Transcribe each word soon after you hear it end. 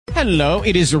Hello,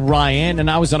 it is Ryan,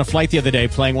 and I was on a flight the other day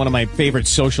playing one of my favorite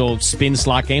social spin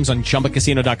slot games on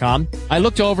ChumbaCasino.com. I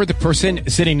looked over at the person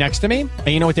sitting next to me, and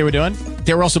you know what they were doing?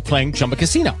 They were also playing Chumba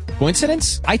Casino.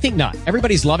 Coincidence? I think not.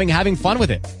 Everybody's loving having fun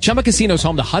with it. Chumba Casino is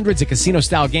home to hundreds of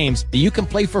casino-style games that you can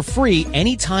play for free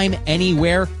anytime,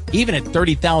 anywhere, even at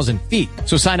 30,000 feet.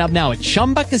 So sign up now at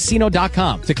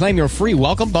ChumbaCasino.com to claim your free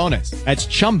welcome bonus. That's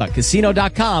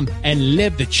ChumbaCasino.com and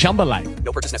live the Chumba life.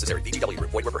 No purchase necessary. VGW.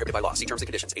 Void where prohibited by law. See terms and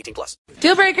conditions. 18+.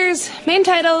 Dealbreakers, main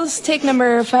titles, take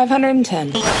number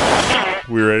 510.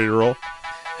 We ready to roll?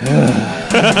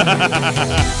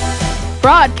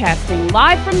 Broadcasting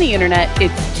live from the internet,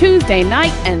 it's Tuesday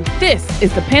night, and this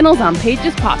is the Panels on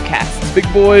Pages podcast. Big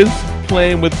boys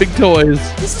playing with big toys.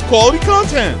 This is quality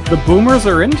content. The boomers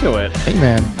are into it. Hey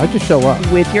man, I just show up.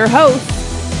 With your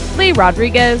host, Lee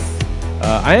Rodriguez.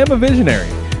 I am a visionary.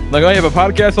 Like, oh, you have a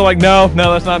podcast? I'm like, no,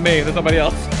 that's not me. That's somebody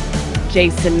else.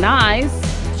 Jason Nyes.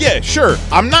 Yeah, sure.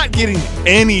 I'm not getting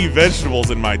any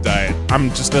vegetables in my diet. I'm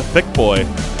just a thick boy.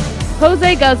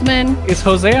 Jose Guzman. Is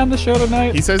Jose on the show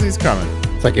tonight? He says he's coming.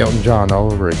 It's like Elton John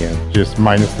all over again, just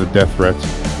minus the death threats.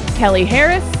 Kelly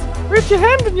Harris. Reach your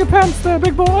hand in your pants there,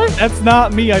 big boy. That's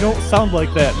not me. I don't sound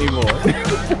like that anymore.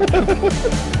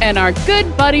 And our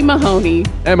good buddy Mahoney.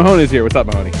 And Mahoney's here. What's up,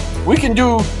 Mahoney? We can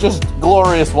do just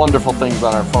glorious, wonderful things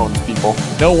on our phones, people.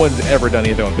 No one's ever done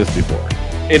anything like this before.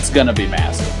 It's gonna be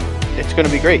massive. It's going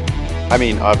to be great. I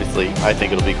mean, obviously, I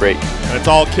think it'll be great. And it's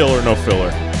all killer, no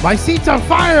filler. My seat's on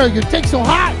fire! Your take's so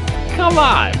hot! Come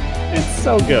on. It's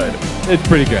so good. It's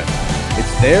pretty good.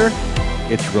 It's there.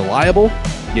 It's reliable.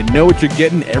 You know what you're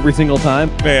getting every single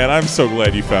time. Man, I'm so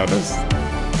glad you found us.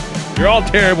 You're all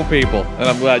terrible people, and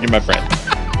I'm glad you're my friend.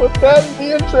 Put that in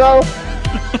the intro.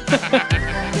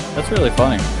 That's really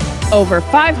funny. Over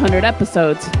 500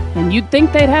 episodes, and you'd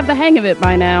think they'd have the hang of it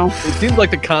by now. It seems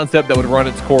like the concept that would run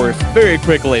its course very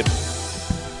quickly.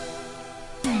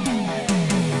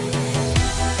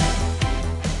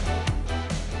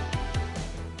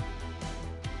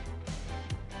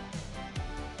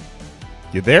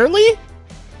 You there, Lee?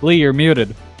 Lee, you're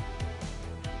muted.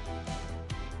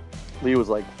 Lee was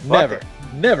like,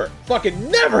 Never,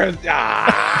 fucking never has...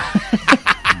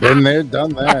 Been there,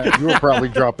 done that. You were probably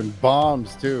dropping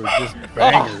bombs too, just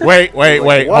bangers. Wait, hold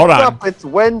What's on. up? It's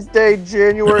Wednesday,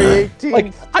 January 18th.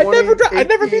 Like, I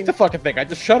never beat the fucking thing. I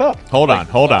just shut up. Hold on.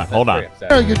 Your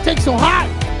take's so hot!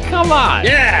 Come on.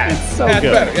 Yeah, It's so that's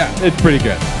good. better. Yeah, it's pretty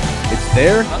good. It's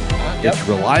there. Yep. It's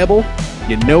reliable.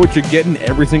 You know what you're getting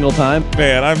every single time.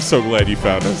 Man, I'm so glad you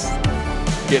found us.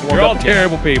 You're all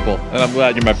terrible people, and I'm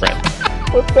glad you're my friend.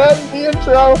 Put that in the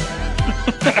intro.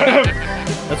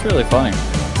 That's really funny.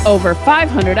 Over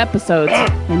 500 episodes,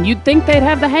 and you'd think they'd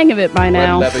have the hang of it by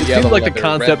now. It seems like the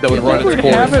concept that would run its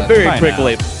course have it very by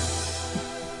quickly.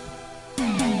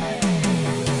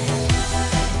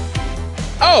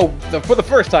 For the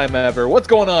first time ever, what's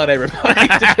going on, everybody?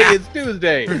 Today is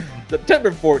Tuesday,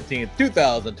 September 14th,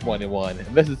 2021,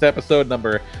 and this is episode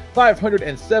number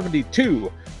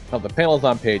 572 of the Panels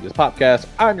on Pages podcast.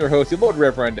 I'm your host, the Lord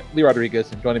Reverend Lee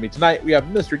Rodriguez, and joining me tonight, we have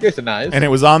Mr. Jason Nyes. And it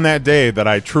was on that day that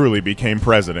I truly became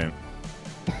president.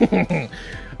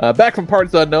 Back from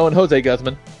parts unknown, Jose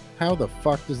Guzman. How the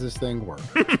fuck does this thing work?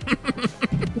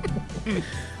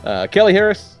 Kelly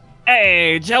Harris.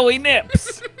 Hey, Joey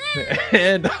Nips.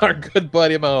 And our good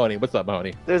buddy Mahoney. What's up,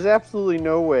 Mahoney? There's absolutely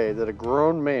no way that a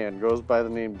grown man goes by the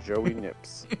name Joey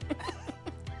Nips.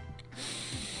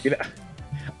 You know,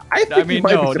 I think you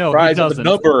might be surprised at the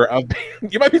number of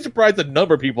you might be surprised at the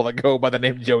number of people that go by the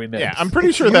name Joey Nips. Yeah, I'm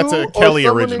pretty sure that's a Kelly or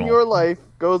someone original. in your life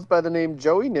goes by the name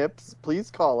Joey Nips,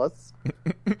 please call us.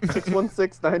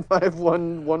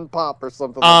 616-951-1POP or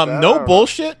something like that. No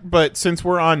bullshit, but since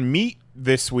we're on meat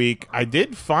this week, I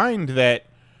did find that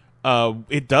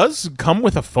it does come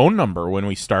with a phone number when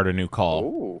we start a new call.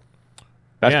 Ooh.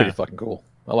 That's pretty fucking cool.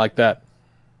 I like that.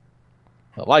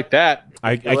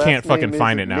 I can't fucking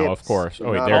find it now, of course.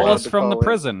 Oh, wait, there Call it us is. from the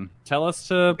prison. Tell us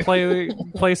to play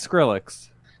Skrillex.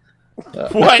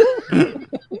 What?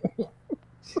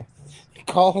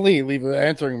 Call Lee, leave an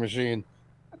answering machine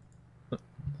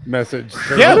message.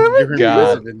 Yeah. You're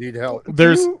God. and need help.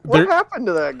 What happened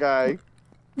to that guy?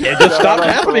 It just stopped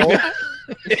happening.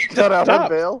 Got out on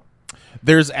bail.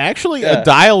 There's actually a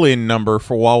dial-in number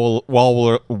for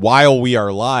while we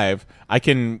are live. I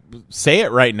can say it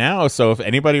right now, so if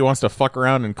anybody wants to fuck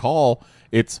around and call,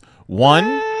 it's 1.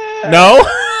 No.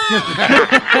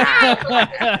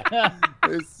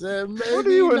 What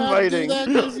are you inviting?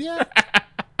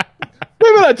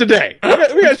 Maybe not today.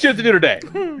 We got shit to do today.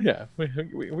 Yeah,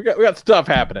 we got stuff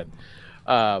happening.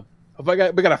 We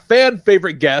got a fan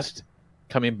favorite guest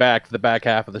coming back to the back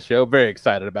half of the show. Very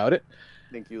excited about it.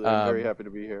 Thank you. I'm very happy to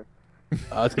be here.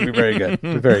 It's gonna be very good.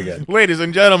 Very good. Ladies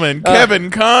and gentlemen, Kevin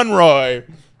Conroy.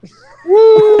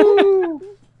 Woo!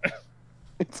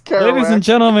 It's Kerouac. Ladies and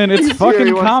gentlemen, it's He's here. He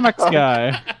fucking wants to comics talk.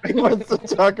 guy. He wants to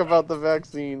talk about the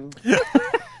vaccine.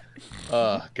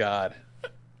 Oh God.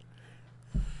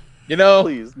 You know,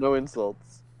 Please, no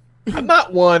insults. I'm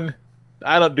not one.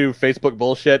 I don't do Facebook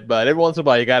bullshit, but every once in a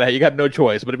while you got no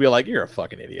choice but to be like, you're a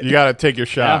fucking idiot. You got to take your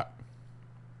shot.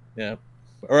 Yeah.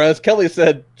 Or as Kelly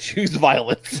said, choose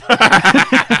violence.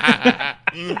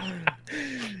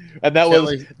 And that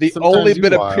Kelly, was the sometimes only you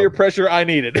bit of wild. peer pressure I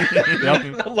needed.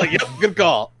 I'm like, yep, good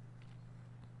call.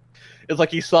 It's like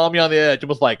he saw me on the edge and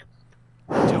was like,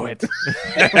 do it.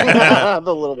 The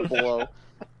little blow.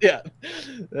 Yeah.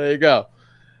 There you go.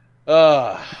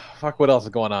 Fuck, what else is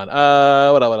going on?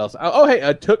 What else? Oh, hey,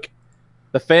 I took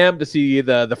the fam to see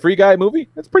the Free Guy movie.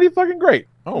 It's pretty fucking great.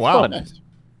 Oh, It's wow. fun.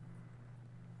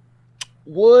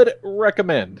 Would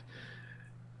recommend.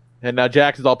 And now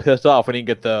Jax is all pissed off when he can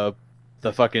get the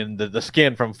fucking the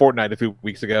skin from Fortnite a few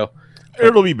weeks ago.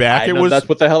 It'll be back. That's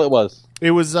what the hell it was.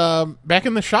 It was back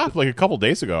in the shop like a couple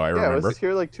days ago, I Yeah, it remember. was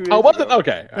here like 2 days Oh, was it? ago.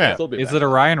 Okay. All right, Yeah. so it'll be Is back. it a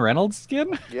Ryan Reynolds skin?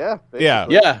 Yeah. Yeah.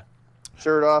 basically. Yeah.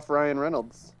 Shirt off Ryan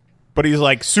Reynolds. But he's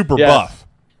like super Yeah. buff.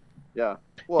 Yeah.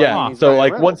 Well, Yeah. I mean, he's So Ryan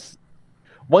like Reynolds.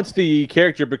 once the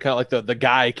character become like the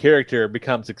guy character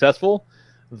becomes successful,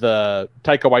 the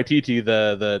Taika Waititi,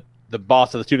 the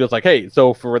boss of the studio, is like, hey,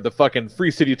 so for the fucking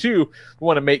Free City 2, we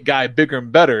want to make Guy bigger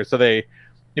and better. So they,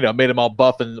 made him all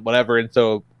buff and whatever. And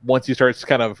so once he starts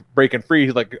kind of breaking free,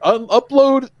 he's like,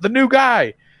 upload the new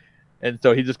Guy. And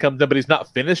so he just comes in, but he's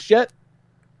not finished yet.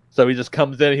 So he just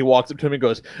comes in, he walks up to him and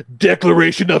goes,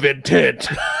 Declaration of Intent.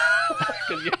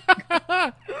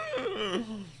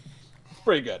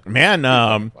 Pretty good.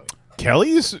 Man,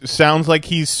 Kelly sounds like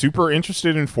he's super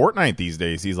interested in Fortnite these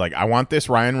days. He's like, I want this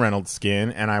Ryan Reynolds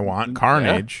skin, and I want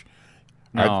Carnage.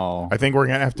 No. I think we're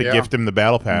gonna have to gift him the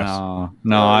battle pass.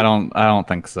 No, I don't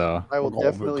think so. I will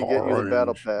definitely get you the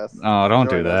battle pass. Oh, don't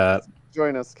do Join us. that.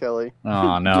 Join us, Kelly.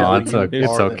 Oh no, it's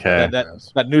okay.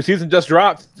 That new season just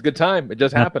dropped. It's a good time. It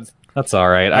just happened. That's all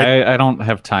right. I don't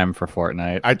have time for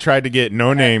Fortnite. I tried to get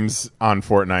No Names on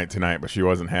Fortnite tonight, but she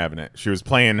wasn't having it. She was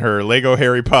playing her Lego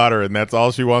Harry Potter, and that's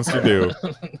all she wants to do.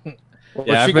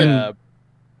 Yeah, I've been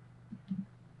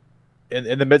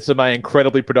in the midst of my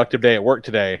incredibly productive day at work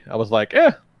today. I was like,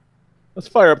 let's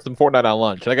fire up some Fortnite on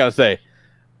lunch. And I gotta say,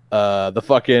 the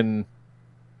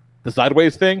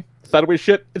sideways thing, sideways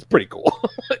shit, it's pretty cool.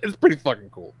 It's pretty fucking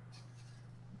cool.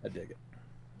 I dig it.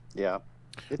 Yeah.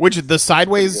 Which the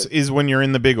sideways is when you're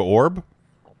in the big orb.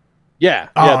 Yeah,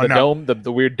 Oh, the no. dome,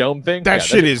 the weird dome thing. That Yeah,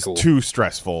 shit shit's is cool. too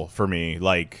stressful for me.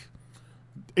 Like,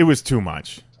 it was too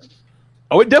much.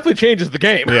 Oh, it definitely changes the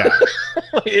game. Yeah.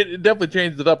 it definitely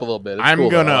changes it up a little bit. It's I'm cool,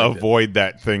 though. gonna I liked it. avoid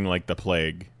that thing like the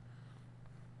plague.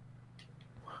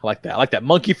 I like that. I like that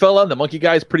monkey fella. The monkey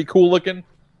guy's pretty cool looking.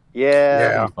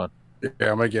 Yeah. Fun.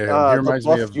 Yeah, I might get him. He The reminds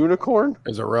me buff of unicorn.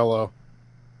 Azarello.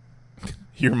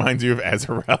 He reminds you of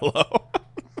Azarello.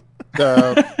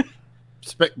 The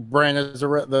Brian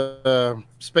Azarello, the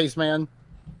spaceman,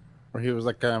 where he was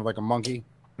like kind of like a monkey.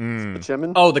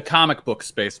 Chimin? Oh, the comic book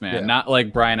Spaceman, not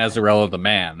like Brian Azzarello the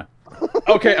man.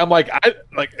 Okay, I'm like,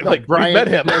 Brian we met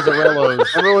him. Azarello's.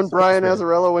 Remember when Brian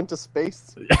Azzarello went to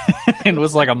space? And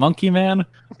was like a monkey man.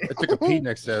 I took a pee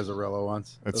next to Azarello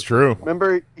once. That's true.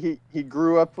 Remember he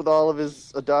grew up with all of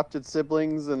his adopted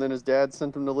siblings, and then his dad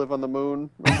sent him to live on the moon.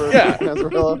 Remember Yeah.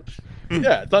 Azzarello?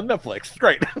 Yeah, it's on Netflix. It's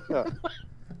great.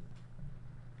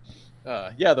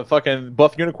 Yeah. The fucking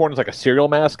buff unicorn is like a cereal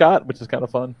mascot, which is kind of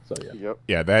fun. So yeah. Yep.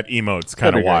 Yeah, that emote's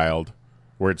gonna kind be of great. wild,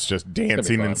 where it's just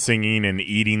dancing fun. and singing and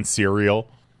eating cereal.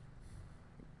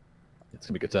 It's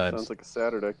gonna be good times. Sounds like a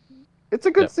Saturday. It's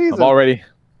a good Yeah, season. I'm already.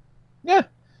 Yeah.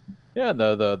 Yeah,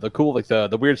 the cool like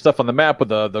the weird stuff on the map with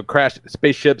the crashed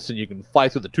spaceships and you can fly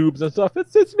through the tubes and stuff.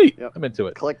 It's neat. Yep. I'm into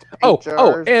it. Collect paint Oh,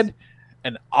 jars. and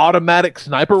an automatic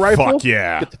sniper rifle. Fuck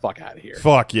yeah. Get the fuck out of here.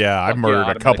 Fuck yeah, I Fuck murdered yeah, a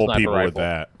automatic couple sniper people with rifle.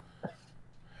 that.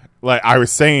 Like I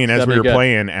was saying as That'd we be were good.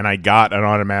 playing, and I got an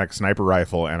automatic sniper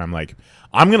rifle, and I'm like,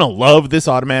 I'm gonna love this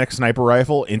automatic sniper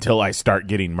rifle until I start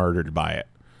getting murdered by it.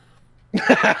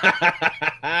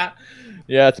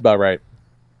 Yeah, that's about right.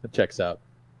 It checks out.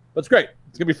 But it's great.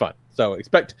 It's going to be fun. So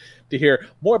expect to hear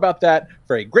more about that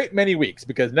for a great many weeks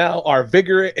because now our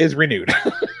vigor is renewed.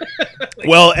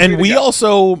 Well, and we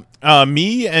also,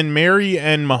 me and Mary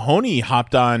and Mahoney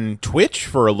hopped on Twitch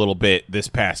for a little bit this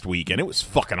past week, and it was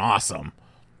fucking awesome.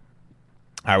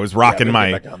 I was rocking we'll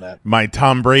my get back on that. my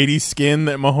Tom Brady skin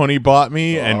that Mahoney bought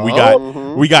me, and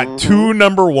we got two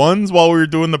number ones while we were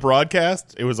doing the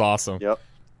broadcast. It was awesome. Yep.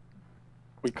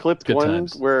 We clipped Good one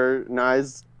times. where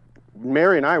Nyes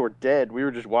Mary and I were dead. We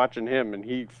were just watching him, and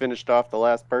he finished off the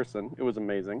last person. It was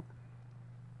amazing.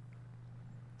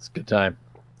 It's a good time.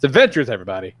 It's adventures,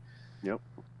 everybody. Yep.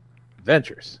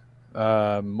 Adventures.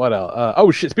 What else?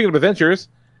 Oh shit! Speaking of adventures,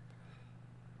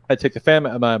 I take the fam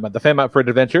out for an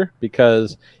adventure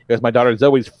because it was my daughter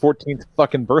Zoe's 14th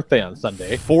fucking birthday on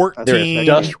Sunday. 14.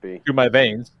 Just through my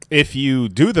veins. If you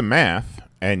do the math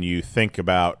and you think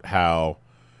about how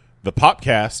the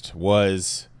Popcast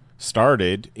was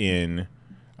started in,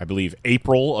 I believe,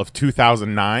 April of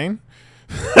 2009.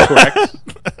 Correct.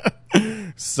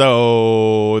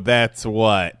 So that's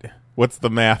what? What's the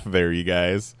math there, you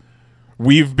guys?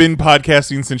 We've been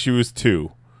podcasting since she was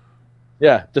 2.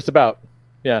 Yeah, just about.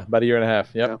 Yeah, about a year and a half.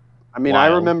 Yep. Yeah. I mean,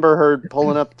 Wild. I remember her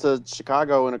pulling up to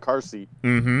Chicago in a car seat.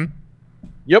 Mm-hmm.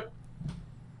 Yep.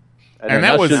 And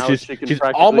that was she's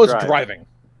almost driving.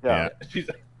 Yeah.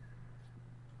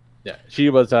 She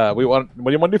was. What do you want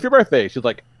to do for your birthday? She's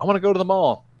like, I want to go to the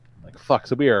mall. Like, fuck.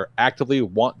 So we are actively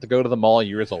want to go to the mall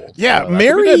years old. Yeah, so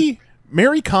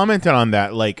Mary commented on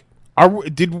that. Like,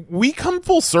 did we come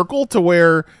full circle to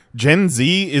where Gen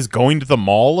Z is going to the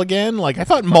mall again? Like, I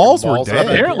thought malls were dead.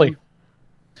 Apparently.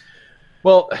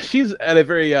 Well, she's at a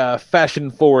very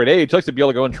fashion-forward age. She likes to be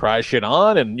able to go and try shit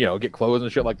on and, get clothes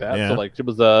and shit like that. Yeah. So, like, she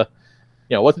was,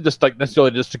 it wasn't just, like, necessarily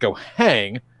just to go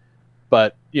hang,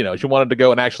 but, she wanted to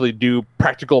go and actually do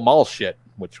practical mall shit,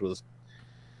 which was,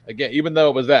 again, even though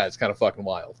it was that, it's kind of fucking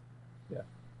wild. Yeah.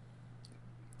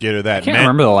 Get her that. I can't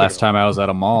remember the last time I was at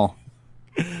a mall.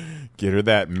 Get her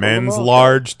that men's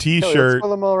large T-shirt. Let's go to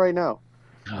the mall right now.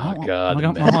 Oh, God.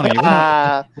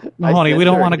 Honey, we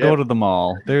don't want to go to the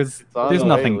mall. There's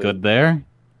nothing good there.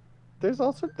 There's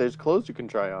clothes you can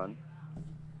try on.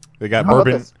 They got How about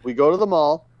bourbon. this? We go to the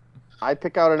mall. I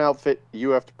pick out an outfit. You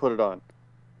have to put it on.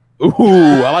 Ooh,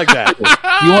 I like that.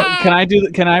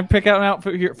 Can I pick out an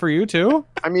outfit for you too?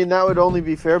 I mean, that would only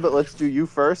be fair, but let's do you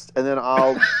first, and then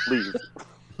I'll leave.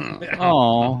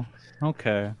 Oh,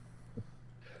 okay.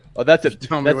 Oh, that's it.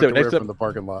 Tell me That's what it. to wear Next from time, the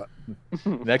parking lot.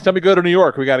 next time we go to New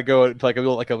York, we got to go to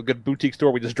like a good boutique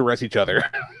store. We just dress each other.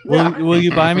 Will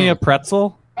you buy me a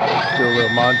pretzel? Do a little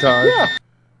montage. Yeah.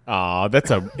 Aw,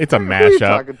 it's a Who are you mashup.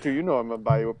 talking to? You know I'm gonna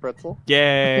buy you a pretzel.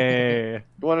 Yay!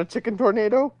 You want a chicken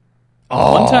tornado?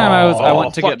 One time I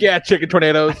went to get chicken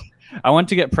tornadoes. I went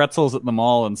to get pretzels at the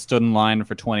mall and stood in line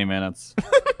for 20 minutes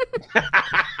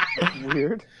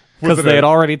Weird. because they had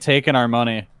already taken our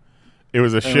money. It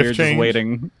was a And shift we were change. just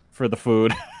waiting for the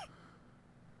food.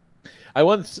 I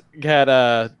once had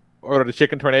ordered a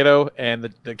chicken tornado,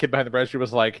 and the kid behind the register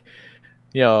was like,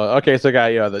 okay, so I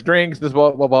got the drinks, this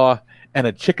blah blah blah, and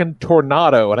a chicken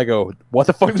tornado, and I go, what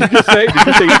the fuck did you say? Did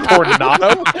you say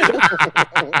tornado?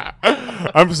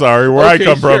 I'm sorry. Where I Okay,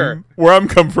 come sure. from, where I'm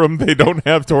come from, they don't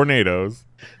have tornadoes.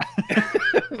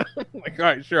 Like, all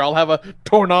right, sure, I'll have a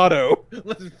tornado.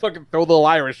 Let's just fucking throw a little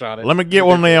Irish on it. Let me get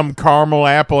one of them caramel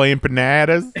apple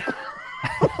empanadas.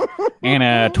 And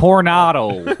a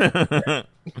tornado.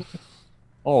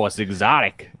 Oh, it's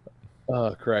exotic.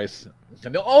 Oh, Christ.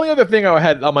 And the only other thing I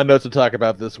had on my notes to talk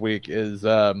about this week is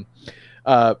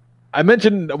I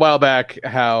mentioned a while back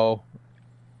how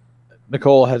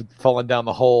Nicole had fallen down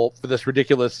the hole for this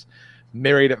ridiculous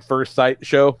Married at First Sight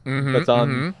show that's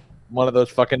on one of those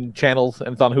fucking channels,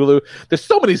 and it's on Hulu. There's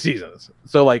so many seasons.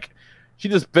 So, like, she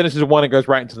just finishes one and goes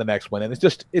right into the next one, and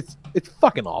it's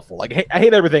fucking awful. Like, I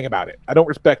hate everything about it. I don't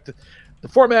respect the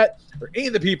format or any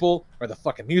of the people or the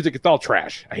fucking music. It's all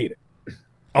trash. I hate it.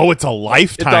 Oh, it's a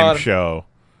Lifetime show.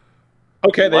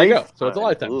 Okay, there you go. So it's a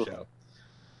Lifetime. Lifetime show.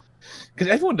 Because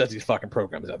everyone does these fucking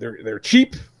programs. They're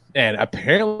cheap, and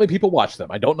apparently people watch them.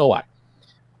 I don't know why.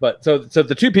 But so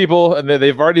the two people, and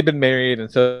they've already been married,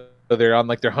 and so they're on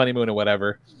like their honeymoon or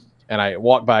whatever. And I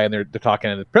walk by, and they're talking,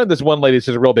 and apparently this one lady's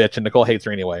just a real bitch, and Nicole hates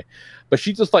her anyway. But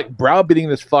she's just like browbeating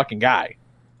this fucking guy,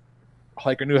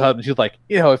 like her new husband. She's like,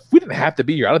 if we didn't have to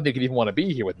be here, I don't think you'd even want to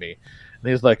be here with me. And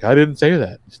he's like, I didn't say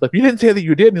that. She's like, you didn't say that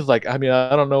you did. And he's like, I mean,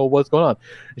 I don't know what's going on.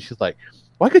 And she's like,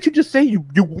 why could you just say you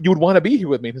would want to be here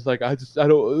with me? And he's like, I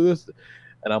don't.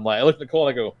 And I'm like, I look at Nicole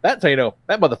and I go, that's how you know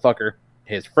that motherfucker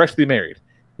is freshly married.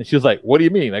 And she was like, what do you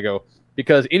mean? I go,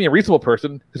 because any reasonable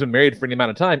person who's been married for any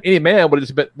amount of time, any man would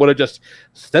have just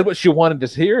said what she wanted to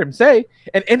hear him say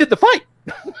and ended the fight.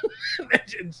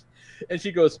 And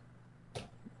she goes,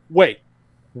 wait,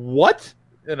 what?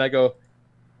 And I go,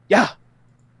 yeah.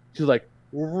 She's like,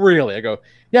 really? I go,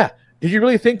 yeah. Did you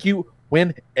really think you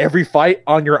win every fight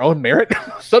on your own merit?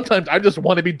 Sometimes I just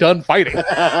want to be done fighting.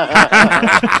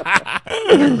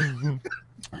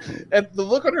 And the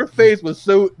look on her face was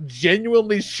so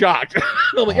genuinely shocked.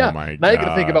 I'm like, Oh my now you got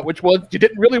to think God. about which ones you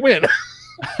didn't really win.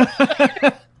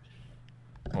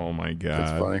 Oh Oh my god.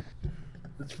 That's funny.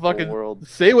 It's fucking world.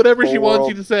 say whatever she Whole wants world.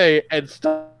 you to say and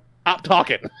stop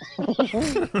talking.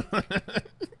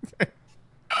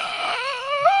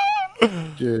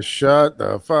 Just shut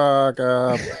the fuck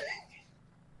up.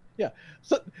 Yeah.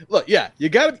 So look, yeah, you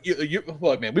got you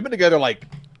look, man. We've been together like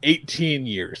 18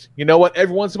 years. You know what?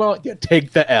 Every once in a while, you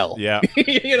take the L. Yeah.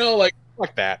 You know, like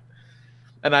fuck that.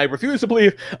 And I refuse to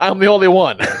believe I'm the only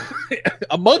one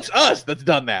amongst us that's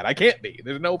done that. I can't be.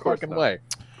 There's no fucking not. way.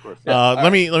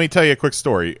 Let me tell you a quick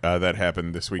story that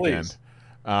happened this weekend. Please.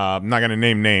 I'm not going to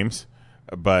name names,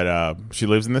 but she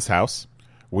lives in this house.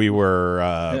 We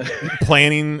were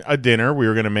planning a dinner. We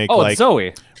were going to make Oh, it's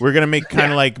Zoe. we were going to make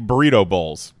kind of like burrito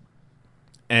bowls,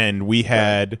 and we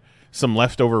had some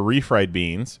leftover refried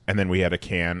beans, and then we had a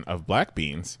can of black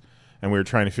beans, and we were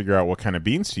trying to figure out what kind of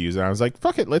beans to use. And I was like,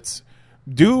 "Fuck it, let's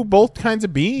do both kinds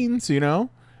of beans, you know,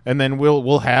 and then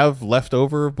we'll have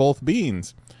leftover of both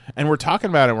beans." And we're talking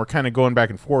about it, and we're kind of going back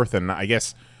and forth, and I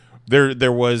guess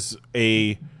there was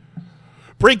a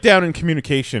breakdown in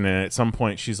communication, and at some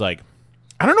point she's like,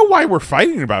 "I don't know why we're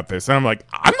fighting about this." And I'm like,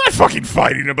 "I'm not fucking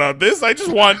fighting about this. I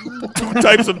just want two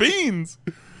types of beans."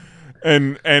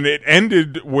 And it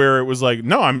ended where it was like,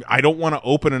 "No, I don't want to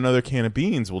open another can of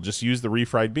beans. We'll just use the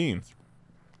refried beans."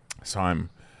 So I'm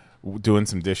doing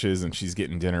some dishes, and she's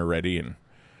getting dinner ready, and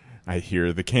I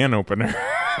hear the can opener.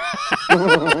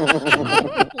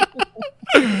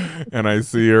 And I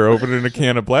see her opening a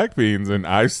can of black beans, and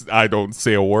I don't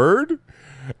say a word.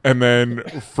 And then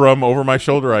from over my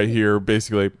shoulder, I hear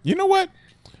basically, "You know what?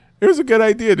 It was a good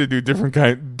idea to do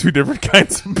two different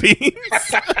kinds of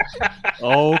beans."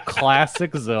 Oh,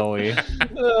 classic Zoe.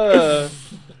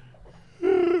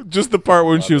 Just the part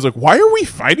when she was like, "Why are we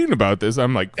fighting about this?"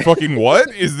 I'm like, "Fucking what?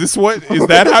 Is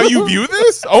that how you view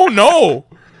this? Oh no."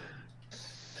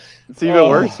 It's even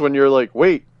worse when you're like,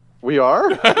 wait, we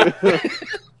are?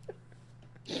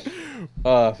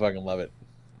 Oh, I fucking love it.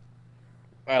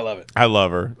 I love it. I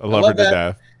love her. I love her to that.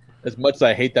 death. As much as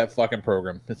I hate that fucking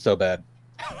program. It's so bad.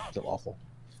 It's so awful.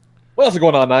 What else is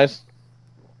going on, Nice?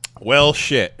 Well,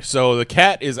 shit. So the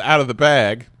cat is out of the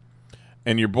bag,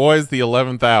 and your boys, the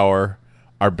 11th hour,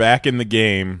 are back in the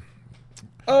game.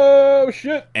 Oh,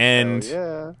 shit. And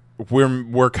yeah.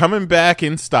 we're coming back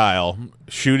in style,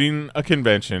 shooting a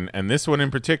convention, and this one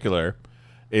in particular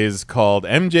is called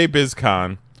MJ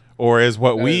BizCon, or as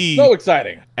what That we is so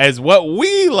exciting. as what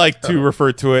we like to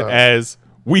refer to it as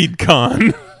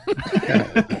WeedCon.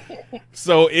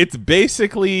 So it's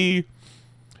basically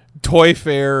toy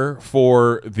fair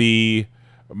for the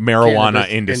marijuana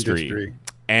Cannabis industry.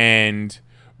 And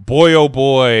boy, oh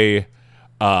boy,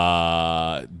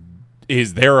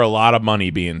 is there a lot of money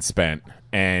being spent.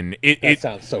 And That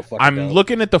sounds so fucking I'm dope.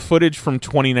 looking at the footage from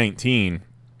 2019,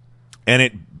 and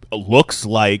it looks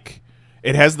like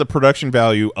it has the production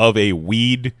value of a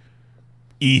weed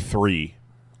E3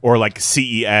 or like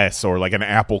CES or like an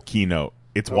Apple keynote.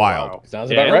 It's wild. Wow. Sounds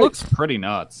Yeah, about it right. looks pretty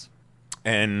nuts.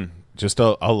 And just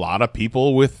a lot of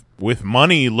people with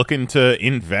money looking to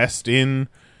invest in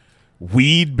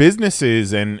weed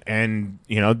businesses, and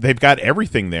you know, they've got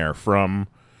everything there, from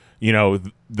you know,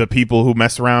 the people who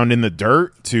mess around in the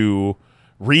dirt to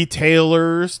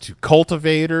retailers to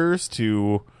cultivators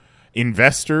to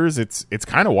investors. It's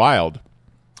kind of wild.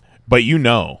 But you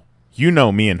know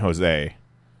me and Jose,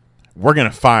 we're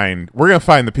gonna find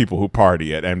the people who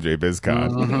party at MJ BizCon.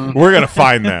 Mm-hmm. We're gonna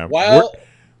find them.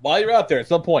 While you're out there, at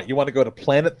some point, you want to go to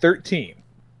Planet 13,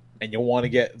 and you want to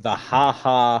get the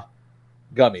Ha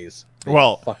gummies. They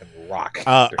Well, fucking rock.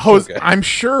 They're so Jose, good. I'm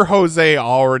sure Jose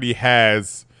already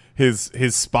has his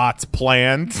spots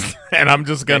planned, and I'm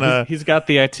just gonna. He's got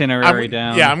the itinerary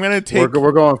down. Yeah, I'm gonna take.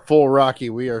 We're going full Rocky.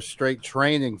 We are straight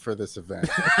training for this event.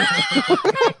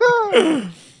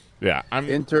 Yeah, I'm.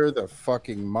 Enter the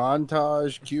fucking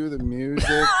montage. Cue the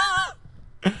music.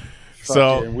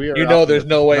 So, Fucking, we are You know out there's in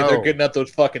no the way snow. they're getting up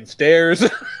those fucking stairs.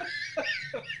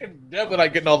 Definitely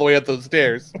not getting all the way up those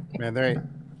stairs. Man, there ain't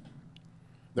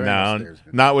no No, stairs,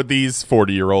 man. not with these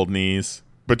 40-year-old knees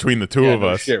between the two Yeah, of no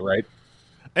us. shit, right?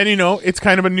 And you know, it's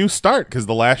kind of a new start because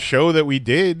the last show that we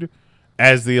did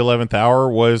as the 11th hour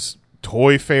was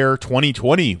Toy Fair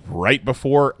 2020, right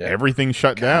before everything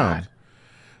shut down.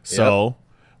 So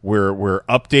we're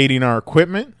updating our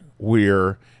equipment.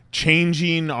 We're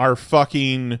changing our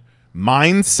fucking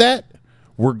mindset.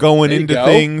 We're going There you into go.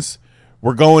 things.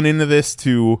 We're going into this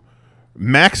to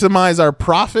maximize our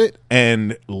profit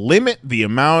and limit the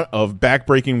amount of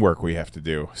backbreaking work we have to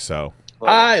do. So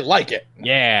I like it.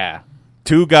 Yeah.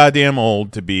 too goddamn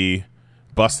old to be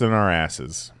busting our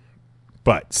asses,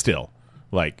 but still,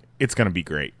 like, it's gonna be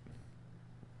great.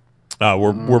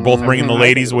 We're both bringing the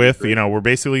ladies with. You know, we're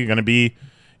basically gonna be,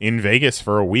 in Vegas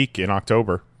for a week in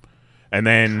October. And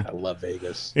then I love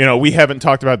Vegas. we haven't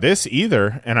talked about this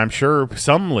either, and I'm sure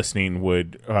some listening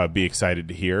would be excited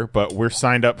to hear, but we're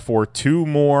signed up for 2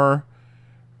 more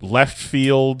left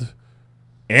field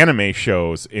anime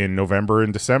shows in November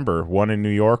and December. One in New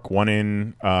York, one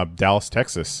in Dallas,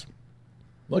 Texas.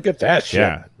 Look at that shit.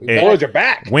 Yeah. Boys are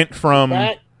back. Went from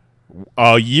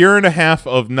a year and a half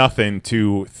of nothing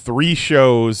to 3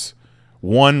 shows,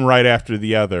 one right after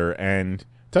the other. And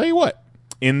tell you what,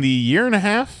 in the year and a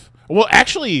half, well,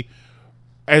 actually,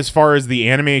 as far as the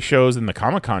anime shows and the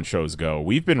Comic-Con shows go,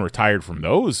 we've been retired from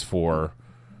those for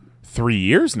 3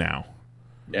 years now.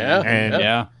 Yeah. And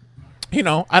Yeah.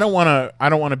 I don't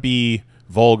want to be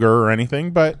vulgar or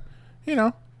anything, but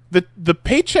the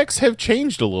paychecks have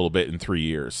changed a little bit in 3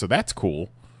 years, so that's cool.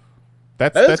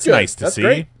 That's good. nice to That's see.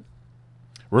 great.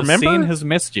 Remember, The scene has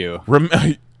missed you.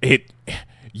 it.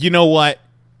 You know what?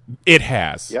 It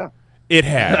has. Yeah. It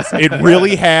has. It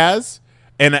really has.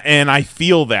 And I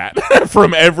feel that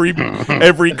from every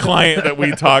client that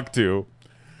we talk to.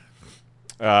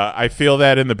 I feel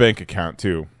that in the bank account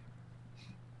too.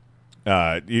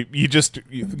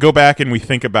 You go back and we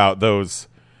think about those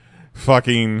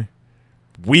fucking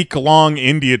week-long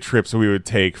India trips we would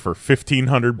take for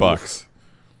 $1,500.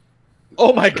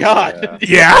 Oh my God.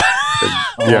 Yeah.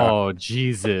 Oh,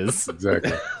 Jesus.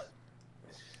 Exactly.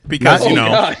 Because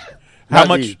God.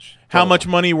 how much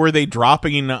money were they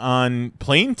dropping on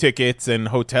plane tickets and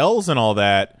hotels and all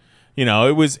that? It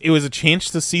was a chance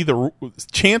to see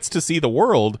the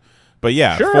world. But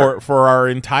yeah, Sure. for our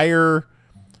entire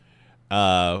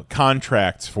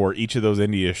contracts for each of those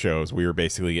India shows, we were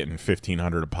basically getting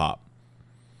 $1,500 a pop.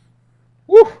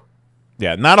 Woo.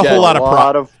 Yeah, not a whole lot of a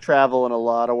lot of travel and a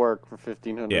lot of work for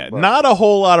 $1,500. yeah, not a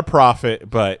whole lot of profit,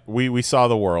 but we saw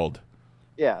the world.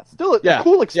 Yeah, still a Yeah,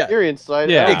 cool yeah. experience. So I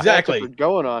Yeah, don't exactly. judge you for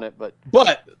going on it, but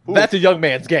But that's a young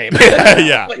man's game.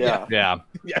 Yeah. yeah.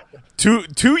 Yeah.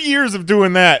 2 years of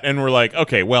doing that, and we're like,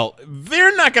 okay, well,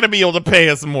 they're not going to be able to pay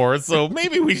us more, so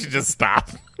maybe we should just stop.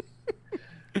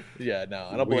 Yeah, no,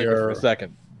 I don't blame you for a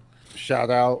second.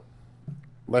 Shout out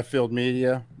Left Field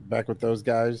Media, back with those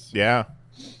guys. Yeah.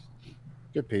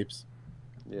 Good peeps.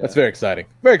 Yeah. That's very exciting.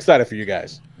 Very excited for you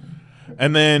guys.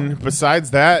 And then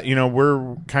besides that,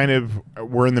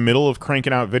 we're in the middle of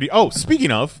cranking out video. Oh, speaking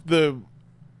of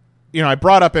I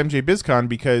brought up MJ BizCon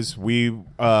because we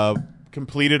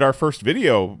completed our first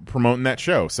video promoting that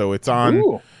show. So it's on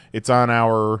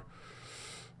our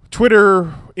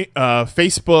Twitter,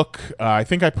 Facebook. I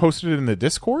think I posted it in the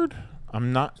Discord.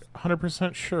 I'm not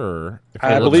 100% sure.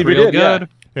 I It looks believe you real did. Yeah. good.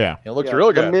 Yeah. It looks Yeah, real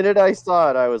The good. minute I saw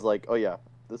it, I was like, "Oh yeah,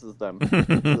 this is them."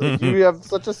 You have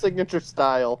such a signature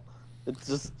style. It's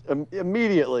just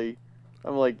immediately,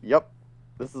 I'm like, "Yep,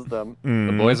 this is them."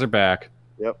 The boys are back.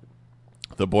 Yep.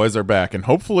 The boys are back, and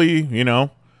hopefully,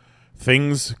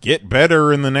 things get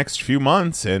better in the next few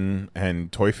months, and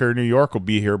Toy Fair New York will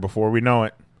be here before we know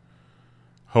it.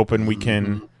 Hoping we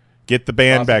can get the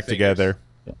band Cross back the fingers. together.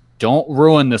 Don't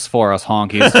ruin this for us,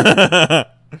 honkies. The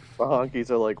honkies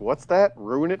are like, "What's that?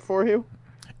 Ruin it for you?"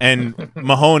 And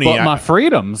Mahoney, But my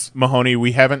freedoms. Mahoney,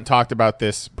 we haven't talked about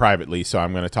this privately, so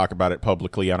I'm going to talk about it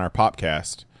publicly on our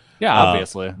podcast. Yeah,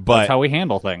 obviously. but- That's how we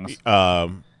handle things.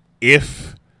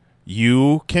 If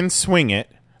you can swing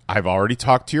it, I've already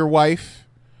talked to your wife.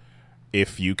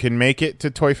 If you can make it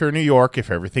to Toy Fair New York, if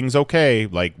everything's okay,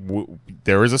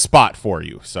 there is a spot for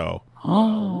you. So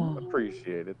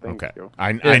Appreciate it. Thank okay, you.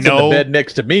 I It's in know the bed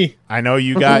next to me. I know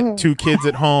you got 2 kids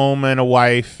at home and a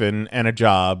wife and a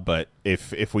job, but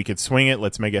if we could swing it,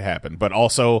 let's make it happen. But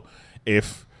also,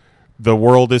 if the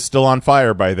world is still on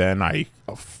fire by then, I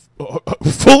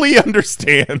fully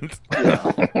understand.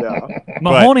 Yeah.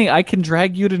 Mahoney, I can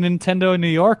drag you to Nintendo in New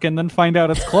York and then find out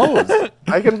it's closed.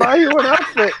 I can buy you an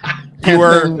outfit. You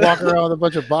are Walking around with a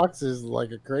bunch of boxes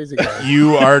like a crazy guy.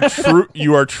 you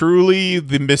are truly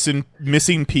the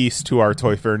missing piece to our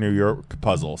Toy Fair New York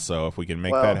puzzle. So if we can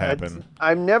make that happen,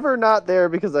 I'm never not there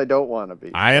because I don't want to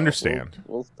be. I So understand.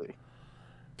 We'll see.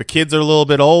 The kids are a little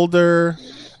bit older.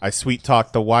 I sweet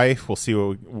talk the wife. We'll see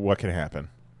what can happen.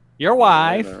 Your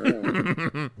wife.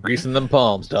 Greasing them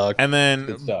palms, dog. And then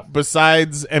Good stuff.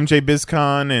 besides MJ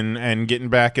BizCon and getting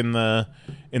back in the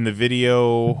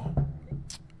video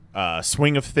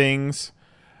swing of things,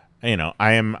 I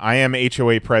am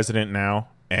HOA president now,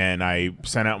 and I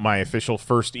sent out my official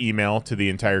first email to the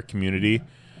entire community,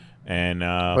 and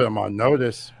Put them on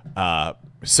notice.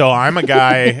 so I'm a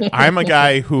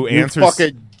guy who answers.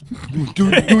 Fucking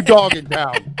do dog it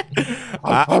down.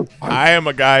 I am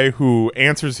a guy who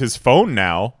answers his phone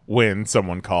now when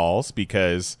someone calls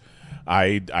because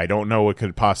I don't know what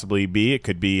could possibly be. It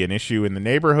could be an issue in the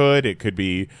neighborhood. It could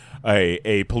be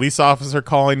a police officer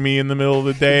calling me in the middle of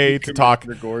the day to talk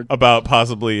about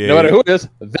possibly no matter who it is,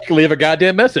 they can leave a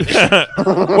goddamn message.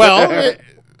 Well,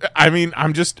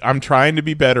 I'm trying to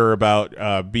be better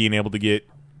about being able to get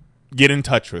in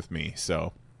touch with me.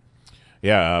 So,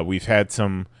 yeah, we've had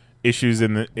some issues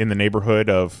in the neighborhood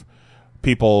of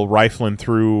people rifling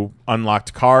through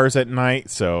unlocked cars at night.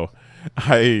 So,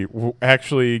 I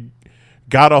actually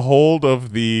got a hold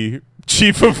of the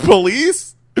chief of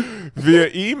police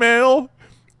via email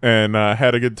and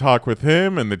had a good talk with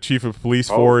him, and the chief of police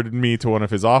forwarded me to one of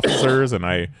his officers, and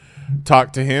I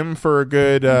talked to him for a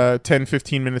good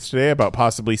 10-15 minutes today about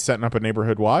possibly setting up a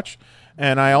neighborhood watch.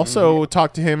 And I also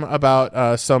talked to him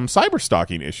about some cyber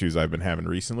stalking issues I've been having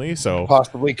recently. So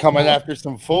possibly coming after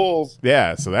some fools.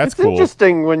 Yeah, so that's it's cool.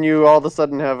 Interesting when you all of a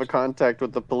sudden have a contact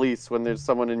with the police when there's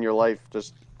someone in your life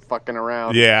just fucking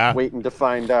around, waiting to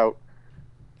find out.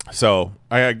 So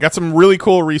I got some really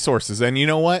cool resources, and you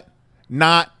know what?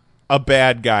 Not a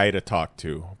bad guy to talk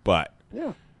to, but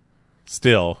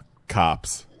still,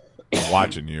 cops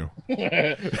watching you.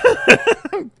 Yeah.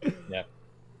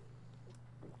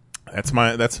 That's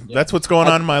what's going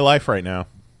on in my life right now.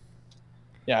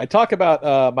 Yeah, I talk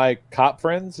about my cop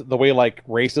friends the way like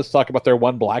racists talk about their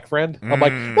one black friend. I'm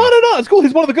like, no, it's cool.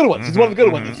 He's one of the good ones. He's one of the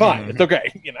good ones. It's fine. It's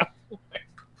okay. You know.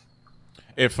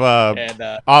 If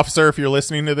officer, if you're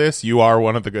listening to this, you are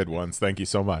one of the good ones. Thank you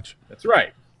so much. That's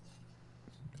right.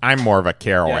 I'm more of a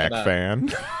Kerouac fan.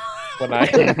 When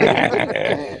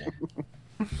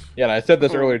and I said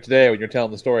this earlier today when you're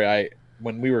telling the story.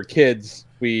 When we were kids,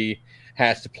 we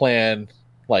had to plan,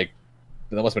 like,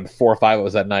 there must have been 4 or 5 of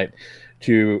us that night,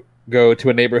 to go to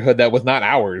a neighborhood that was not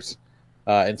ours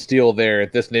and steal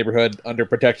this neighborhood under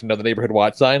protection of the neighborhood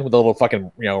watch sign with a little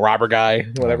fucking robber guy,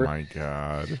 whatever. Oh my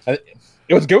god!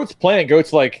 It was Goat's plan.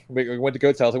 Goat's like, we went to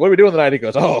Goat's house. Like, what are we doing tonight? He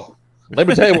goes, oh, let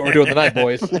me tell you what we're doing tonight,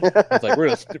 boys. It's like, we're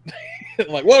just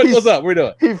like, what's up? What are we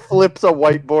doing? He flips a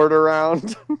whiteboard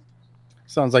around.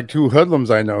 Sounds like 2 hoodlums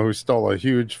I know who stole a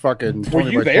huge fucking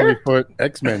 20 by 20 foot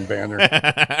X-Men banner.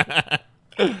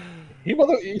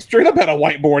 He straight up had a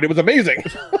whiteboard. It was amazing.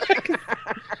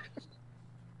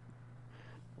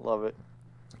 Love it.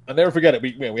 I'll never forget it.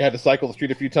 We had to cycle the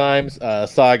street a few times.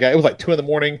 Saw a guy. It was like 2 a.m.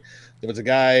 There was a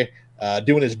guy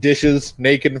doing his dishes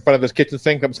naked in front of his kitchen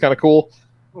sink. That was kind of cool.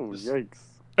 Oh, yikes.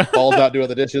 Balls out doing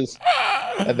the dishes.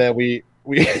 And then we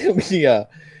made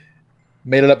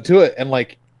it up to it. And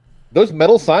like, those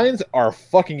metal signs are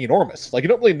fucking enormous. Like, you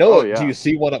don't really know it until you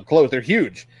see one up close. They're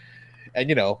huge. And,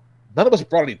 none of us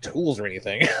brought any tools or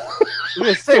anything. I was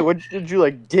going to say, did you,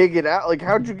 like, dig it out? Like,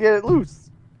 how'd you get it loose?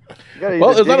 Well, it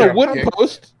was on a wooden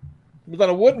post. It was on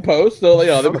a wooden post. So, they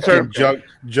started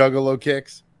juggalo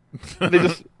kicks. They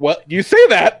just, you say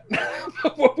that.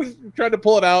 We tried to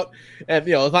pull it out, and,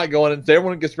 it's not going. And so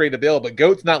everyone gets ready to bail, but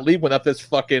Goat's not leaving up this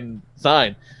fucking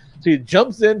sign. So he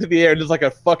jumps into the air and does like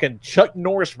a fucking Chuck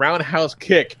Norris roundhouse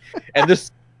kick, and this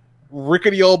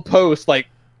rickety old post like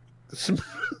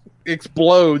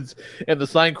explodes, and the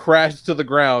sign crashes to the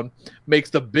ground,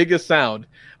 makes the biggest sound.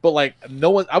 But like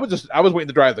no one, I was waiting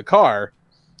to drive the car,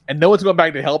 and no one's going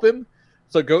back to help him.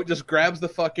 So Goat just grabs the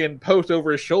fucking post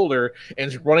over his shoulder and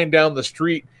is running down the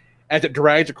street as it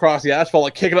drags across the asphalt,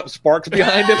 like kicking up sparks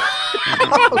behind him.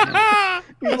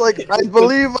 He's like, I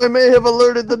believe I may have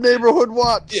alerted the neighborhood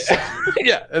watch.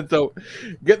 Yeah. And so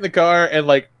get in the car, and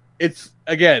like, it's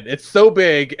so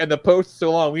big and the post is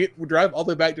so long. We drive all the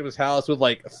way back to his house with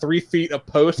like 3 feet of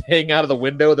post hanging out of the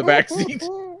window of the back seat.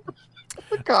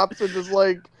 The cops are just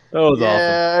like, awesome.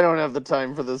 I don't have the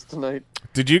time for this tonight.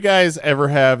 Did you guys ever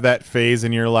have that phase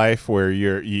in your life where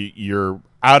you're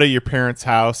out of your parents'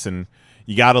 house and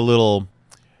you got a little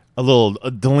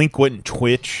delinquent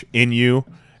twitch in you,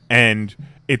 and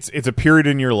it's a period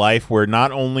in your life where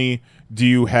not only do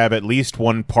you have at least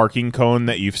one parking cone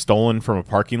that you've stolen from a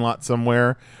parking lot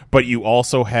somewhere, but you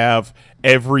also have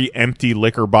every empty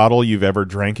liquor bottle you've ever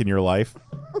drank in your life?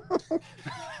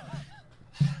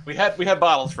 We had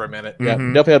bottles for a minute. Yeah,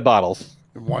 definitely had bottles.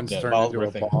 One's turned into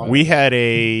a bomb. We had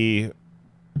a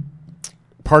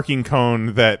parking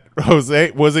cone that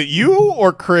Jose, was it you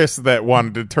or Chris that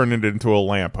wanted to turn it into a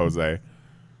lamp, Jose?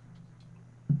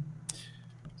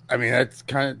 I mean, that's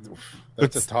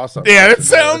a toss-up. Yeah, it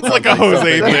sounds like a Jose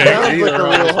thing. Sounds like a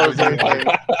real Jose thing.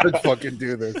 Let's fucking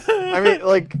do this. I mean,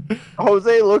 like,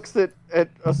 Jose looks at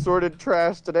assorted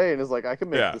trash today and is like, I can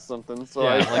make this something. So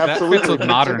I absolutely that fits with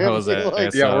modern Jose.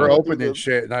 Like, yeah, we're opening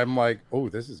shit, and I'm like, oh,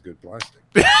 this is good plastic.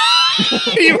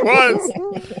 He was.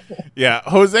 Yeah,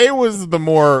 Jose was the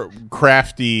more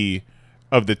crafty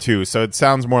of the two, so it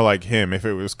sounds more like him. If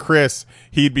it was Chris,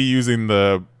 he'd be using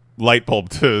the light bulb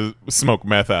to smoke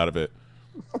meth out of it.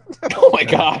 Oh my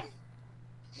god.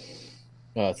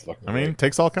 Oh, that's fucking I mean, great.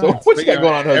 takes all So kinds. what you got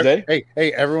going on, Jose?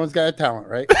 Hey, everyone's got a talent,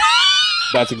 right?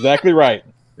 That's exactly right.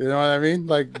 You know what I mean?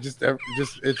 Like just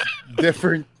it's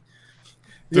different.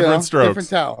 Different strokes. Different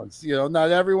talents. You know, not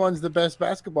everyone's the best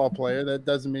basketball player. That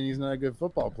doesn't mean he's not a good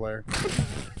football player.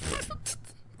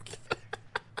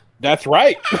 That's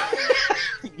right.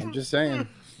 I'm just saying.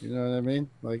 You know what I mean?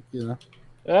 Like, you know.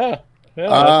 Yeah,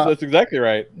 that's exactly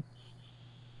right.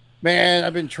 Man,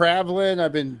 I've been traveling.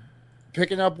 I've been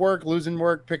picking up work, losing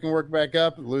work, picking work back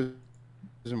up, losing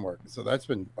work. So that's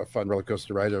been a fun roller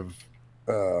coaster ride of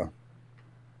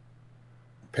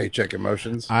paycheck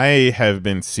emotions. I have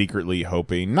been secretly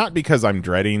hoping, not because I'm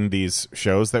dreading these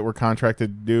shows that we're contracted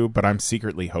to do, but I'm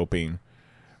secretly hoping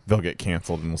they'll get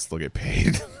canceled and we'll still get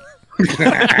paid.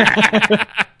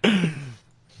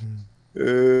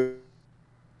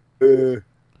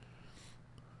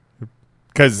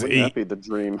 Because Wouldn't that be the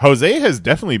dream? Jose has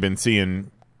definitely been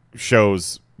seeing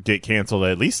shows get canceled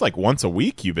at least like once a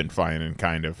week. You've been finding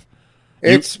kind of.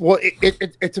 It's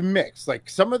it's a mix. Like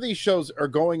some of these shows are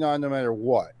going on no matter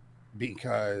what,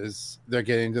 because they're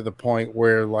getting to the point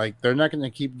where like they're not going to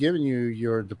keep giving you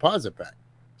your deposit back.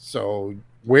 So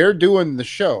we're doing the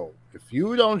show. If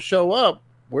you don't show up,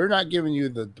 we're not giving you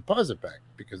the deposit back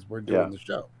because we're doing the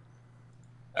show.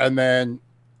 And then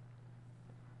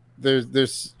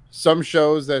there's some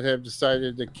shows that have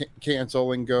decided to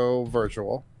cancel and go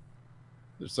virtual.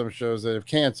 There's some shows that have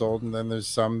canceled, and then there's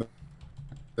some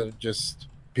that just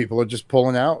people are just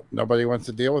pulling out. Nobody wants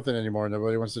to deal with it anymore.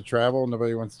 Nobody wants to travel.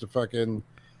 Nobody wants to fucking.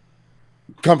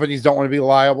 Companies don't want to be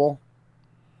liable.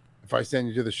 If I send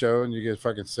you to the show and you get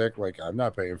fucking sick, like I'm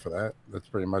not paying for that. That's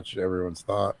pretty much everyone's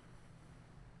thought.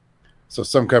 So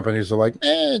some companies are like,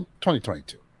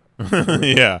 2022.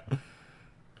 Yeah.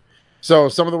 So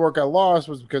some of the work I lost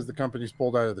was because the companies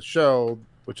pulled out of the show,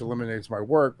 which eliminates my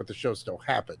work, but the show still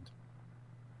happened.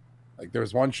 Like there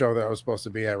was one show that I was supposed to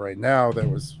be at right now that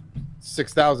was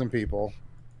 6,000 people.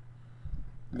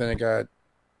 Then it got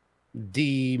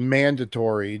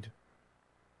demandatoried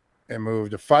and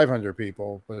moved to 500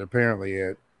 people, but apparently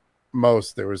at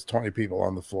most there was 20 people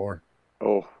on the floor.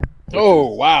 Oh,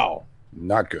 Wow.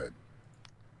 Not good.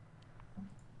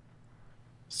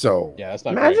 So Yeah, that's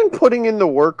not imagine great. putting in the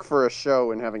work for a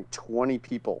show and having 20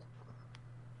 people.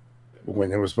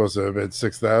 when it was supposed to have been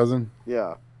 6,000,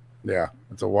 Yeah,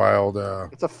 it's a wild.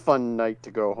 it's a fun night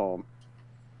to go home.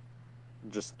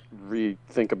 Just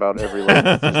rethink about every life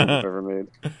decision you've ever made.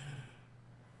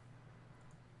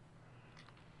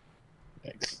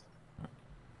 Thanks.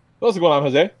 What's going on,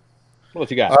 Jose? What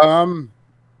you got?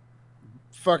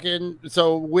 Fucking.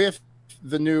 So with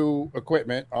the new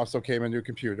equipment also came a new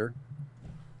computer,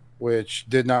 which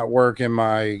did not work in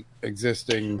my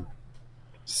existing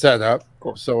setup.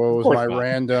 So it was my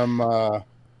random.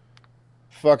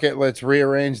 Fuck it, let's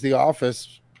rearrange the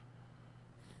office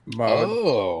mode.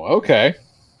 Oh, okay.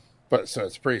 But so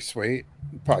it's pretty sweet.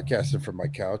 Podcasting from my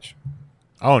couch.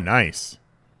 Oh, nice.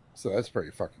 So that's pretty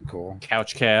fucking cool.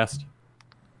 Couch cast.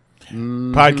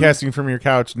 Podcasting from your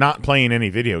couch, not playing any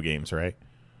video games, right?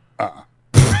 But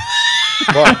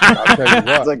I'll tell you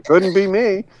what, That couldn't be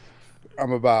me.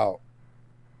 I'm about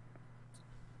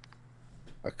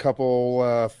a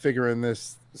couple figuring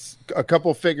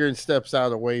steps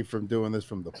out away from doing this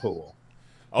from the pool.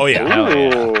 Oh, yeah.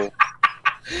 Ooh,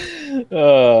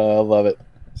 I love it.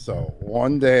 So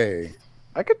one day,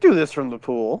 I could do this from the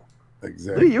pool.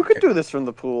 exactly. Lee, you could do this from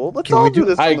the pool. Let's Can we all do do-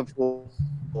 this I- from the pool.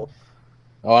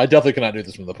 Oh, I definitely cannot do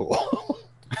this from the pool.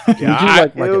 Can you do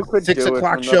like You a could 6 do it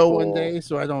o'clock from the show pool. one day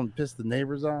so I don't piss the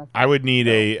neighbors off? I would need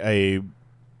a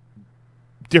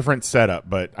different setup,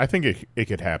 but I think it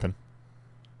could happen.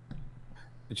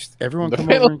 It's just everyone The come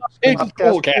panel over. is Podcast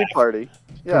pool pool cast. party.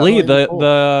 Yeah, Lee, Really?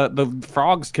 the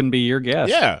frogs can be your guest.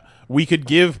 Yeah, we could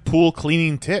give pool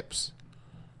cleaning tips,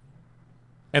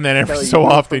 and then every Kelly, so do it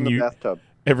from often the bathtub.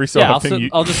 every so Yeah, often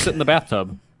I'll just sit in the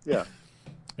bathtub. Yeah.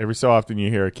 every so often you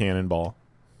hear a cannonball.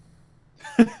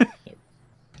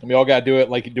 And we all got to do it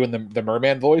like doing the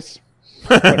merman voice.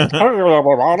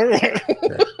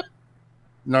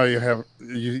 No, you have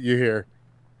you hear.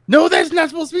 No, that's not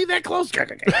supposed to be that close.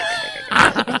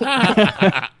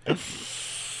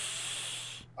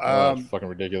 Oh, that's fucking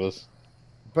ridiculous.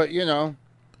 But you know,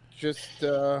 just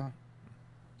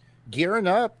gearing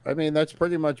up. I mean, that's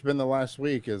pretty much been the last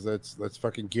week. Is let's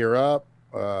fucking gear up.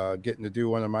 Getting to do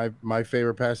one of my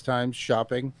favorite pastimes,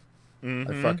 shopping.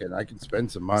 I can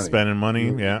spend some money. Spending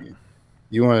money, yeah.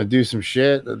 You want to do some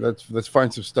shit? Let's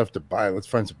find some stuff to buy. Let's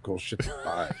find some cool shit to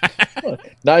buy.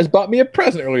 Now he's bought me a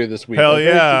present earlier this week. Hell I'm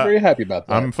yeah. very happy about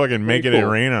that. I'm fucking making it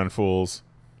rain on fools.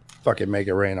 Fucking make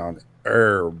it rain on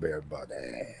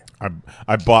everybody.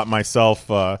 I bought myself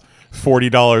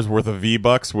 $40 worth of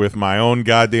V-Bucks with my own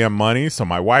goddamn money, so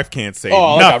my wife can't say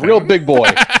nothing. Like a real big boy.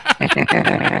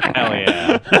 Hell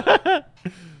yeah.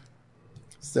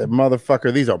 Said,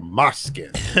 motherfucker, these are my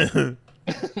skins.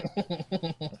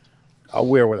 I'll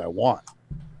wear what I want.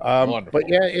 But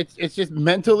yeah, it's just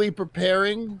mentally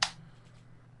preparing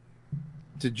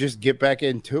to just get back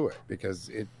into it, because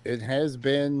it has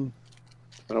been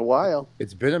a while.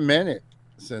 It's been a minute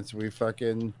since we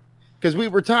fucking, because we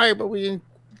retired, but we didn't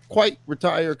quite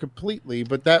retire completely.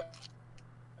 But that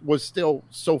was still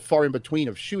so far in between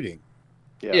of shooting.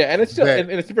 Yeah, and it's still and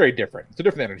it's very different. It's a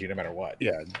different energy no matter what.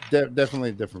 Yeah, definitely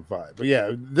a different vibe. But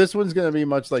yeah, this one's gonna be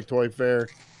much like Toy Fair.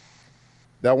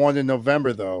 That one in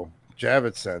November though,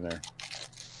 Javits Center.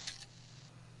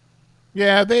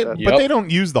 Yeah, but they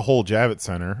don't use the whole Javits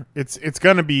Center. It's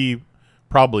gonna be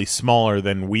probably smaller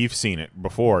than we've seen it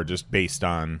before, just based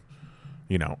on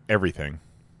everything.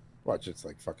 Watch, it's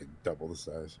like fucking double the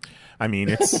size. I mean,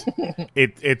 it's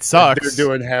it sucks. They're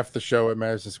doing half the show at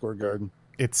Madison Square Garden.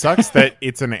 It sucks that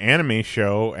it's an anime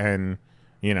show and,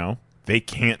 they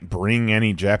can't bring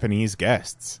any Japanese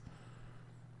guests.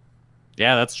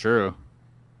 Yeah, that's true.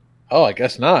 Oh, I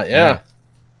guess not, yeah.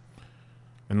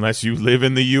 Unless you live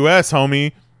in the U.S.,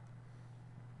 homie.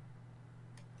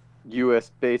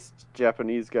 U.S.-based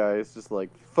Japanese guy is just like,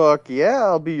 fuck yeah,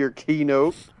 I'll be your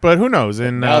keynote. But who knows?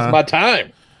 Now's my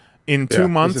time. In 2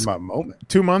 months, this is my moment.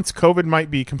 2 months, COVID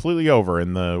might be completely over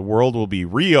and the world will be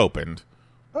reopened.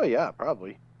 Oh yeah,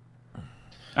 probably.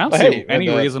 I don't see any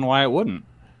reason why it wouldn't.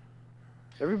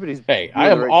 Everybody's. Hey, I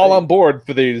am all on board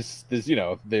for these. The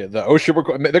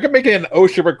OSHA. They're gonna make it an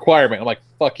OSHA requirement. I'm like,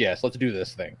 fuck yes, let's do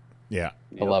this thing. Yeah,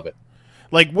 I love it.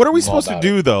 Like, what are we supposed to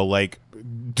do though? Like,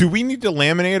 do we need to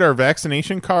laminate our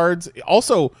vaccination cards?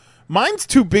 Also, mine's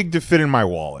too big to fit in my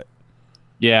wallet.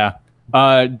 Yeah,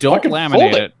 don't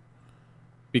laminate it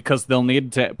because they'll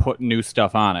need to put new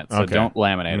stuff on it. So don't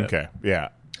laminate it. Okay, yeah.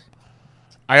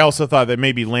 I also thought that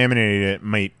maybe laminating it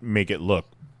might make it look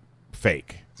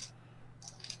fake.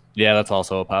 Yeah, that's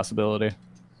also a possibility.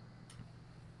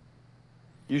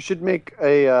 You should make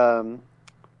a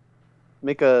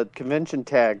convention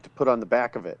tag to put on the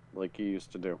back of it, like you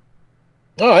used to do.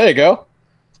 Oh, there you go.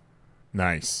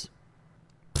 Nice.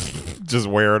 Just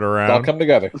wear it around. It's all come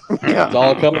together. Yeah. It's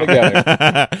all coming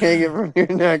together. Hang it from your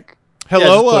neck.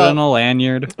 Hello, put it on a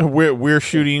lanyard. We're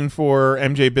shooting for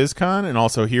MJ BizCon, and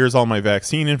also here's all my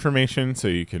vaccine information, so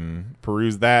you can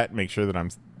peruse that. Make sure that I'm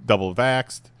double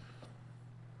vaxxed.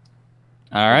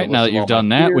 All right, now that you've done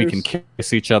that, we can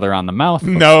kiss each other on the mouth.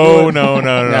 No.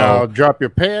 Now drop your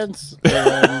pants.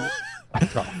 And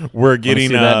we're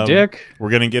getting that dick. We're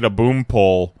gonna get a boom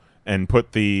pole and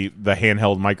put the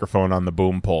handheld microphone on the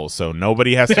boom pole, so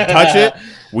nobody has to touch it.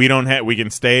 We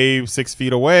can stay 6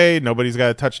 feet away. Nobody's got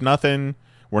to touch nothing.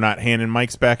 We're not handing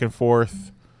mics back and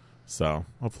forth. So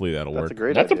hopefully that'll work.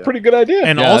 That's a pretty good idea.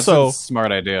 And yeah, also, that's a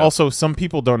smart idea. Also, some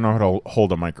people don't know how to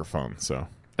hold a microphone. So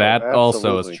that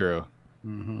also is true.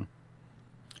 Mm-hmm.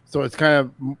 So it's kind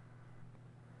of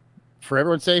for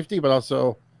everyone's safety, but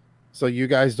also so you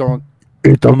guys don't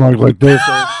eat the mic like this.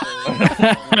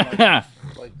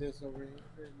 Like this over here.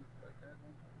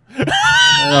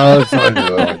 No, it's not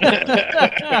good.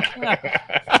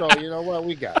 So you know what?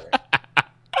 We got it.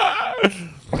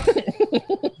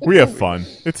 We have fun.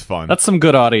 It's fun. That's some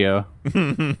good audio. It's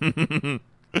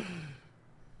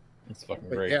fucking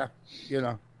But great.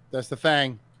 yeah, that's the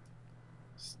thing.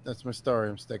 That's my story.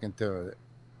 I'm sticking to it.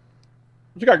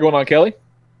 What you got going on, Kelly?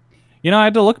 I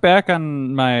had to look back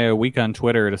on my week on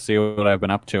Twitter to see what I've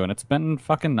been up to, and it's been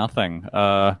fucking nothing.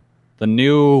 The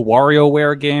new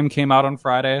WarioWare game came out on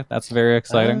Friday. That's very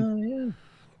exciting.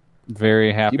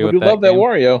 Very happy People with that. People love that game.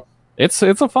 Wario. It's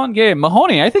a fun game.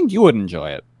 Mahoney, I think you would enjoy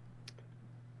it.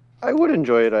 I would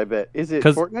enjoy it, I bet. Is it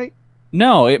Fortnite?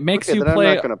 No, it makes you then play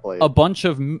I'm not gonna play it. a bunch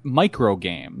of micro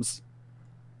games.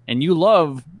 And you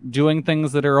love doing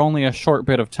things that are only a short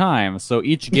bit of time. So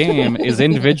each game is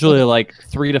individually like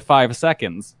 3 to 5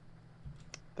 seconds.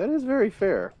 That is very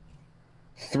fair.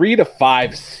 3 to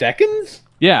 5 seconds?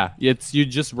 Yeah, you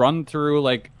just run through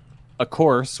like a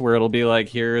course where it'll be like,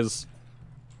 here's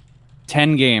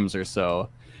 10 games or so.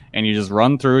 And you just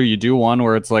run through, you do one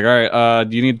where it's like, all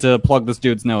right, you need to plug this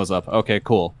dude's nose up. Okay,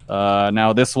 cool.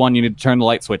 Now this one, you need to turn the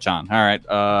light switch on. All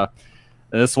right,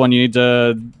 this one, you need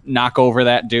to knock over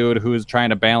that dude who's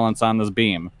trying to balance on this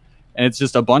beam. And it's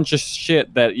just a bunch of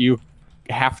shit that you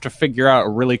have to figure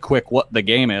out really quick what the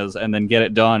game is and then get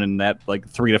it done in that like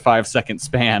 3 to 5 second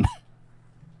span.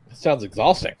 That sounds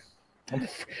exhausting.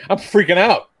 I'm freaking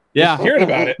out. Yeah, Just hearing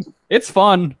about it. It's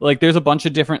fun. Like, there's a bunch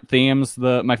of different themes.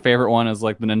 My favorite one is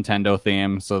like the Nintendo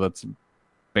theme, so that's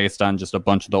based on just a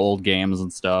bunch of the old games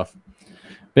and stuff.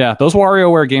 But yeah, those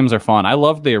WarioWare games are fun. I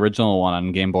loved the original one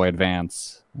on Game Boy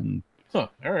Advance. All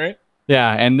right.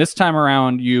 Yeah, and this time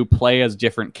around, you play as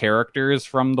different characters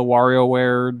from the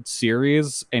WarioWare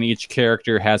series, and each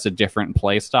character has a different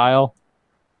play style.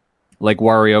 Like,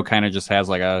 Wario kind of just has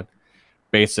like a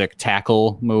basic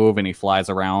tackle move, and he flies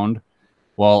around,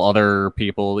 while other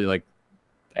people, like,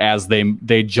 as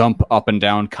they jump up and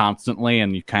down constantly,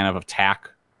 and you kind of attack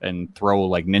and throw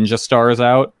like ninja stars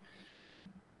out.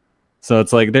 So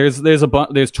it's like there's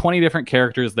 20 different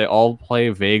characters. They all play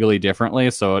vaguely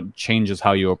differently, so it changes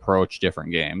how you approach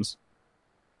different games.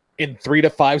 In 3 to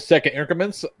 5 second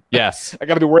increments? Yes. I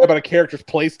got to be worried about a character's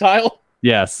play style?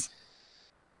 Yes.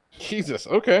 Jesus,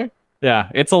 okay. Yeah,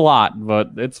 it's a lot,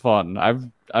 but it's fun.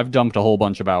 I've dumped a whole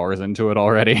bunch of hours into it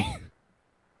already.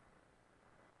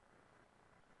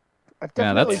 I've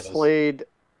definitely played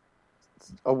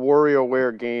a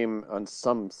WarioWare game on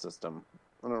some system.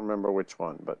 I don't remember which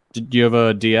one, but... Did you have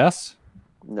a DS?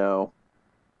 No.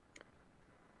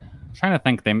 I'm trying to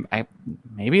think.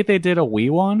 Maybe they did a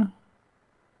Wii one?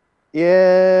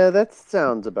 Yeah, that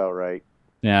sounds about right.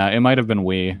 Yeah, it might have been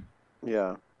Wii.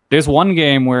 Yeah. There's one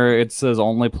game where it says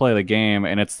only play the game,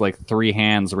 and it's like 3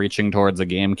 hands reaching towards a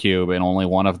GameCube, and only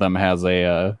one of them has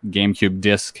a GameCube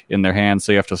disc in their hand,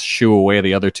 so you have to shoo away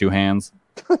the other 2 hands.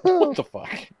 What the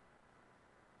fuck?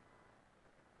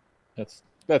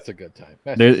 That's a good time.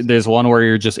 There's one where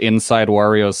you're just inside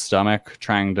Wario's stomach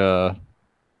trying to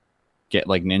get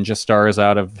like ninja stars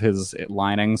out of his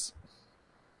linings.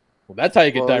 Well, that's how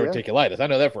you get diverticulitis. I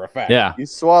know that for a fact. Yeah. You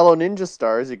swallow ninja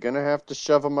stars, you're going to have to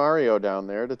shove a Mario down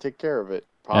there to take care of it.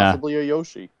 Possibly a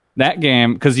Yoshi. That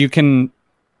game, because you can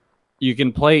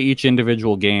play each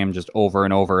individual game just over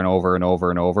and over and over and over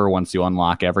and over once you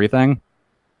unlock everything.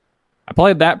 I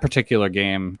played that particular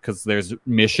game because there's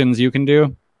missions you can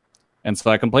do. And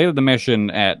so I completed the mission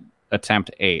at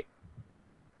attempt 8.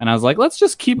 And I was like, let's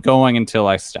just keep going until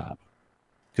I stop.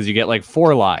 Because you get like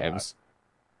 4 lives.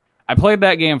 I played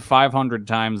that game 500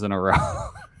 times in a row.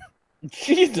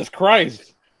 Jesus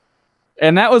Christ.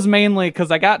 And that was mainly because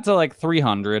I got to like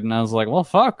 300 and I was like, well,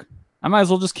 fuck. I might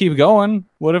as well just keep going.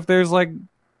 What if there's like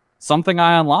something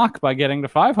I unlock by getting to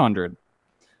 500?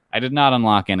 I did not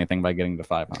unlock anything by getting to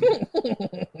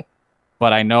 500.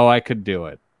 But I know I could do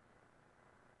it.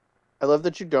 I love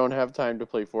that you don't have time to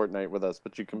play Fortnite with us,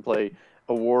 but you can play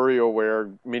a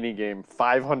WarioWare minigame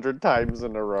 500 times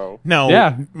in a row. No,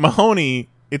 yeah. Mahoney,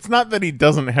 it's not that he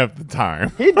doesn't have the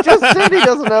time. He just said he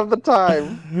doesn't have the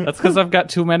time. That's because I've got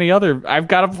too many I've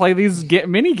got to play these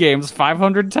minigames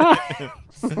 500 times.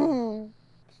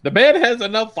 The man has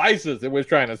enough vices, it was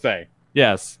trying to say.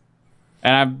 Yes.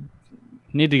 And I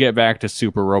need to get back to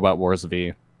Super Robot Wars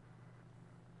V,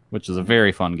 which is a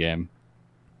very fun game.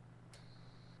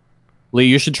 Lee,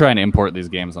 you should try and import these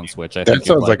games on Switch. I think that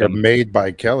sounds like a Made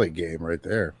by Kelly game right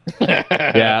there.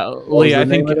 Yeah, Lee, I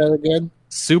think that again?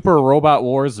 Super Robot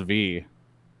Wars V.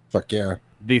 Fuck yeah.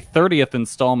 The 30th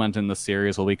installment in the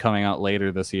series will be coming out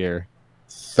later this year.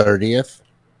 30th?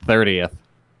 30th.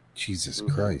 Jesus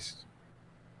Christ.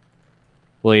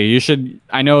 Lee, you should...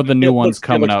 I know the new one's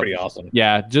coming out. Pretty awesome.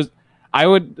 Yeah,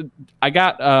 I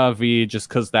got V just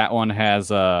because that one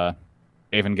has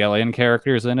Evangelion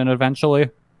characters in it eventually.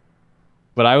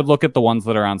 But I would look at the ones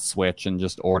that are on Switch and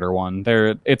just order one.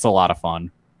 It's a lot of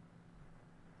fun.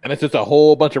 And it's just a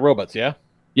whole bunch of robots, yeah?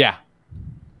 Yeah.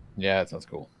 Yeah, that sounds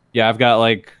cool. Yeah, I've got,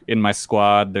 like, in my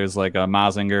squad, there's, like, a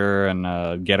Mazinger and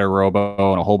a Getter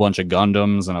Robo and a whole bunch of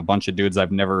Gundams and a bunch of dudes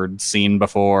I've never seen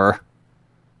before.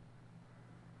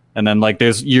 And then, like,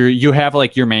 you have,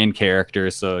 like, your main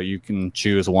character, so you can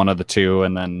choose one of the two,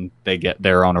 and then they get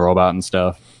their own robot and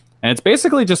stuff. And it's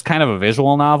basically just kind of a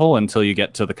visual novel until you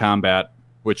get to the combat,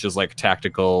 which is like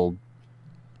tactical,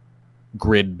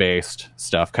 grid-based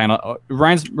stuff. Kind of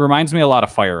reminds me a lot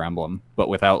of Fire Emblem, but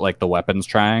without like the weapons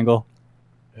triangle.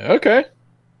 Okay.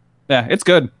 Yeah, it's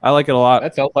good. I like it a lot.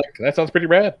 That sounds pretty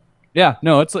rad. Yeah,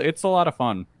 no, it's a lot of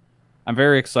fun. I'm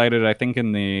very excited. I think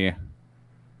in the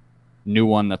new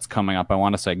one that's coming up, I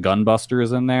want to say Gunbuster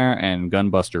is in there, and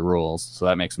Gunbuster rules. So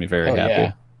that makes me very happy.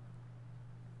 Yeah.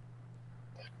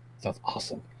 Sounds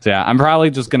awesome. So yeah, I'm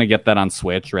probably just going to get that on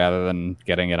Switch rather than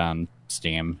getting it on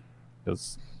Steam.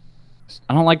 Because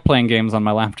I don't like playing games on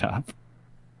my laptop.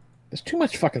 There's too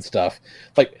much fucking stuff.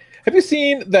 Like, have you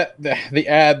seen the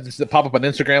ads that pop up on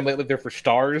Instagram lately? They're for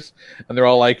stars. And they're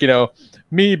all like,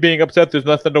 me being upset there's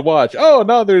nothing to watch. Oh,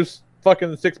 no, there's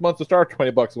fucking 6 months of Star,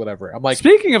 $20 or whatever. I'm like...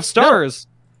 Speaking of stars,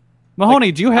 no.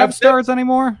 Mahoney, do you have stars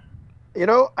anymore? You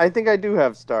know, I think I do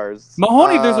have stars.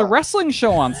 Mahoney, there's a wrestling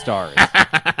show on Stars.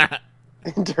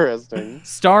 Interesting.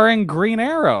 Starring Green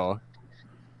Arrow.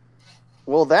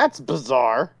 Well, that's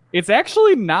bizarre. It's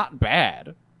actually not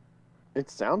bad. It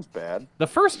sounds bad. The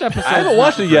first episode. I haven't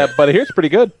watched it yet, but I hear it's pretty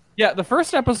good. Yeah, the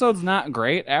first episode's not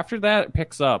great. After that, it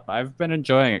picks up. I've been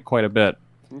enjoying it quite a bit.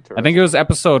 I think it was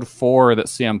episode 4 that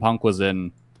CM Punk was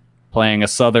in, playing a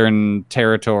Southern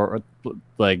Territory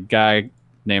guy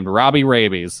named Robbie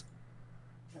Rabies.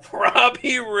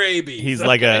 Robbie Rabies. He's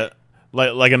like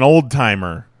an old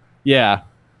timer. Yeah.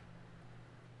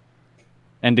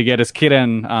 And to get his kid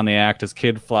in on the act, his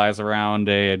kid flies around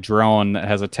a drone that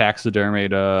has a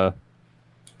taxidermied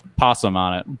possum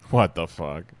on it. What the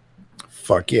fuck?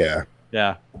 Fuck yeah.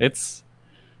 Yeah, it's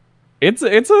a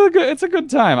good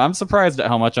time. I'm surprised at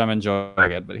how much I'm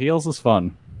enjoying it, but Heels is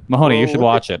fun. Mahoney, you should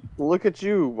watch it. Look at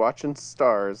you watching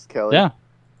Stars, Kelly.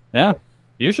 Yeah.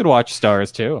 You should watch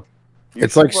Stars too.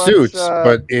 It's like Suits,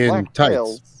 but in Black tights.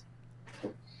 Tails.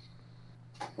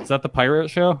 Is that the pirate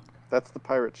show? That's the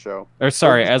pirate show. Or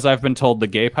sorry, as I've been told, the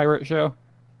gay pirate show?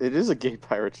 It is a gay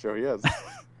pirate show, yes.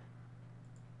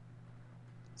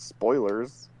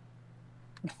 Spoilers.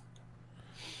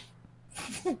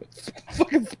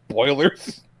 Fucking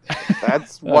spoilers.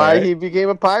 That's why he became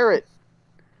a pirate.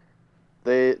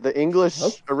 The English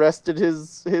arrested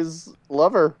his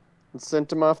lover and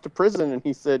sent him off to prison, and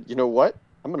he said, "You know what?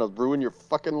 I'm gonna ruin your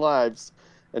fucking lives,"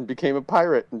 and became a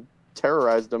pirate and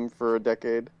terrorized them for a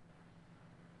decade.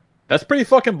 That's pretty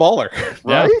fucking baller.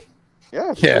 Right?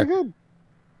 Yeah, it's pretty good.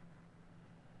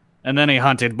 And then he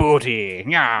hunted booty.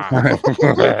 Yeah.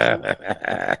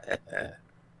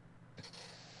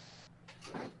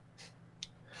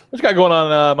 What you got going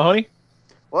on, Mahoney?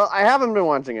 Well, I haven't been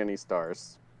watching any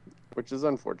Stars, which is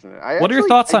unfortunate. What are your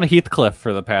thoughts on Heathcliff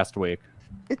for the past week?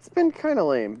 It's been kind of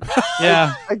lame.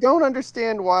 Yeah. I don't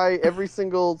understand why every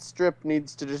single strip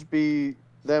needs to just be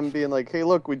them being like, "Hey,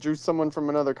 look, we drew someone from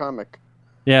another comic."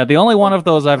 Yeah, the only one of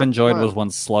those I've enjoyed was when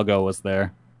Sluggo was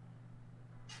there.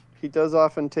 He does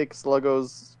often take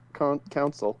Sluggo's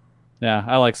counsel. Yeah,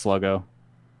 I like Sluggo.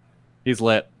 He's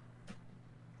lit.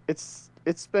 It's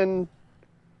been...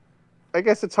 I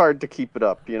guess it's hard to keep it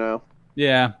up, you know?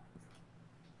 Yeah.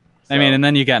 I mean, and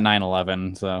then you got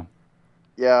 9/11, so...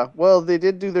 Yeah, well, they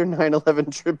did do their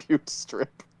 9/11 tribute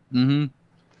strip. Mm-hmm.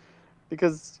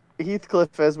 Because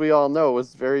Heathcliff, as we all know,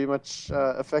 was very much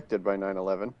affected by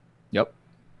 9/11. Yep.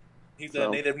 He's a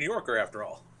native New Yorker, after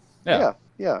all. Yeah.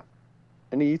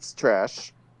 And he eats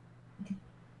trash.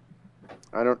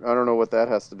 I don't know what that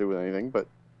has to do with anything, but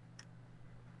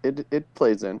it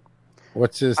plays in.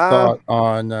 What's his thought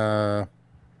on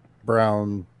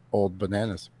brown old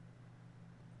bananas?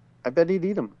 I bet he'd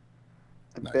eat them.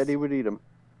 I bet he would eat them.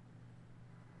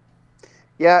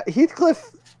 Yeah,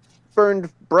 Heathcliff burned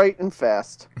bright and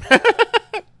fast.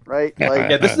 Right? Like,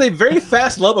 Yeah, this is a very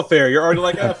fast love affair. You're already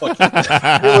like, oh, fuck you.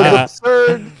 it was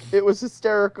absurd. It was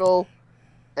hysterical.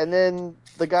 And then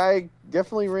the guy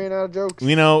definitely ran out of jokes.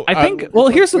 You know, I think, well,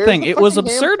 here's the where's thing. the It was fucking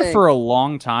ham absurd tank? for a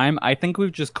long time. I think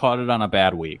we've just caught it on a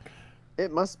bad week.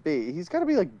 It must be. He's got to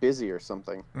be like busy or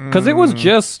something. Because it was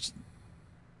just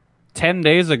 10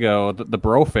 days ago that the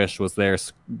Brofish was there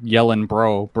yelling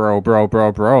bro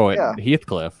at Yeah.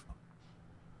 Heathcliff.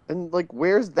 And like,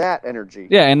 where's that energy?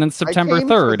 Yeah, and then September came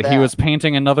for 3rd, he that. was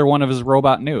painting another one of his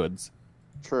robot nudes.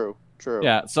 True.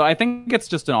 Yeah, so I think it's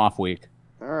just an off week.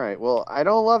 All right. Well, I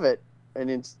don't love it, and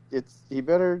it's he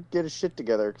better get his shit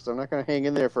together because I'm not going to hang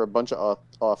in there for a bunch of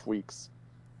off weeks.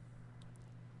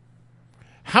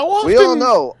 how often We all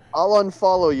know I'll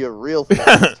unfollow you real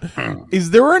fast.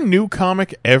 is there a new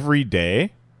comic every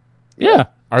day? Yeah.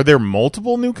 Are there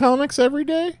multiple new comics every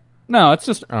day? No, it's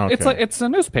just Okay. it's a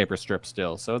newspaper strip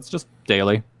still, so it's just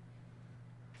daily.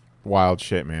 Wild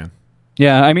shit, man.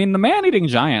 Yeah, I mean the man-eating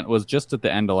giant was just at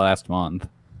the end of last month.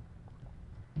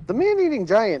 The man-eating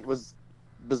giant was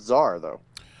bizarre, though.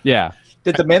 Yeah.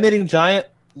 Did the man-eating giant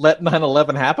let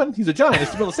 9/11 happen? He's a giant.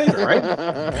 He's still a savior, right?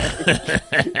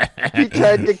 He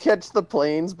tried to catch the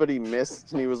planes, but he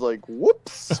missed, and he was like,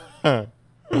 "Whoops!" I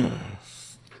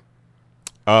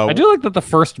do like that the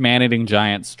first man-eating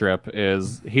giant strip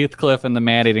is Heathcliff and the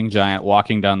man-eating giant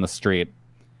walking down the street.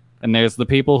 And there's the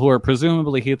people who are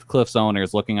presumably Heathcliff's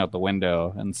owners looking out the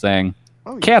window and saying,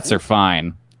 cats are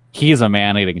fine. He's a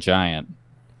man-eating giant.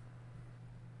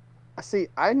 See,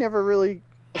 I never really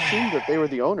assumed that they were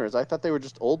the owners. I thought they were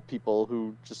just old people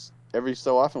who just every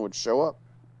so often would show up.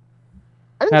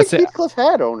 I didn't think Heathcliff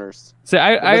had owners. See,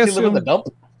 I Does he live in assume... the dump?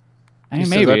 I mean,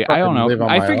 He says, maybe. "I I don't fucking live know.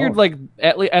 on I my figured, own." like,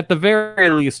 at the very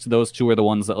least, those two are the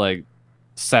ones that, like,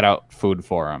 set out food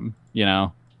for him, you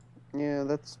know? Yeah,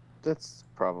 that's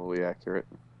probably accurate.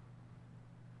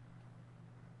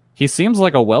 He seems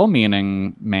like a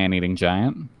well-meaning man-eating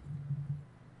giant.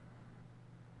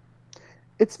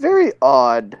 It's very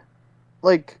odd.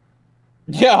 Like,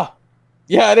 Yeah,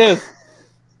 it is.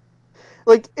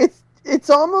 like it's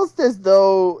almost as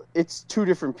though it's two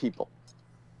different people,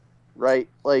 right?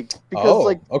 Like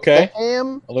because okay, the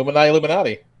ham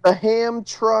Illuminati, the ham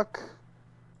truck,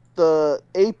 the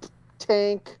ape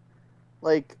tank,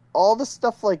 like all the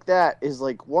stuff like that is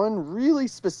like one really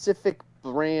specific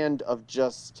brand of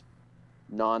just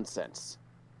nonsense.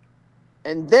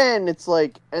 And then it's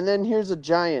like, and then here's a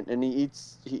giant, and he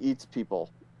eats people,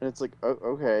 and it's like, oh,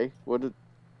 okay,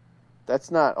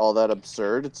 that's not all that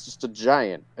absurd. It's just a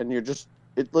giant, and it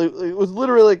was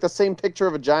literally like the same picture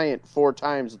of a giant 4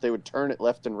 times that they would turn it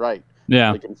left and right,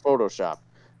 like in Photoshop.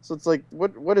 So it's like,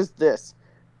 what is this?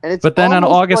 And it's but then on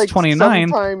August 29th,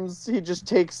 sometimes he just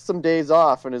takes some days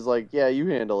off and is like, yeah, you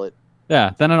handle it.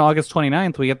 Yeah, then on August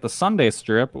 29th, we get the Sunday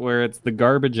strip where it's the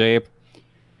garbage ape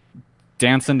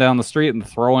dancing down the street and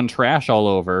throwing trash all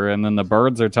over, and then the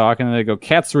birds are talking, and they go,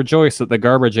 "Cats rejoice at the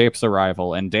garbage ape's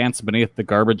arrival and dance beneath the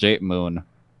garbage ape moon."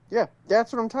 Yeah,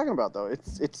 that's what I'm talking about, though.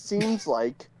 It seems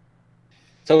like...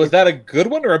 So is that a good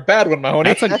one or a bad one, Mahoney?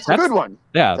 That's a good one.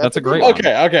 Yeah, that's a great one.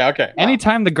 Okay.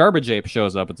 Anytime the garbage ape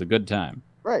shows up, it's a good time.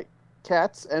 Right.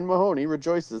 Cats and Mahoney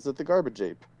rejoices at the garbage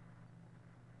ape.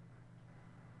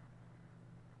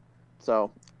 So,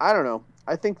 I don't know.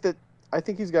 I think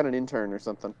he's got an intern or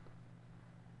something.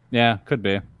 Yeah, could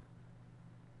be.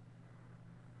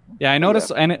 Yeah, I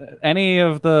noticed any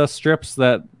of the strips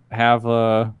that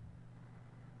have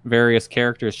various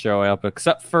characters show up,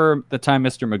 except for the time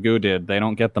Mr. Magoo did, they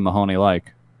don't get the Mahoney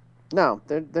like. No,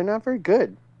 they're not very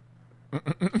good.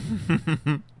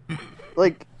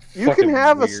 Like, you can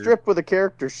have a strip with a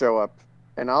character show up,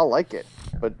 and I'll like it,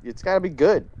 but it's got to be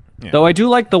good. Yeah. Though I do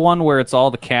like the one where it's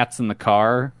all the cats in the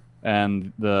car,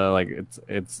 and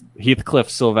it's Heathcliff,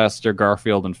 Sylvester,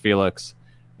 Garfield, and Felix.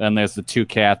 Then there's the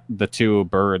two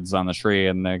birds on the tree,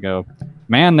 and they go,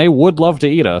 "Man, they would love to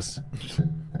eat us."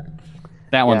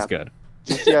 That one's good.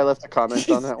 Did you see I left a comment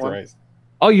on that one?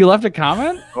 Oh, you left a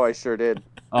comment? Oh, I sure did.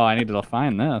 Oh, I need to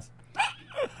find this.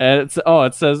 It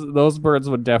says those birds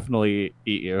would definitely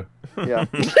eat you. Yeah.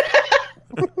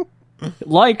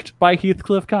 Liked by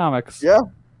Heathcliff Comics. Yeah.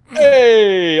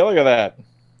 Hey, look at that.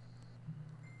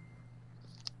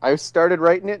 I started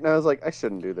writing it, and I was like, I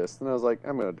shouldn't do this. And I was like,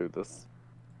 I'm going to do this.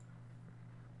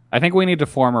 I think we need to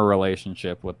form a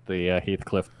relationship with the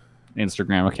Heathcliff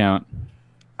Instagram account.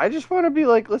 I just want to be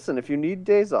like, listen, if you need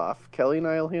days off, Kelly and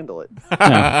I will handle it.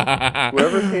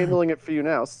 Whoever's handling it for you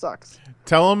now sucks.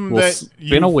 Tell him that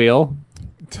spin a wheel.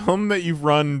 Tell him that you've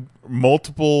run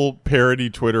multiple parody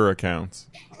Twitter accounts.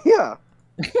 Yeah.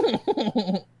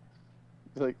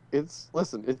 Like, it's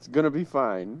going to be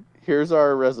fine. Here's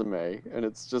our resume, and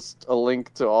it's just a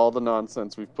link to all the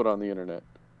nonsense we've put on the internet.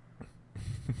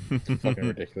 Fucking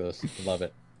ridiculous. Love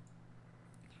it.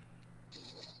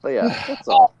 But yeah, that's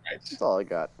all. That's all I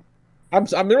got.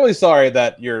 I'm really sorry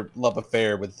that your love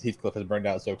affair with Heathcliff has burned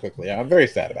out so quickly. I'm very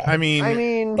sad about it. I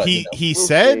mean, but, he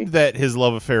said that his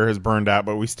love affair has burned out,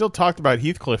 but we still talked about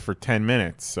Heathcliff for 10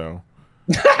 minutes, so...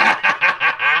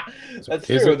 That's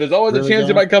true. There's always a chance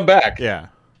he might come back. Yeah.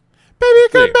 Baby,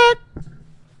 come back!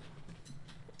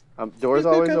 Door's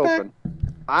always open.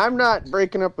 I'm not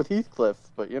breaking up with Heathcliff,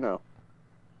 but you know.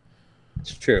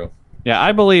 It's true. Yeah,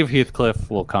 I believe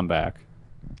Heathcliff will come back.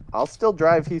 I'll still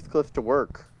drive Heathcliff to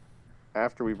work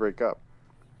after we break up.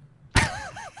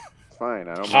 It's fine.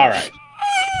 I don't mind. All right.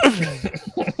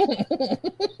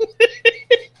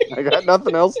 I got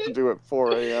nothing else to do at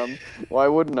 4 a.m. Why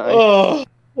wouldn't I? Oh.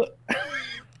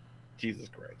 Jesus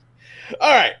Christ.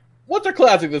 All right. What's our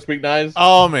classic this week, Nines?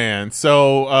 Oh, man.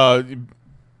 So,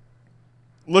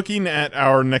 looking at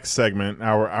our next segment,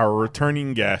 our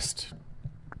returning guest,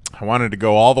 I wanted to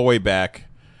go all the way back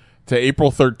to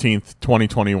April 13th,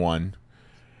 2021.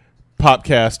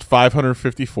 Popcast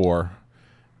 554.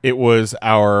 It was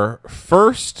our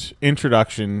first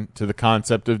introduction to the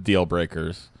concept of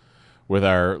Dealbreakers with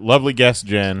our lovely guest,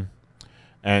 Jenn.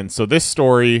 And so this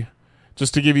story,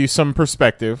 just to give you some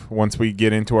perspective, once we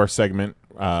get into our segment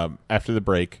after the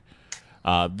break,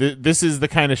 this is the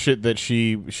kind of shit that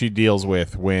she deals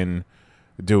with when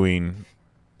doing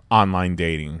online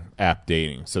dating, app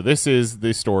dating. So this is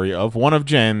the story of one of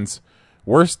Jenn's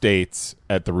worst dates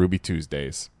at the Ruby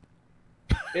Tuesdays.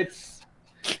 It's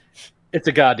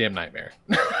a goddamn nightmare.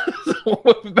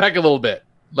 We'll be back a little bit.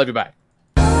 Love you, bye.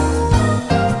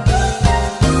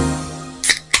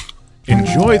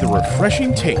 Enjoy the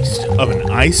refreshing taste of an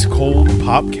ice-cold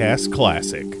Popcast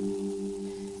classic.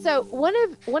 So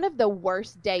one of the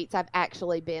worst dates I've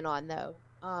actually been on, though.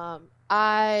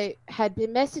 I had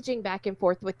been messaging back and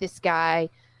forth with this guy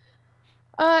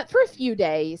for a few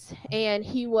days, and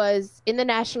he was in the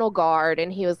National Guard,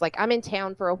 and he was like, I'm in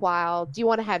town for a while. Do you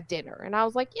want to have dinner? And I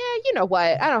was like, yeah, you know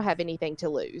what? I don't have anything to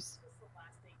lose.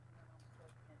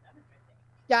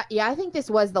 Yeah, I think this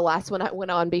was the last one I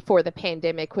went on before the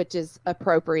pandemic, which is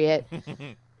appropriate.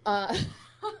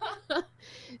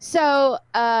 So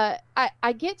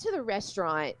I get to the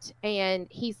restaurant, and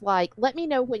he's like, let me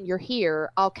know when you're here.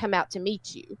 I'll come out to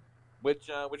meet you. Which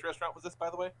restaurant was this, by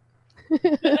the way?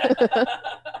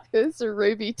 It's a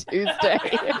Ruby Tuesday.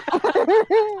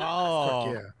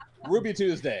 Oh, Yeah. Ruby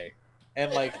Tuesday.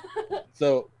 And like,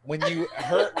 so when you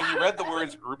read the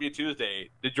words Ruby Tuesday,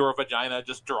 did your vagina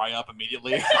just dry up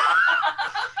immediately?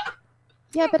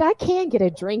 Yeah, but I can get a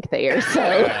drink there, so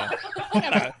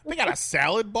they got a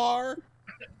salad bar.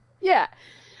 yeah.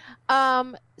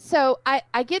 So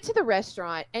I get to the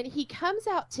restaurant, and he comes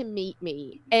out to meet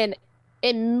me, and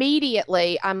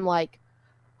immediately I'm like,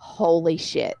 holy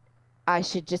shit, I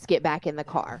should just get back in the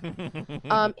car.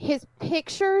 His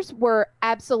pictures were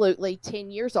absolutely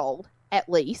 10 years old, at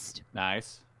least.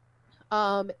 Nice.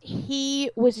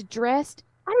 He was dressed,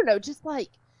 I don't know, just like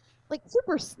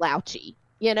super slouchy,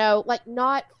 you know, like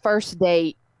not first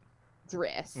date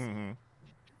dress. Mm-hmm.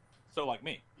 So like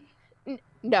me.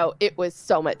 No, it was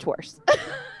so much worse.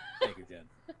 Thank you, Jen.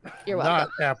 You're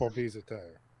welcome. Not Applebee's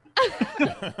attire.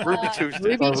 Ruby Tuesday.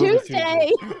 Ruby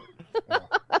Tuesday.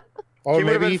 Or He would've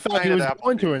maybe been he thought fine he was at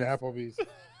going to an Applebee's.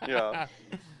 Yeah.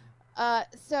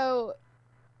 So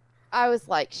I was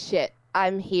like, shit,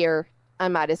 I'm here. I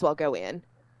might as well go in.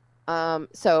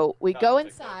 So we go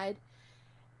inside,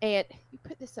 and you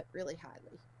put this up really highly.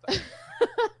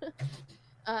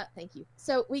 Thank you.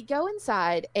 So we go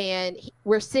inside, and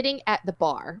we're sitting at the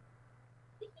bar.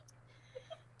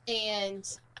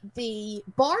 And the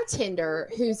bartender,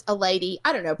 who's a lady,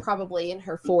 I don't know, probably in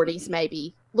her 40s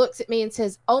maybe, looks at me and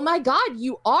says, oh my God,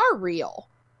 you are real.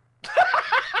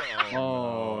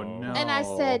 Oh, no. And I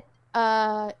said,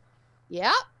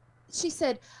 yeah. She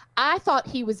said, I thought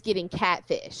he was getting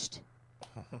catfished.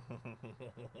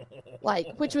 Like,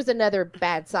 which was another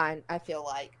bad sign, I feel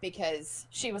like, because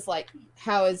she was like,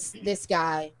 how is this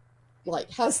guy,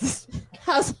 like, how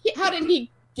did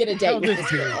he get a date with this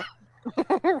girl?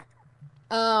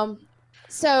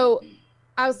 So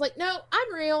I was like, no,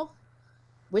 I'm real.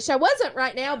 Wish I wasn't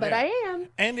right now, but I am.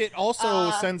 And it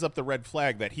also sends up the red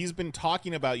flag that he's been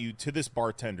talking about you to this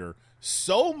bartender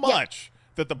so much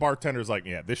that the bartender's like,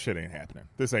 yeah, this shit ain't happening.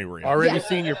 This ain't real. Already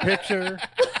seen your picture.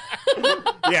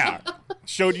 Yeah.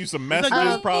 Showed you some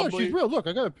messages, probably. Oh, she's real. Look,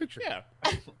 I got a picture. Yeah.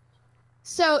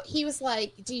 So he was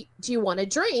like, do you want a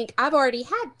drink? I've already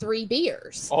had 3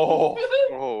 beers.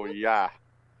 Oh, yeah.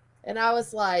 And I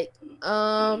was like,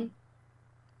 I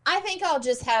think I'll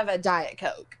just have a Diet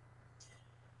Coke.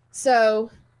 So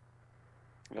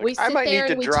we sit I might there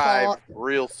need and to we drive talk.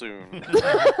 real soon.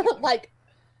 Like,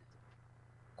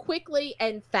 quickly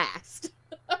and fast.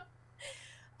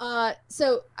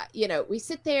 So, you know, we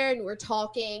sit there and we're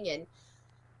talking, and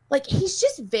like, he's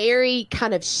just very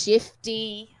kind of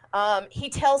shifty. He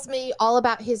tells me all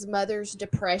about his mother's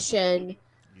depression,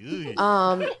 and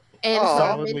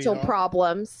some mental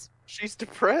problems. She's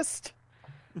depressed?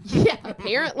 Yeah,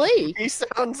 apparently. He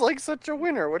sounds like such a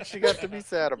winner. What's she got to be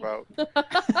sad about?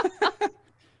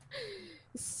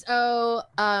 So,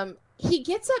 he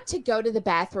gets up to go to the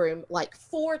bathroom like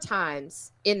 4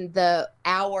 times in the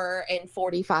hour and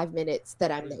 45 minutes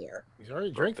that I'm there. He's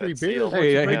already drank 3 beers.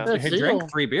 He drank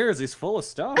 3 beers. He's full of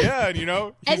stuff. Yeah, and you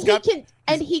know,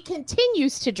 and he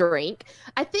continues to drink.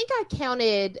 I think I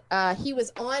counted. He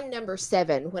was on number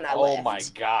 7 when I left. Oh my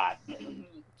God!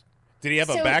 Did he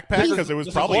have a backpack? Because it was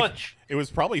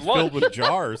probably filled with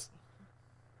jars.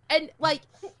 And like,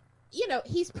 you know,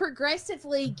 he's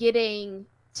progressively getting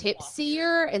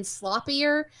tipsier and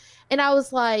sloppier, and I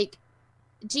was like,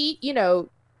 gee, you know,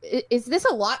 is this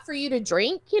a lot for you to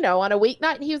drink, you know, on a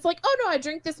weeknight? And he was like, oh no, I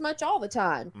drink this much all the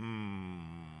time.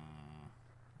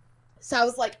 So I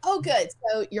was like, oh good,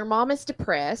 so your mom is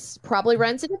depressed, probably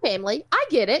runs in the family. I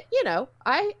get it, you know,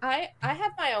 I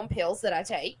have my own pills that I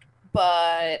take,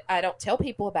 but I don't tell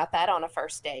people about that on a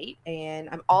first date. And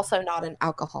I'm also not an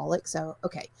alcoholic. So,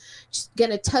 okay, just going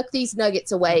to tuck these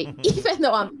nuggets away, even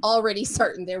though I'm already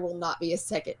certain there will not be a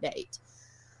second date.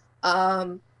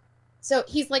 So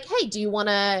he's like, hey, do you want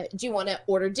to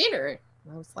order dinner?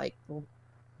 And I was like, well,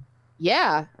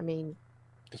 yeah, I mean,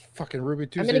 this fucking Ruby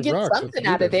Tuesday I'm going to get rocks. something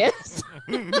out of this.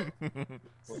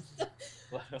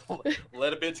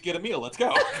 Let a bitch get a meal. Let's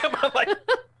go. Come on,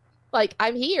 like,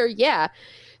 I'm here, yeah.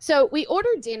 So we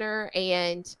ordered dinner,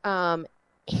 and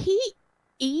he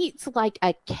eats like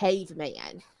a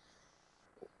caveman.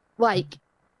 like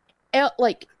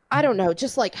I don't know,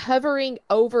 just like hovering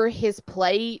over his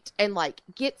plate and like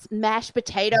gets mashed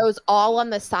potatoes all on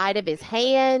the side of his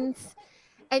hands.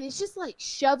 And it's just like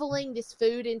shoveling this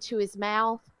food into his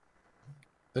mouth.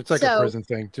 It's like a prison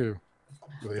thing too.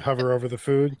 Really hover over the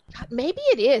food. Maybe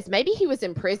it is. Maybe he was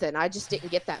in prison. I just didn't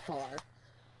get that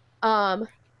far.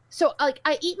 So like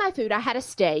I eat my food. I had a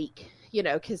steak,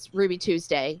 because Ruby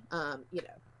Tuesday,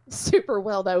 super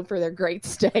well known for their great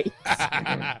steaks.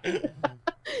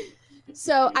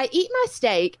 So I eat my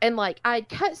steak and like I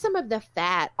cut some of the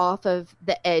fat off of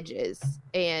the edges,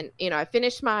 and I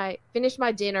finished my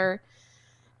dinner.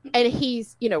 And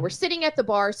he's, we're sitting at the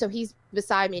bar, so he's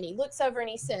beside me, and he looks over and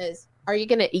he says, "Are you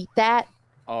gonna eat that?"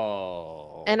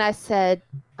 Oh. And I said,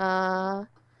 "No,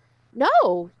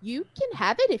 you can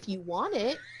have it if you want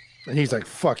it." And he's like,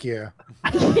 "Fuck yeah."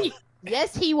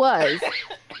 Yes, he was.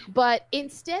 But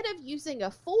instead of using a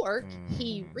fork,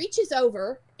 he reaches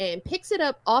over and picks it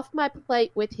up off my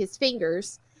plate with his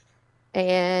fingers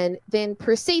and then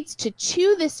proceeds to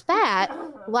chew this fat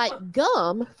like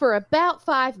gum for about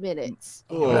 5 minutes.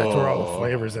 Oh, that's where all the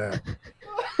flavor's at.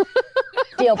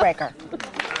 Deal breaker.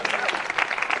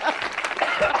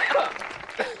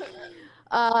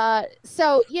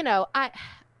 So, I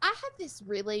have this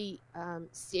really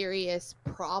serious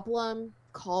problem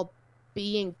called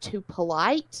being too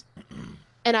polite,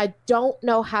 and I don't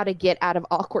know how to get out of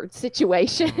awkward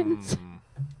situations.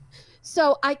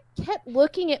 So I kept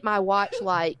looking at my watch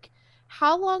like,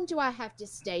 how long do I have to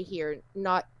stay here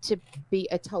not to be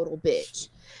a total bitch?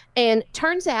 And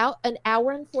turns out an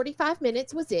hour and 45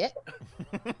 minutes was it.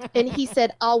 And he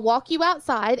said, "I'll walk you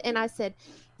outside." And I said,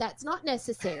 "That's not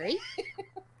necessary."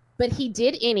 But he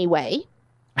did anyway.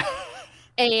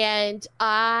 And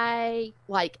I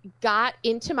got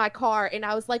into my car and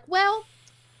I was like, "Well,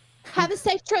 have a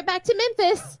safe trip back to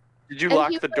Memphis." Did you And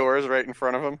lock the doors right in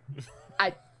front of him?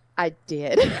 I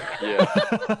did.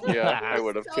 Yeah, I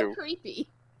would have so too. Creepy.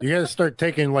 You got to start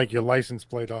taking your license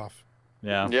plate off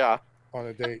Yeah. on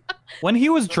a date. When he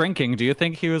was drinking, do you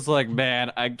think he was like,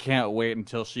 "Man, I can't wait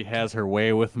until she has her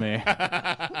way with me"?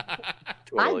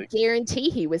 I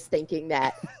guarantee he was thinking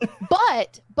that.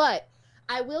 But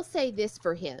I will say this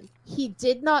for him. He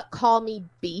did not call me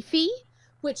beefy,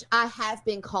 which I have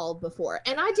been called before.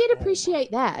 And I did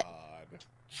appreciate that.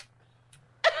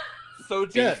 So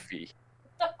beefy.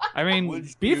 I mean,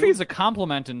 beefy's a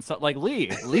compliment, and like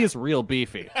Lee's real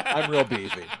beefy. I'm real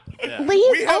beefy. Yeah. Lee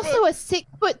is also a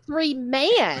 6'3"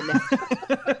 man.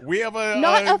 We have a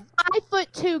not a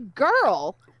 5'2"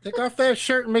 girl. Take off that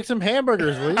shirt and make some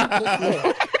hamburgers, Lee.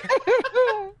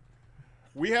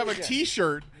 we have a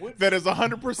T-shirt that is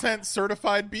 100%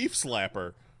 certified beef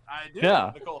slapper. I do.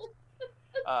 Yeah. Nicole.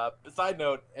 Side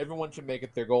note: everyone should make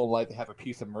it their goal in life to have a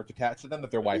piece of merch attached to them that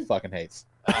their wife fucking hates.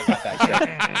 I got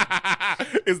that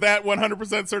shit. Is that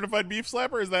 100% certified beef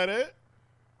slapper? Is that it?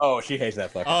 Oh, she hates that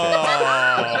fucking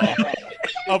shit.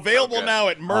 Available now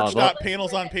at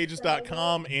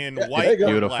merch.panelsonpages.com in white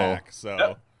and black.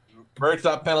 So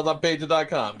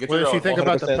merch.panelsonpages.com. Get What your does she own think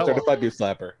about the 100% pillow? certified beef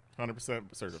slapper.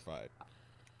 100% certified.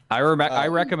 I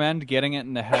recommend getting it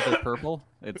in the heather purple.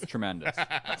 It's tremendous.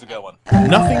 That's a good one.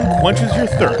 Nothing quenches your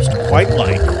thirst quite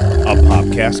like a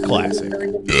Popcast classic.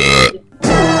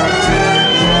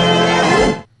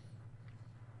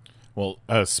 Well,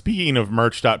 speaking of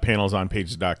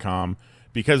merch.panelsonpages.com,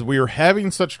 because we were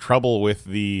having such trouble with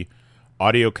the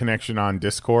audio connection on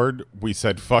Discord, we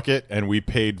said fuck it, and we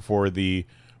paid for the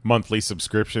monthly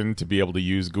subscription to be able to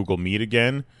use Google Meet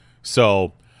again.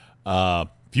 So,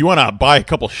 if you want to buy a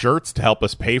couple shirts to help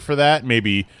us pay for that,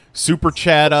 maybe super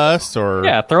chat us or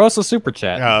throw us a super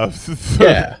chat.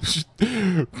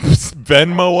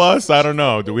 Venmo us. I don't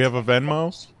know. Do we have a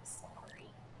Venmo?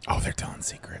 Oh, they're telling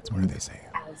secrets. What are they saying?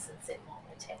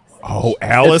 Oh,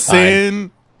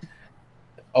 Allison.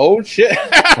 Oh shit.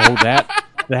 Oh, that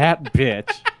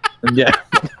bitch. Yeah.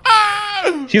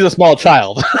 She's a small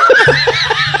child.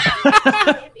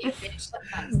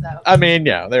 I mean,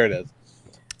 yeah, there it is.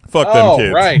 Fuck them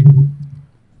kids. Right.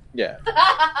 Yeah.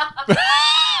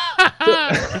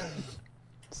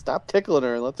 Stop tickling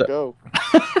her and let's go.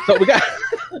 So we got.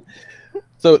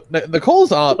 So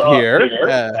Nicole's up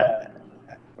here.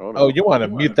 Oh, you want to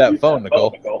mute that phone,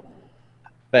 Nicole?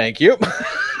 Thank you.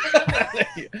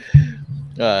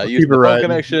 Use the phone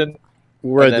connection.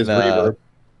 We'll this reverb.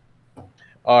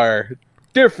 Our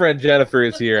dear friend Jennifer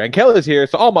is here, and Kelly's here.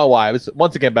 So all my wives,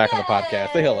 once again, back on the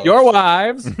podcast. Say hello. Your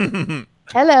wives.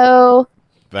 Hello.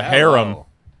 The harem.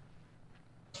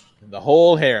 The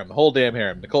whole harem. The whole damn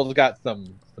harem. Nicole's got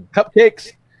some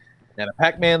cupcakes and a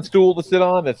Pac-Man stool to sit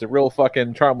on. That's a real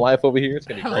fucking charm life over here. It's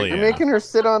going to be great. You're making her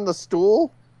sit on the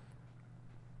stool?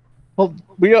 Well,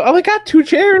 we only got 2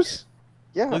 chairs.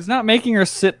 Yeah. He's not making her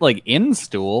sit like in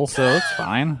stool, so it's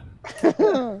fine.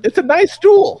 It's a nice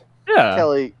stool. Yeah.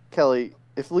 Kelly,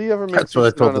 if Lee ever makes That's what you I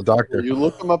sit told on the a stool, doctor. you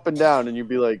look him up and down and you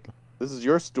be like, "This is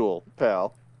your stool,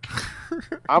 pal.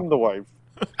 I'm the wife."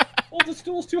 Well, the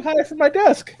stool's too high for my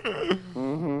desk.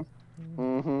 Mm-hmm.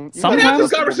 Mm-hmm. Let me have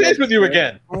this conversation with you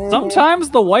again. Sometimes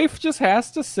the wife just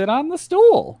has to sit on the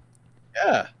stool.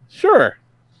 Yeah, sure.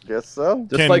 Guess so.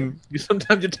 Just like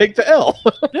sometimes you take the L.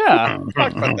 Yeah.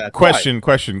 Talk about that. Question.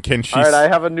 Can she? All right, I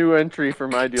have a new entry for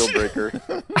my deal breaker.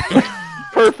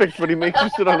 Perfect, but he makes you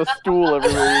sit on a stool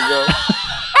everywhere you go.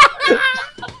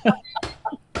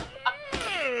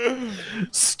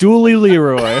 Stooly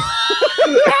Leroy.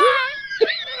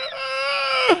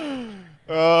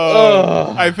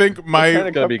 I think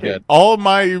gonna be good. all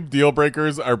my deal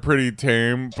breakers are pretty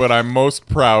tame, but I'm most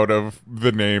proud of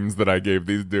the names that I gave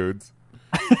these dudes.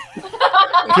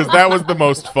 Because that was the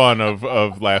most fun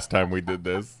of last time we did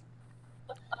this.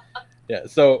 Yeah,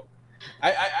 so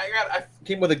I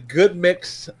came with a good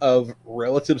mix of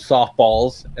relative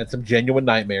softballs and some genuine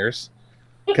nightmares.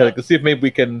 Because let's see if maybe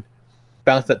we can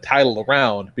bounce that title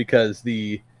around. Because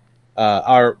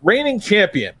our reigning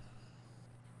champion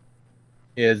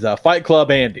is Fight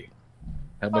Club Andy.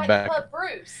 I went back. Fight Club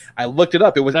Bruce. I looked it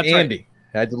up. It was Andy. Right.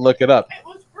 I had to look it up. It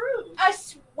was Bruce. I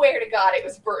swear to God, it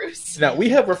was Bruce. Now we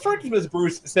have referred to him as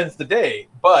Bruce since the day,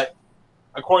 but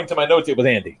according to my notes, it was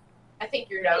Andy. I think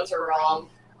your notes are wrong.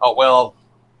 Oh well,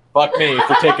 fuck me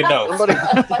for taking notes.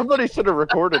 Somebody should have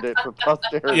recorded it for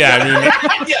posterity. Yeah, I mean,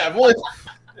 yeah, well,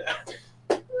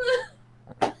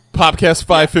 Popcast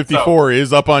 554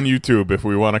 is up on YouTube if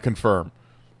we want to confirm.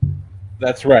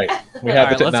 that's right. We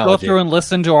have the All right, let's go technology. through and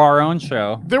listen to our own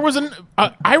show. There was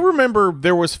I remember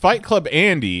there was Fight Club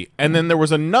Andy, and then there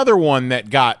was another one that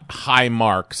got high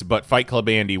marks, but Fight Club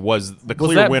Andy was the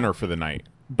clear that- winner for the night.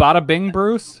 Bada Bing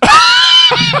Bruce?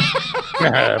 Probably.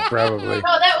 No,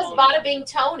 that was Bada Bing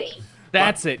Tony.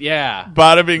 That's it, yeah.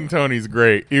 Bada Bing Tony's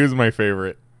great. He was my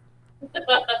favorite.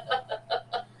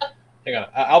 Hang on,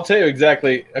 I'll tell you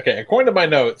exactly. Okay, according to my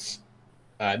notes,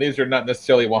 these are not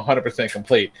necessarily 100%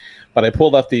 complete, but I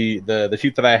pulled up the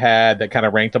sheet that I had that kind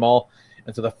of ranked them all.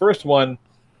 And so the first one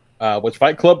was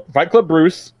Fight Club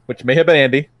Bruce, which may have been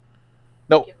Andy.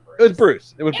 No, it was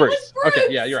Bruce. It was Bruce. Okay,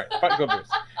 yeah, you're right. Fight Club Bruce.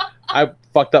 I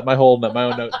fucked up my own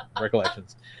note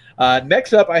recollections.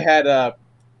 Next up, I had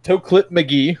Toe-Clip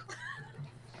McGee.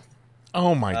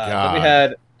 Oh my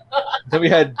god! Then we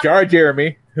had Jar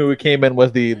Jeremy, who came in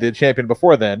was the champion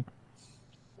before then.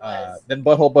 Then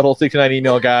Butthole 69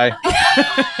 email guy.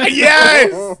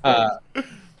 Yes.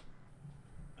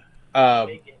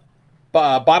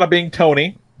 Bada Bing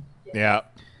Tony. Yeah.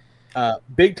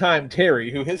 Big Time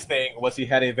Terry, who his thing was he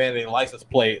had a vanity license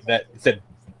plate that said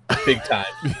Big Time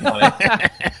on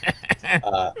it.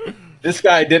 This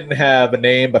guy didn't have a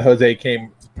name, but Jose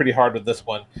came pretty hard with this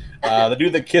one. The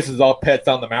dude that kisses all pets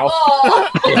on the mouth.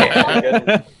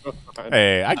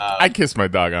 Hey, I kissed my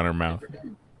dog on her mouth.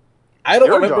 I don't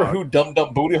Your remember dog. who Dum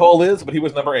Dum Booty Hole is, but he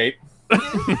was number 8.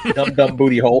 Dum Dum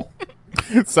Booty Hole.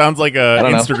 It sounds like a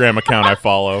don't know. Instagram account I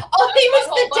follow. Oh, he was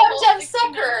the Dum Dum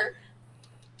Sucker.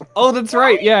 Oh, that's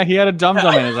right. Yeah, he had a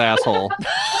dum-dum in his asshole.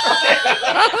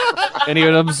 And he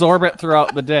would absorb it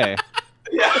throughout the day.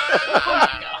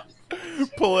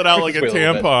 Pull it out like a Just wait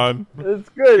a little bit. tampon. It's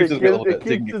good. Just It, wait a little gives, bit it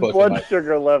so you keeps can his close the blood mic.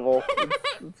 sugar level.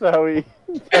 That's how he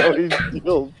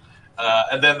deals.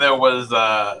 And then there was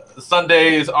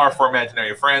Sundays are for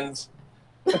imaginary friends.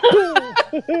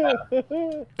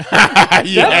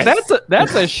 Yes.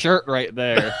 That's a shirt right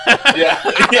there. Yeah,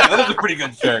 that is a pretty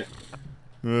good shirt.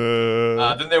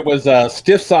 Uh, Then there was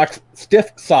Stiff Sock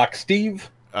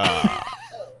Steve.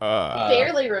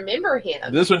 Barely remember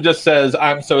him. This one just says,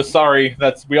 "I'm so sorry."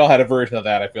 We all had a version of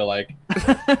that. I feel like.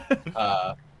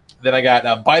 Then I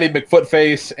got Biting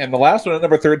McFootface, and the last one at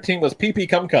number 13 was Pee Pee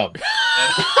Cum Cum.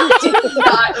 I do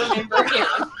not remember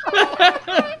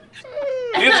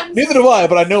him. Neither do I,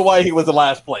 but I know why he was in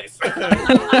last place.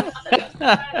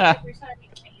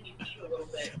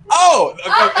 Oh,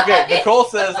 okay. Nicole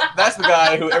says that's the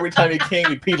guy who every time he came,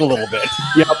 he peed a little bit.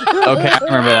 Yep. Okay, I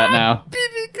remember that now.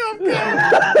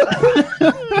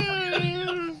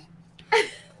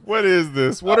 What is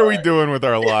this? What are we doing with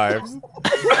our lives?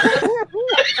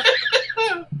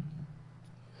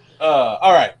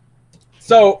 All right.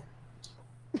 So,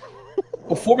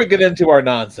 before we get into our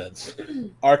nonsense,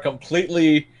 our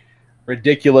completely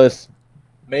ridiculous,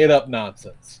 made-up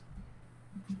nonsense,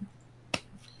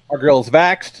 our girl's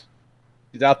vaxxed.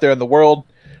 She's out there in the world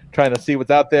trying to see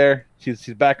what's out there. She's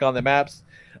back on the maps.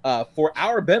 For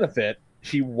our benefit,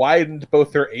 she widened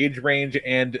both her age range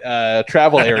and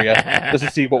travel area just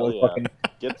to see what would fucking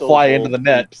fly into the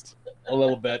net a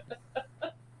little bit.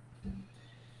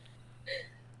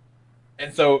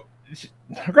 And so,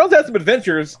 girls had some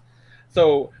adventures.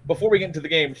 So before we get into the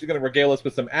game, she's going to regale us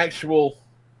with some actual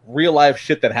real life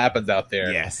shit that happens out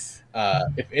there. Yes.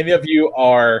 If any of you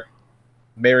are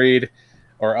married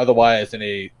or otherwise in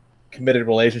a committed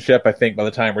relationship, I think by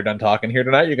the time we're done talking here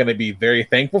tonight, you're going to be very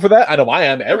thankful for that. I know I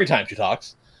am every time she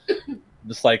talks.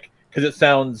 Just like, because it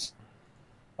sounds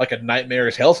like a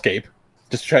nightmarish hellscape.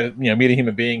 Just try to, meet a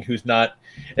human being who's not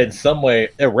in some way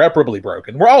irreparably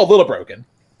broken. We're all a little broken.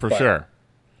 For sure.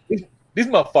 These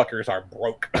motherfuckers are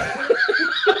broke.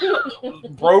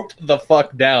 Broke the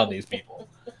fuck down, these people.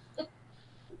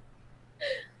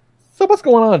 So what's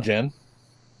going on, Jen?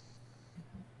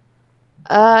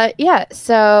 Yeah,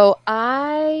 so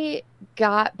I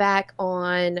got back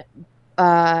on,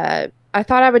 I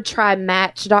thought I would try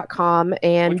Match.com,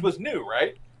 and Which was new,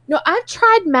 right? No, I've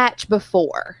tried Match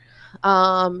before.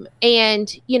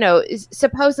 And,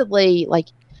 supposedly, like,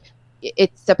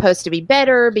 it's supposed to be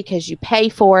better because you pay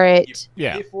for it. You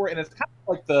pay for it, and it's kind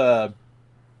of like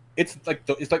it's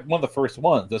like one of the first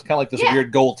ones. It's kind of like this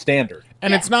weird gold standard.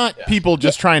 And it's not people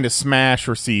just trying to smash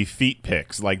or see feet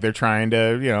pics. Like, they're trying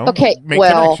to, make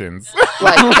connections.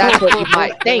 Like, that's what you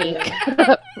might think.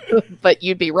 But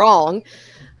you'd be wrong.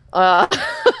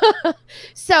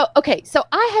 So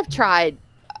I have tried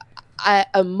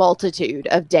a multitude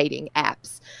of dating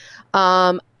apps.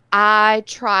 I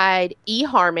tried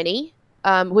eHarmony,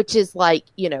 which is like,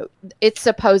 it's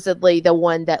supposedly the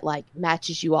one that like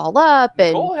matches you all up.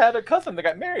 And Nicole had a cousin that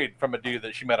got married from a dude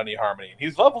that she met on eHarmony, and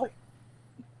he's lovely.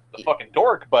 The fucking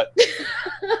dork, but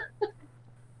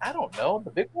I don't know.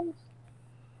 The big one?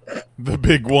 The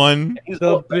big one?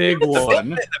 The big one.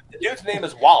 The dude's name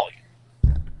is Wally.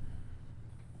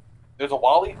 There's a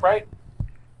Wally, right?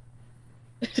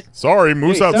 Sorry,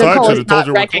 Moose outside should have told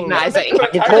you. Recognizing.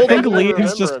 I think Lee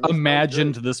has just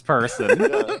imagined this person.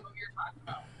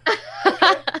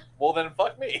 Well, then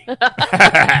fuck me.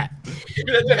 That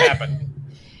didn't happen.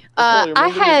 I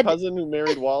had a cousin who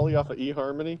married Wally off of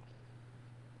eHarmony.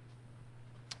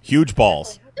 Huge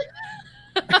balls.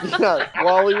 Yeah,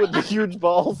 Wally with the huge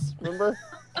balls. Remember?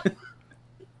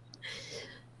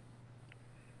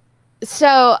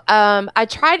 So I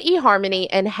tried eHarmony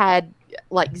and had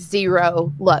like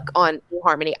zero luck on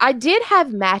eHarmony. I did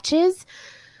have matches.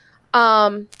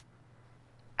 None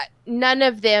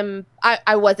of them,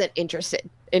 I wasn't interested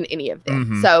in any of them.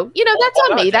 Mm-hmm. So, that's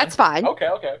on me. That's fine. Okay.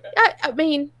 I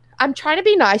mean, I'm trying to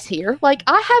be nice here. Like,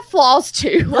 I have flaws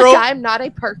too. Girl, like, I'm not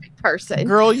a perfect person.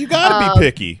 Girl, you gotta be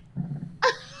picky.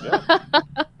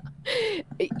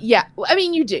 Yeah, I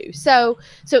mean, you do. So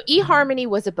eHarmony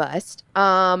was a bust.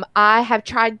 I have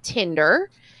tried Tinder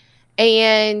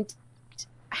and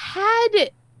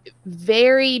had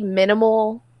very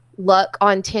minimal luck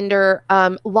on Tinder.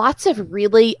 Lots of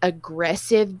really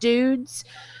aggressive dudes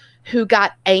who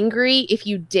got angry if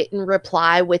you didn't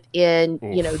reply within,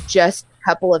 just a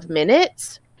couple of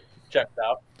minutes. Checked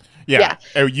out. Yeah.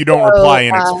 You don't reply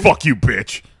and it's fuck you,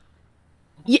 bitch.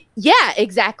 Yeah,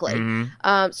 exactly.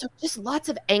 Mm-hmm. So just lots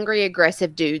of angry,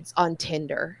 aggressive dudes on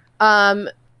Tinder.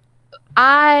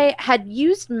 I had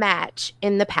used Match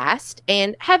in the past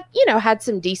and have, had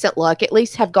some decent luck, at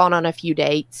least have gone on a few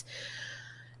dates.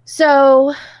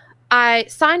 So I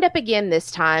signed up again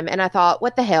this time and I thought,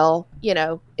 what the hell?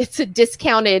 It's a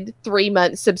discounted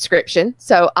 3-month subscription.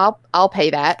 So I'll pay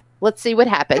that. Let's see what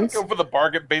happens. Go for the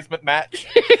bargain basement match.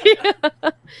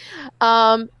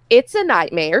 It's a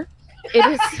nightmare. It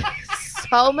is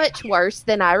so much worse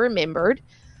than I remembered.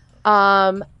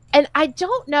 And I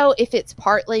don't know if it's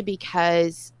partly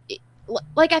because,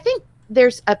 I think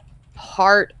there's a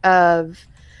part of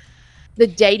the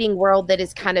dating world that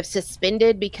is kind of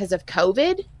suspended because of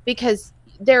COVID. Because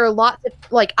there are lots of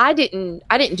I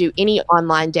didn't do any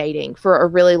online dating for a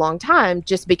really long time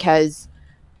just because,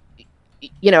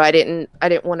 I didn't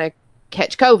want to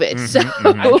catch COVID. Mm-hmm, so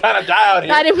I'm trying to die out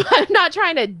here. I'm not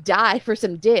trying to die for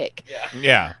some dick.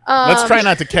 Yeah. Let's try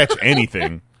not to catch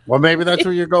anything. Well, maybe that's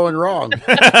where you're going wrong.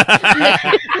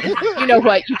 You know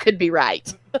what? You could be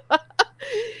right.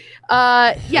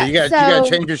 Yeah. You got to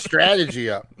change your strategy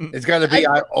up. It's got to be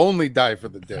I only die for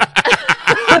the dick.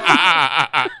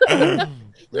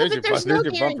 There's no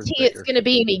guarantee it's going to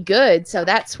be any good. So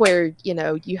that's where,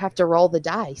 you have to roll the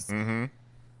dice. Mm-hmm.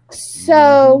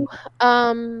 So,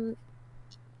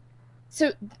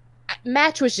 so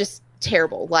Match was just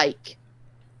terrible.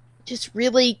 Just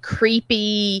really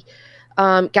creepy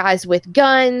guys with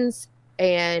guns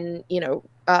and,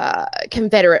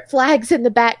 Confederate flags in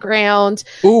the background.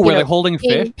 Ooh, were they holding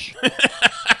fish?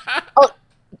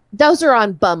 Those are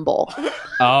on Bumble.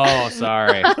 Oh,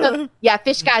 sorry. Yeah,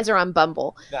 fish guys are on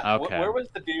Bumble. Now, Okay. where was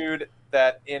the dude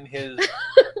that in his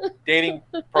dating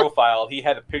profile he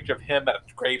had a picture of him at a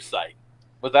gravesite?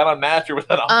 Was that on Match or was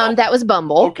that on Bumble? That was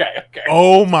Bumble. Okay.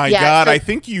 Oh my Yeah, god! so- I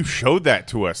think you showed that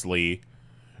to us, Lee.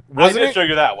 I did show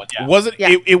you that one. Yeah. Wasn't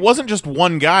Yeah. it wasn't just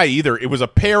one guy either. It was a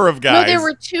pair of guys. No, there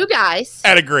were two guys.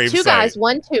 At a gravesite. Two guys,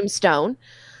 one tombstone.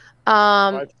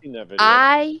 I've seen that video.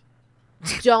 I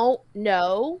don't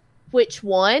know which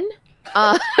one.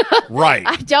 Right.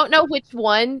 I don't know which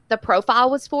one the profile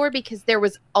was for because there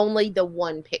was only the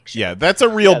one picture. Yeah, that's a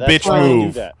real that's bitch why they do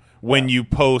move that. when you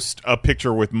post a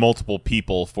picture with multiple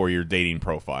people for your dating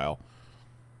profile.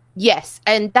 Yes,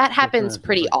 and that happens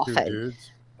pretty Like two often.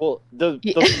 dudes. Well, the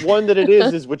one that it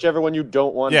is whichever one you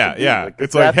don't want. Yeah, to be. yeah. Like,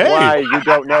 It's like, that's hey. why you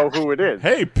don't know who it is.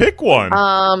 Hey, pick one.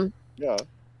 Yeah.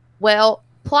 Well,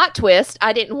 plot twist,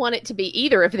 I didn't want it to be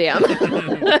either of them.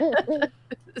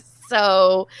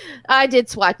 So I did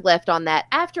swipe left on that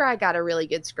after I got a really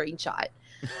good screenshot.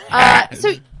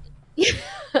 So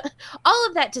all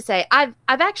of that to say, I've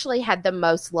actually had the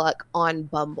most luck on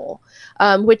Bumble,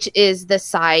 which is the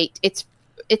site.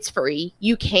 It's free.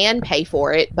 You can pay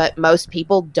for it, but most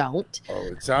people don't. Oh,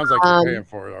 it sounds like you're paying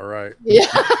for it. All right. Yeah,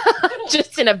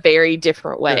 just in a very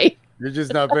different way. You're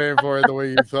just not paying for it the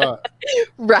way you thought.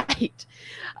 Right.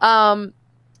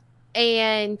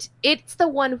 And it's the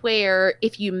one where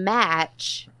if you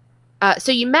match,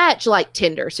 so you match like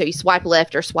Tinder, so you swipe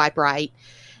left or swipe right,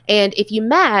 and if you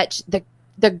match,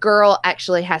 the girl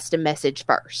actually has to message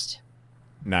first.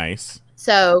 Nice.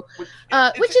 So,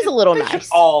 which is a little They nice.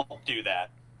 should all do that.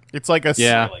 It's like a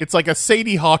it's like a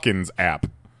Sadie Hawkins app.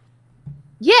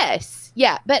 Yes,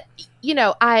 yeah, but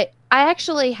I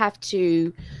actually have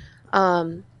to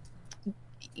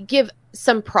give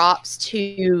some props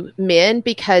to men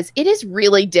because it is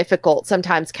really difficult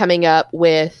sometimes coming up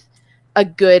with a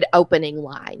good opening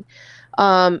line.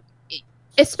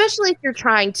 Especially if you're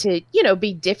trying to,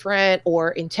 be different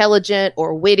or intelligent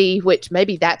or witty, which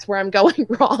maybe that's where I'm going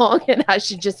wrong and I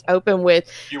should just open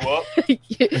with You up?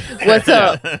 What's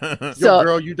up? Yo, So,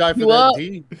 girl, you die for you that up?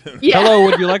 D. Yeah. Hello,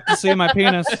 would you like to see my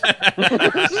penis?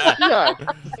 Yeah.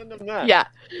 Send them that. Yeah.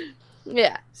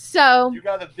 Yeah. So You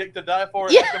got a dick to die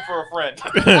for? Yeah. Looking for a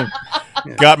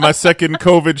friend. Got my second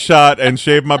COVID shot and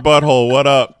shaved my butthole. What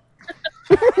up?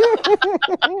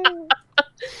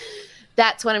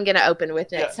 that's what I'm going to open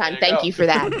with next Yeah, time. there you Thank go. you for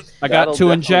that. I That'll got 2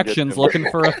 definitely injections, get to looking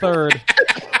for a third.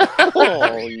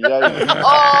 Oh, yikes.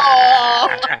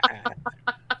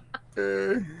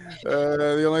 Oh.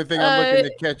 The only thing I'm looking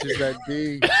to catch is that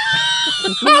D.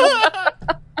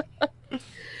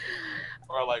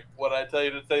 Or like, what did I tell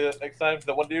you to say that next time?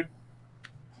 The one dude?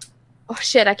 Oh,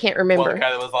 shit. I can't One remember. guy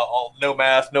that was all no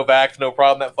mask, no vax, no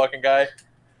problem, that fucking guy.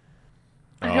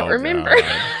 I don't remember.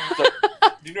 God. So,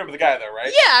 you remember the guy though,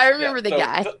 right? Yeah, I remember the so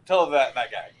guy. Tell that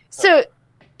guy.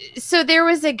 So there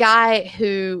was a guy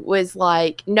who was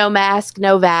like, no mask,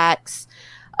 no vax.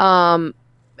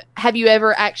 Have you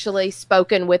ever actually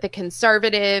spoken with a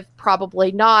conservative?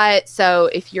 Probably not. So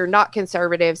if you're not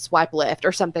conservative, swipe left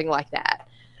or something like that.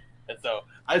 And so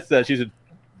I said she should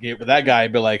get with that guy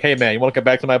and be like, hey man, you want to come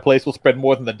back to my place? We'll spread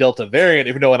more than the Delta variant,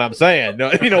 if you know what I'm saying.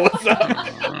 You know what's up?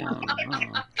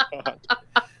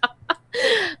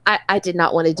 I did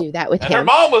not want to do that with And her him.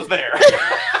 mom was there.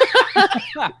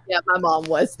 Yeah, my mom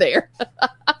was there.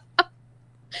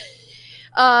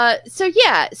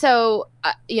 So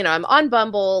I'm on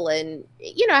Bumble and,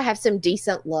 I have some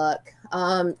decent luck.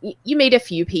 You meet a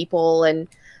few people and,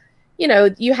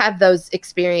 you have those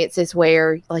experiences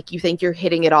where like you think you're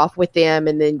hitting it off with them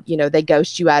and then, they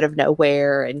ghost you out of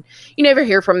nowhere and you never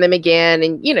hear from them again.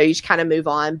 And, you just kind of move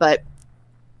on. But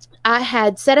I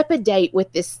had set up a date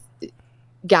with this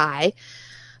guy.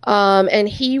 And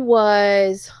he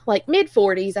was like mid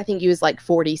 40s. I think he was like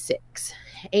 46.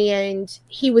 And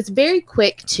he was very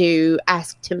quick to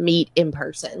ask to meet in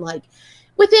person, like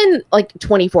within like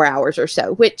 24 hours or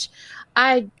so, which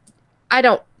I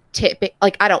don't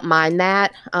I don't mind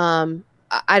that.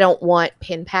 I don't want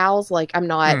pen pals. Like I'm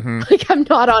not I'm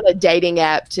not on a dating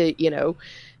app to,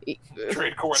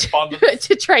 Trade correspondence.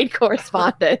 to trade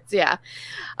correspondence. Yeah.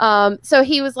 So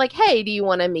he was like, hey, do you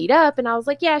want to meet up? And I was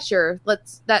like, yeah, sure.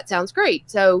 That sounds great.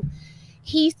 So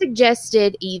he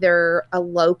suggested either a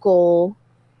local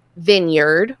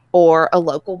vineyard or a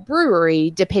local brewery,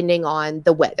 depending on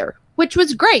the weather, which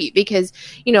was great because,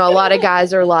 a lot of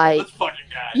guys are like, This fucking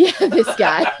guy. yeah, this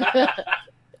guy.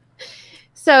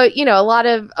 So, a lot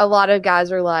of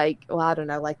guys are like, well, I don't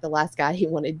know, like the last guy he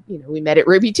wanted, we met at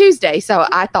Ruby Tuesday. So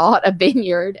I thought a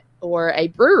vineyard or a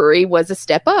brewery was a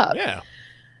step up. Yeah.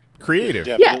 Creative.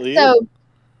 Yeah.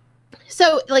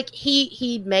 So like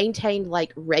he maintained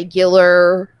like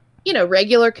regular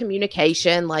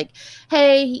communication, like,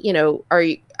 hey,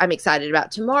 I'm excited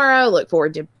about tomorrow. Look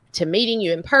forward to meeting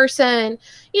you in person,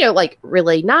 like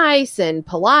really nice and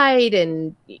polite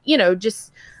and,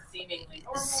 just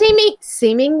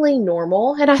seemingly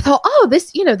normal. And I thought, oh,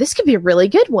 this could be a really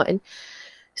good one.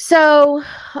 So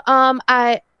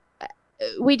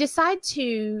we decide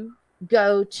to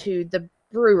go to the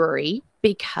brewery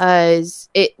because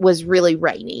it was really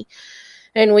rainy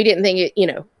and we didn't think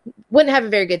it, wouldn't have a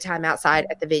very good time outside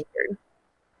at the vineyard.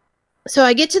 So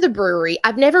I get to the brewery.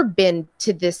 I've never been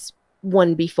to this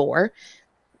one before.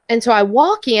 And so I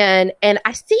walk in and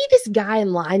I see this guy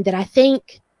in line that I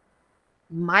think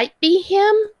might be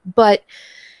him, but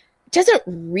doesn't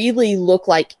really look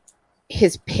like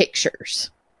his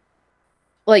pictures.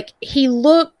 Like he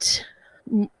looked,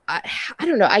 I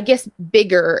don't know, I guess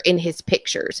bigger in his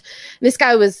pictures. This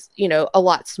guy was, a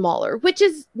lot smaller, which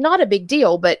is not a big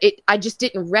deal, but I just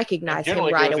didn't recognize him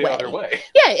right away. The other way.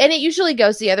 Yeah, and it usually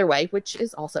goes the other way, which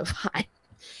is also fine.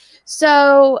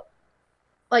 So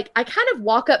like I kind of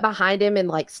walk up behind him and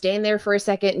like stand there for a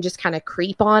second and just kind of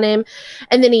creep on him.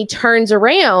 And then he turns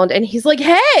around and he's like,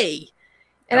 hey.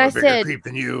 And I said, creep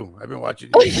than you. I've been watching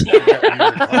you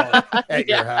at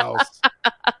your house.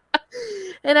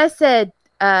 And I said,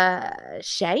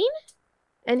 Shane?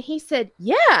 And he said,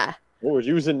 yeah. Oh, we're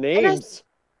using names.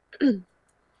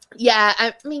 Yeah,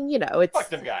 I mean, it's... Fuck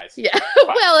them guys. Yeah,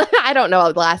 well, I don't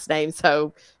know the last name,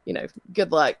 so,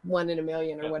 good luck. 1 in a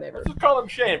million or whatever. Let's just call him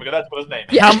Shane because that's what his name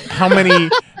is. Yeah.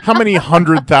 How many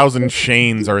 100,000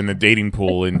 Shanes are in the dating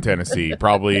pool in Tennessee?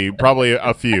 Probably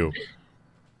a few.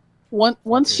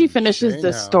 Once she finishes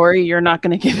this story, you're not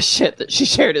going to give a shit that she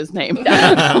shared his name,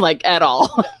 like at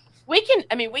all. We can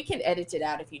edit it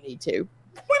out if you need to.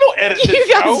 We don't edit this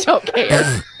You guys show. don't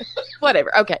care.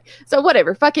 Whatever. Okay. So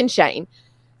whatever. Fucking Shane.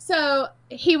 So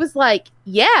he was like,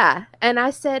 yeah. And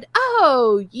I said,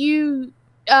 oh, you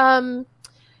look a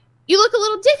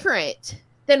little different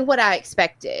than what I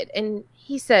expected. And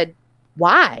he said,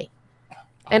 why?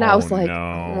 And I was like,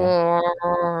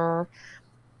 no.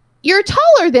 You're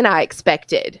taller than I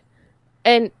expected.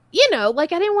 And,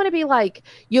 like I didn't want to be like,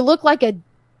 you look like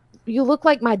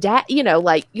my dad,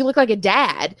 like you look like a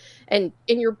dad. And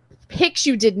in your pics,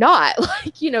 you did not.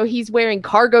 Like, he's wearing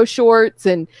cargo shorts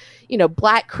and,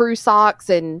 black crew socks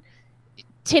and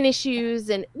tennis shoes,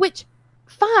 and which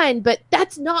fine, but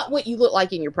that's not what you look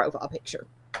like in your profile picture.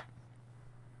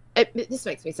 This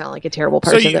makes me sound like a terrible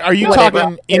person. So are you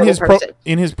talking in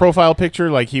his profile picture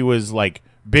like he was like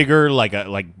bigger,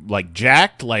 like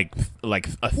jacked, like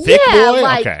a thick boy?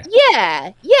 Like, okay.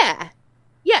 Yeah.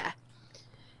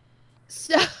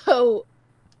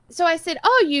 So I said,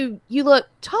 "Oh, you look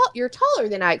tall. You're taller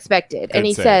than I expected." And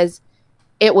he says,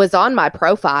 "It was on my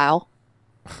profile."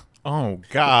 Oh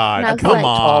God! Come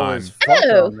on.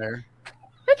 Oh,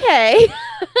 okay.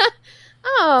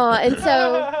 Oh, and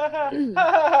so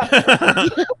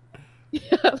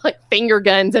like finger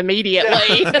guns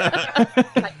immediately.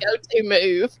 My go-to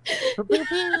move.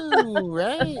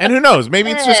 Right. And who knows?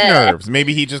 Maybe it's just nerves.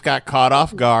 Maybe he just got caught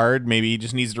off guard. Maybe he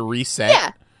just needs to reset.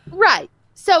 Yeah. Right.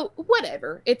 So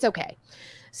whatever. It's okay.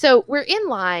 So we're in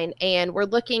line and we're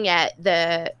looking at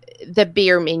the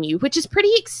beer menu, which is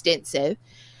pretty extensive.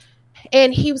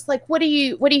 And he was like, what do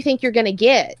you think you're going to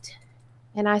get?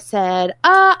 And I said,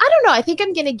 I don't know. I think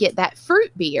I'm going to get that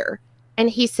fruit beer. And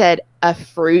he said, a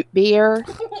fruit beer?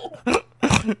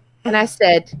 And I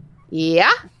said,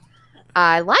 yeah,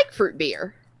 I like fruit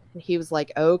beer. And he was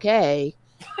like, okay.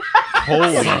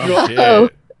 Holy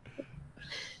shit.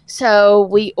 So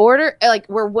we order, like,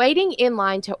 we're waiting in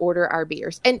line to order our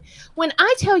beers. And when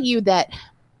I tell you that,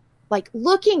 like,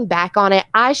 looking back on it,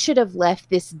 I should have left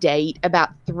this date about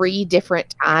 3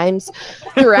 different times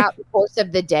throughout the course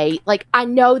of the date. Like, I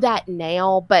know that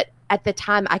now, but at the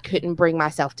time I couldn't bring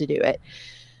myself to do it.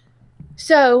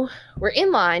 So we're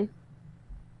in line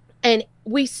and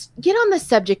we get on the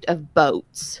subject of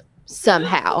boats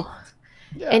somehow.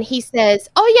 Yeah. And he says,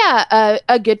 oh yeah,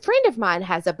 a good friend of mine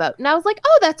has a boat. And I was like,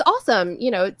 oh, that's awesome.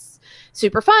 It's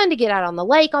super fun to get out on the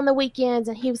lake on the weekends.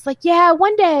 And he was like, yeah,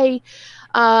 one day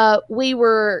we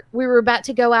were about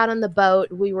to go out on the boat.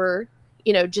 We were,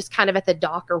 just kind of at the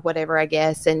dock or whatever, I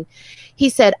guess. And he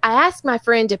said, I asked my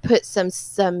friend to put some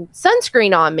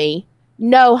sunscreen on me.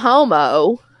 No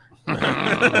homo.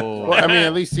 Well, I mean,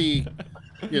 at least he,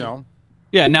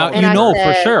 Yeah, now And you I know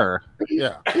said- for sure.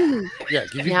 Yeah. Yeah.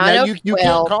 Now I know- You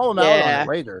well, can't call him out on yeah. it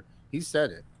later. He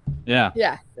said it. Yeah.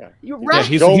 Yeah. Yeah. You're Yeah, right.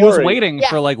 he Don't was worry. waiting Yeah.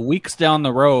 for like weeks down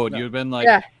the road. No. You've been like,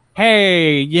 Yeah.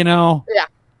 hey, you know, Yeah.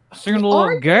 seemed a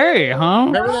little gay, huh?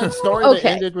 Remember that story Okay.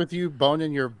 that ended with you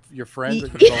boning your friend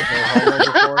that you both were homo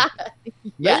before?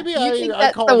 Yeah, Maybe you think I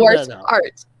that's called the that worst out.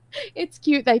 part. It's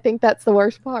cute. They think that's the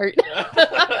worst part.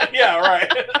 Yeah,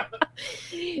 right.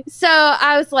 So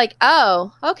I was like,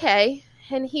 oh, okay.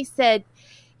 And he said,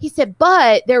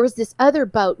 but there was this other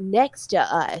boat next to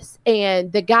us,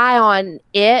 and the guy on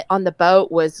the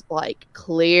boat was like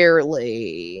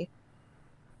clearly,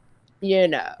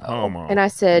 Homo. And I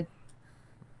said,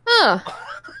 huh.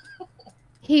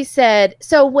 He said,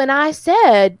 so when I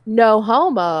said no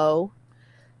homo,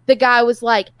 the guy was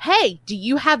like, hey, do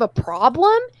you have a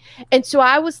problem? And so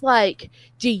I was like,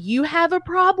 do you have a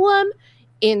problem?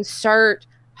 Insert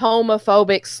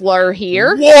homophobic slur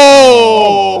here.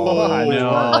 Whoa!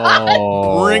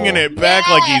 No. Bringing it back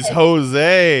like he's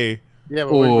Jose. Yeah,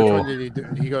 but which Ooh. one did he do?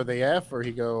 Did he go the F or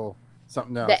he go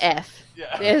something else? The F.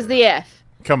 There's the F.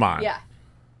 Come on. Yeah.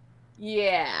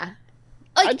 Yeah.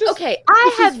 Like, okay, This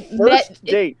I is have first met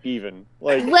date even.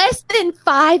 Like less than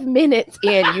 5 minutes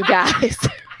in, you guys.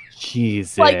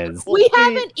 Jesus. Like, we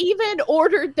haven't even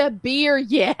ordered the beer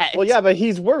yet. well, yeah, but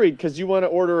he's worried because you want to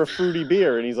order a fruity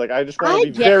beer, and he's like, I just want I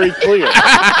to be get very clear.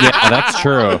 Yeah, that's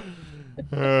true.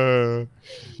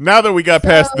 Now that we got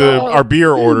past our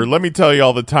beer order, let me tell you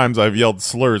all the times I've yelled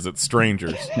slurs at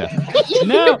strangers.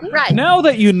 Now, Right. now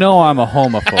that you know I'm a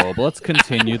homophobe, let's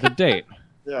continue the date.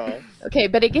 Yeah. Okay,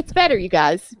 but it gets better, you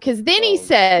guys, because then he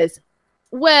says,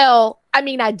 well, I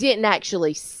mean, I didn't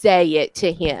actually say it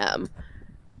to him,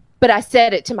 but I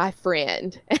said it to my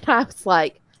friend. And I was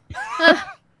like, huh.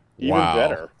 Even Wow.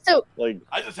 better. So, Like,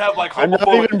 I just have like I'm not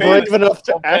homophobic even brave fans. enough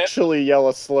to actually yell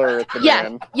a slur at the yeah,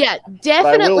 man. yeah, But I will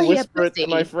definitely a whisper it pussy, to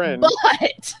my friend.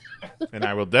 But, And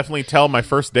I will definitely tell my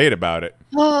first date about it.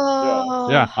 oh,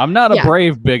 Yeah, I'm not a Yeah.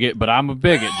 brave bigot, but I'm a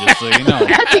bigot, just so you know.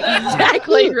 that's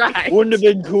exactly right. Wouldn't have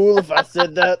been cool if I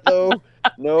said that, though.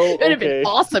 No, It would have okay. been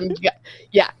awesome.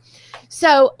 Yeah.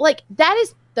 So, like, that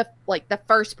is the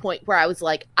first point where I was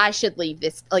like, I should leave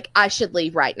this. Like, I should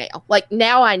leave right now. Like,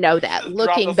 now I know that. Drop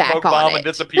Looking the back smoke on bomb it. and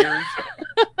disappears.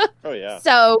 Oh, yeah.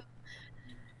 So,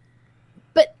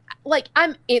 but like,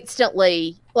 I'm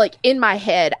instantly like in my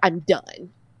head, I'm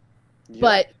done. Yeah.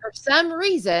 But for some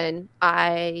reason,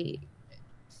 I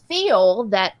feel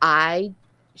that I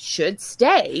should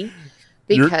stay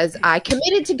because I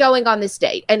committed to going on this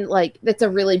date. And like, that's a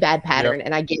really bad pattern.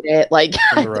 And I get it. Like,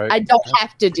 Right. I don't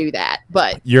have to do that.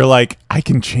 But You're like, I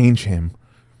can change him.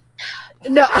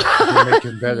 no, You make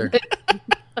him better.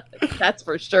 that's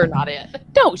for sure not it.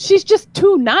 No, she's just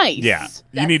too nice. Yeah.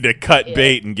 You need to cut it.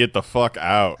 bait and get the fuck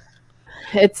out.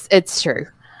 It's true.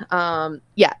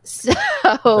 Yeah. So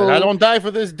And I don't die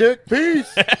for this dick.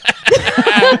 Peace.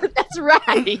 that's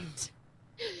right.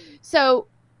 So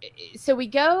we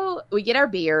get our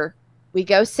beer, we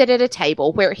go sit at a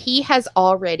table where he has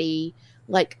already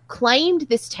like claimed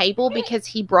this table because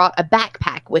he brought a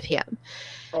backpack with him.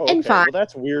 Oh, and okay. fine. Well,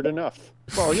 that's weird enough.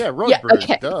 Well, yeah, road Yeah, bridge,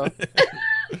 okay. duh.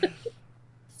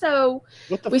 So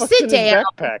What the We fuck's sit in his down.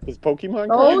 backpack? His Pokemon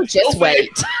oh, cards? just wait.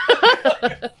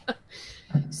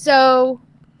 so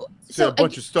Said a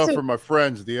bunch of stuff so- for my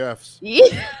friends, the Fs.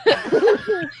 Yeah.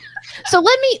 So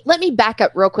let me back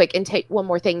up real quick and take one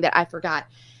more thing that I forgot.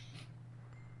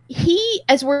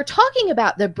 As we're talking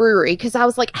about the brewery, because I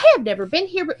was like, hey, I've never been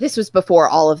here. But this was before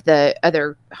all of the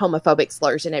other homophobic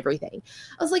slurs and everything.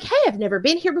 I was like, hey, I've never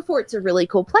been here before. It's a really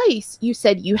cool place. You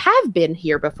said you have been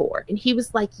here before. And he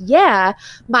was like, yeah,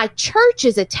 my church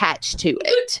is attached to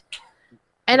it.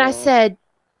 And I said,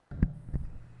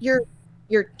 your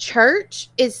church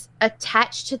is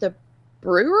attached to the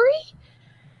brewery?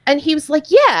 And he was like,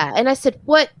 yeah. And I said,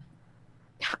 what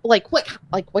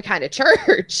kind of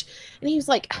church? And he was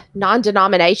like,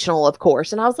 non-denominational, of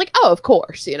course. And I was like, oh, of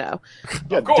course, Yeah,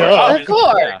 Of course, duh. of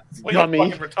course. Yeah. What, you Dummy.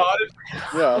 fucking retarded?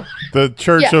 Yeah. The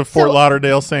Church Yeah, of Fort so-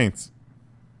 Lauderdale Saints.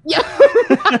 Yeah.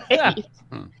 Right.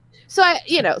 So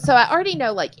I already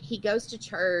know, like, he goes to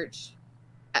church,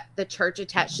 the church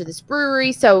attached to this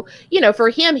brewery. So, for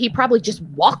him, he probably just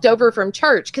walked over from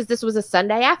church because this was a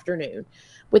Sunday afternoon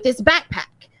with his backpack.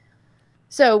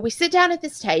 So we sit down at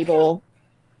this table.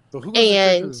 So who was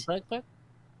And- the his backpack?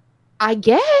 I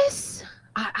guess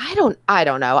I don't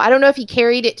know. I don't know if he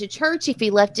carried it to church, if he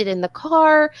left it in the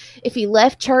car, if he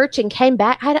left church and came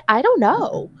back. I don't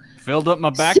know. Filled up my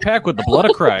backpack with the blood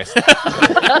of Christ.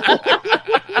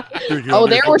 Dude, you Oh, want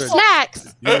me there to were put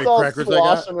snacks. You know how many It's all crackers I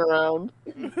got? sloshing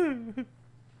around.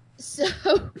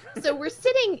 So we're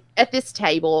sitting at this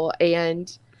table,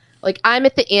 and like I'm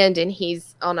at the end, and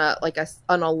he's on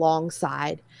a long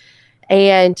side,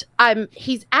 and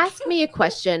he's asked me a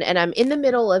question, and I'm in the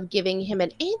middle of giving him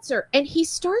an answer, and he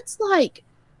starts like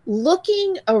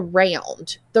looking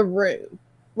around the room,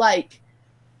 like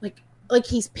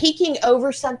he's peeking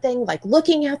over something, like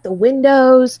looking out the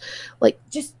windows, like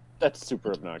just That's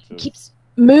super obnoxious. keeps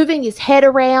moving his head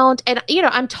around, and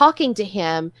I'm talking to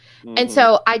him, and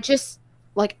so I just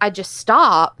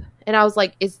stop, and I was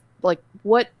like,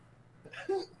 what,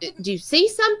 do you see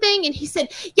something? And he said,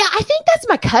 yeah, I think that's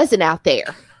my cousin out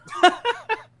there.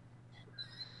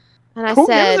 And I Who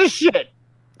said, gives a shit,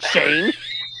 Shane?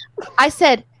 I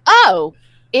said, oh,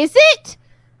 is it?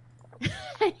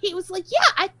 And he was like,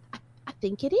 yeah, I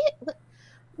think it is.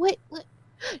 What?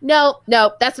 No,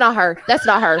 that's not her. That's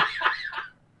not her.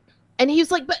 And he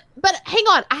was like, but hang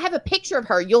on, I have a picture of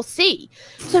her. You'll see.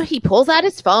 So he pulls out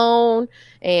his phone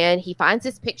and he finds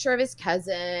this picture of his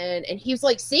cousin, and he was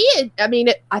like, see it? I mean,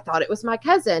 I thought it was my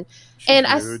cousin. And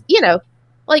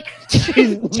like to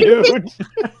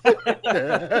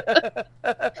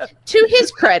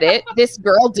his credit, this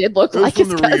girl did look like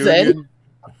his cousin.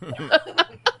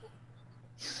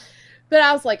 But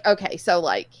I was like, okay, so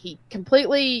like he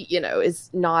completely,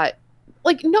 is not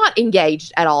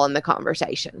engaged at all in the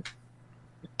conversation.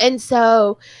 And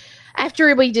so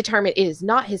after we determined it is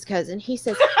not his cousin, he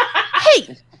says,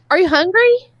 hey, are you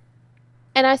hungry?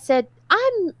 And I said,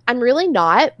 I'm really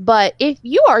not, but if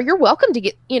you are, you're welcome to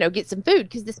get some food,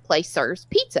 because this place serves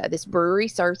pizza. This brewery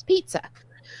serves pizza.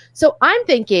 So I'm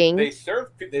thinking they serve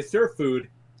food,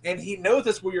 and he knows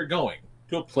that's where you're going,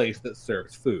 to a place that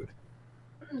serves food.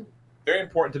 Very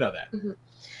important to know that. Mm-hmm.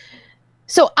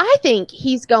 So I think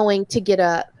he's going to get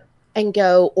up and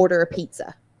go order a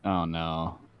pizza. Oh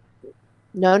no.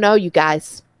 No, you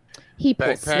guys. He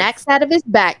pulls snacks out of his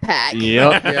backpack.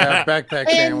 Yep. Yeah, backpack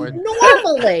sandwich. And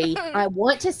normally, I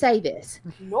want to say this.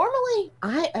 Normally,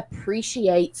 I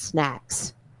appreciate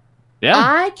snacks. Yeah.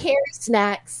 I carry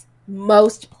snacks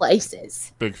most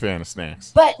places. Big fan of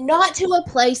snacks. But not to a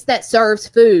place that serves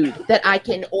food that I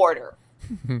can order.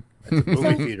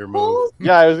 Movie theater move.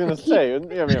 Yeah, I was gonna say, a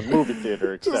movie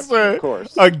theater exception, of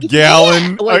course. A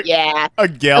gallon, yeah. a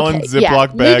gallon Okay, Ziploc yeah,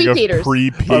 bag movie of theaters.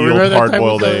 pre-peeled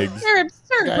hard-boiled eggs. They're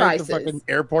absurd Guy at prices. the fucking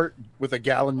airport with a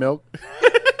gallon milk.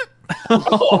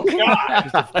 Oh God!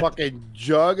 Just a fucking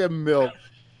jug of milk.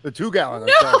 The 2-gallon.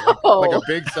 No! Like a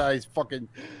big size fucking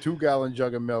 2-gallon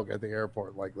jug of milk at the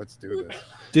airport. Like, let's do this.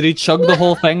 Did he chug the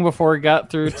whole thing before he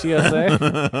got through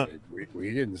TSA?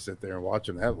 We didn't sit there and watch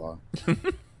him that long.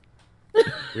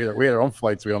 We had our own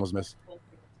flights we almost missed.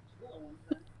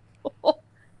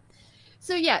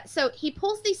 So he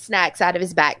pulls these snacks out of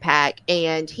his backpack,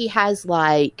 and he has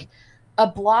like a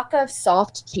block of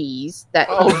soft cheese that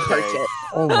he purchased.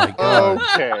 Oh my god!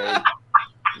 Okay.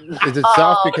 Is it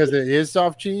soft because it is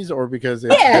soft cheese, or because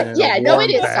it's No, it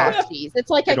is bag? soft cheese. It's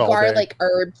like a Big old garlic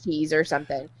herb cheese or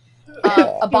something.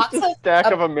 A box Just a stack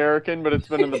of American, but it's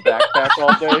been in the backpack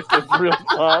all day, so it's real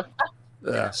soft.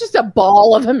 Yeah. It's just a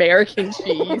ball of American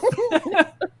cheese.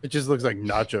 It just looks like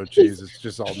nacho cheese. It's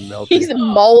just all melted. He's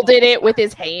molded it with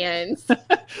his hands.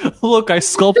 Look, I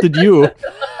sculpted you.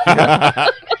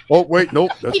 Oh wait,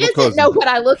 nope. That's He my doesn't cousin. know what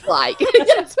I look like.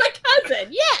 That's my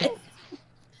cousin. Yes.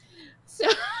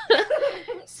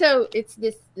 So it's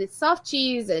this soft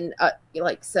cheese and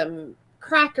like some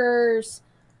crackers,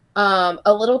 a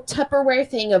little Tupperware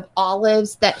thing of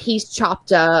olives that he's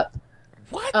chopped up.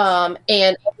 What?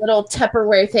 And a little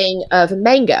Tupperware thing of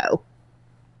mango.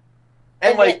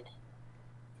 And like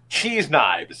cheese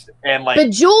knives and like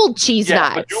bejeweled cheese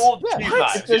knives. Bejeweled cheese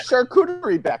knives. It's a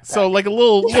charcuterie backpack. So like a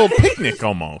little picnic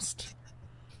almost.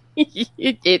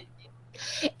 It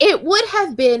would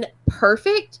have been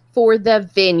perfect for the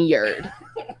vineyard.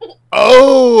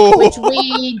 Oh, which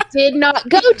we did not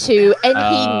go to, and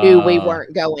he knew we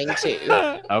weren't going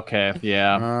to. Okay,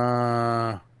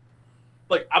 yeah.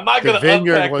 Like, I'm not The going to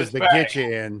vineyard unpack was this to bag. get you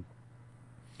in.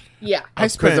 Yeah.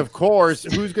 Because of course,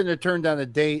 who's going to turn down a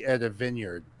date at a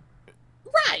vineyard?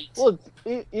 Right. Well,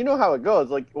 you know how it goes.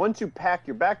 Like, once you pack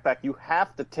your backpack, you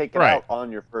have to take it Right. out on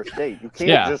your first date. You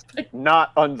can't just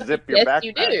not unzip your Yes, backpack.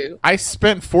 you do. I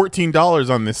spent $14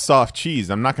 on this soft cheese.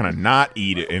 I'm not going to not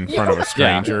eat it in front of a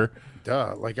stranger.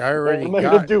 Duh. Like, I already What am I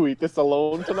got going to do? Eat this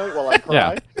alone tonight while I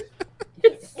cry?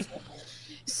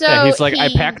 So Yeah, he's like, I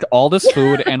packed all this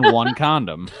food and one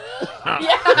condom. And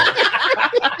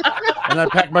I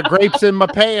packed my grapes in my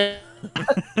pants.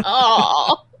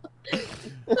 Oh.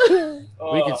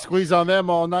 We can squeeze on them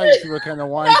all night, see what kind of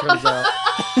wine comes out.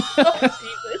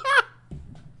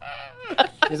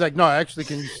 He's like, no, actually,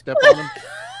 can you step on them?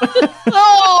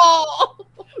 Oh,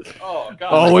 Oh God!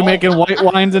 Oh, we're making white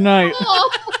wine tonight.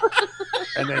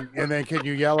 And then can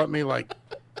you yell at me like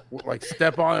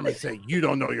step on him and say you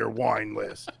don't know your wine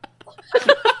list?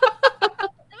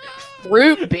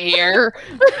 root beer.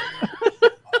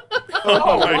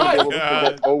 Oh my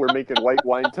God. Oh, we're making white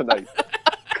wine tonight.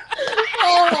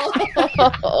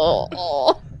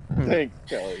 Oh. Thanks,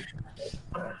 Kelly.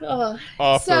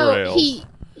 Off the So rails. he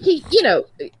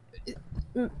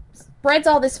spreads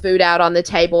all this food out on the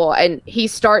table and he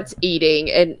starts eating,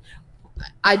 and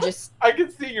I can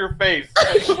see your face.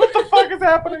 What the fuck is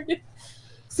happening?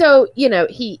 So,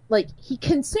 he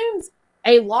consumes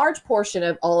a large portion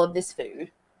of all of this food.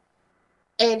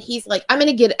 And he's like, I'm going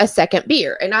to get a second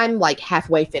beer. And I'm like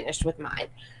halfway finished with mine.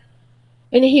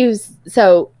 And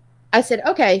so I said,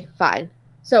 okay, fine.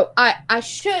 So I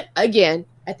should, again,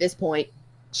 at this point,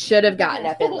 should have gotten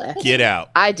up and left. Get out.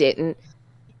 I didn't.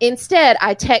 Instead,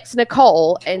 I text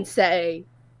Nicole and say,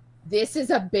 this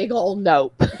is a big old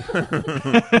nope.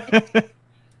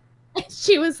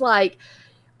 She was like,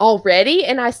 already?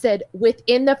 And I said,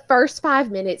 within the first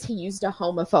 5 minutes, he used a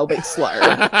homophobic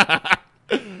slur.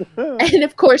 And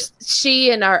of course,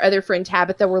 she and our other friend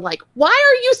Tabitha were like, why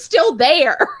are you still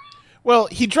there? Well,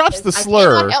 he drops the I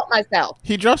slur. cannot help myself.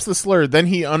 He drops the slur, then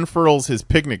he unfurls his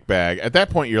picnic bag. At that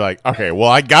point, you're like, okay, well,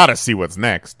 I gotta see what's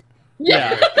next.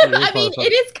 Yeah. I mean,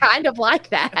 it is kind of like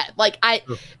that.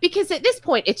 Because at this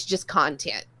point, it's just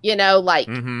content,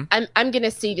 I'm going to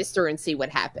see this through and see what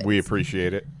happens. We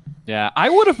appreciate it. Yeah, I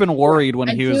would have been worried when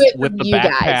I he do was it with for the you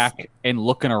guys. backpack and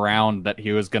looking around that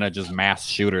he was going to just mass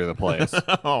shooter the place.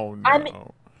 Oh, no.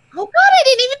 Oh, God, I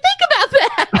didn't even think about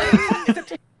that.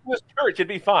 If it was church, it'd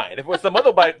be fine. If it was some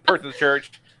other person's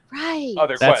church, Right.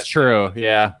 other That's question. true,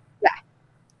 yeah.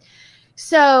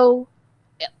 So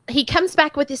he comes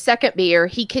back with his second beer.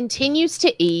 He continues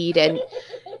to eat. And,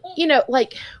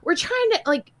 we're trying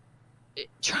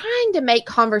to make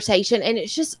conversation. And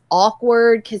it's just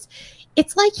awkward because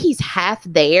it's like he's half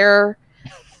there.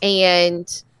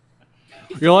 And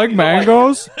You like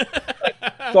mangoes?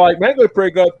 So mango's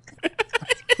pretty good.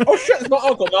 Oh shit, it's my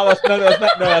uncle. No, that's not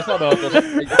my uncle.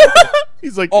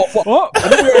 He's like, oh, fuck. I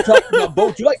know we were talking about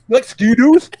boats. You like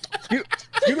ski-doos?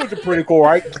 Ski-doos are pretty cool,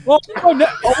 right? Wait, I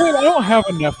don't have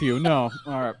a nephew. No.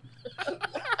 All right.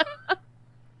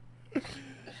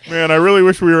 Man, I really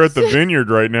wish we were at the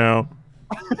vineyard right now.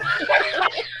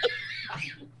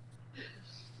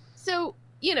 so,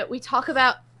 we talk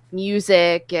about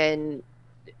music and,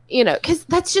 because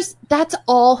that's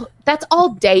all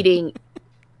dating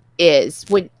is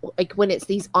when it's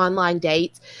these online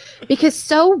dates, because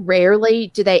so rarely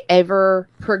do they ever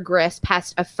progress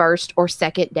past a first or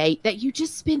second date that you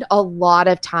just spend a lot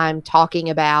of time talking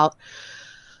about.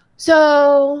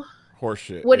 So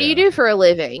horseshit. What do you do for a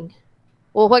living?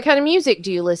 Well, what kind of music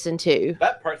do you listen to?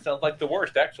 That part sounds like the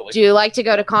worst, actually. Do you like to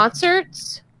go to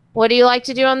concerts? What do you like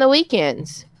to do on the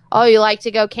weekends? Oh, you like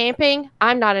to go camping?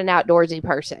 I'm not an outdoorsy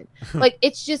person.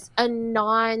 It's just a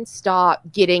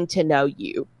non-stop getting to know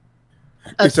you.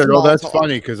 He said, "Oh, that's talk.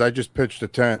 funny because I just pitched a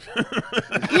tent."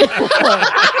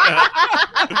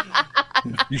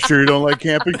 You sure you don't like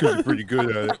camping? Because you're pretty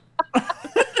good at it.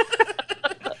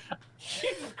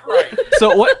 Jesus Christ.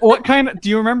 So what kind of?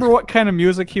 Do you remember what kind of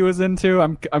music he was into?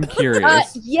 I'm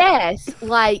curious. Yes,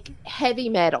 like heavy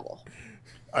metal.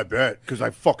 I bet because I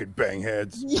fucking bang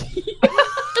heads.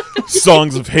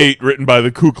 Songs of hate written by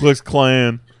the Ku Klux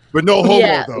Klan. But no homo,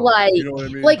 Yeah, though. You know what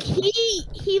I mean?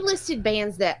 He listed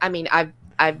bands that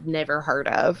I've never heard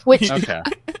of. Which Okay.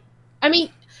 I mean,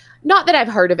 not that I've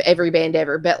heard of every band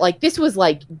ever, but this was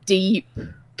deep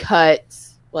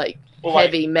cuts,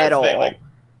 heavy metal. That's the thing,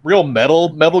 real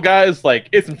metal guys,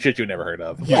 it's some shit you never heard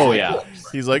of. Oh yeah.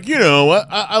 He's like,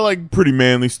 I like pretty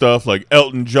manly stuff like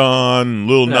Elton John,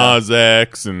 Lil Nas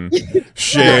X, and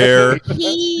Cher.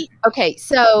 Okay,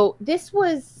 so this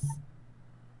was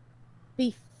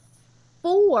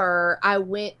before I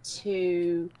went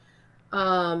to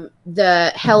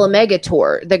the Hella Mega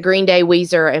Tour, the Green Day,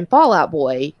 Weezer, and Fall Out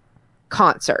Boy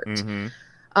concert. Mm-hmm.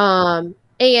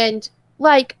 And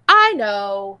I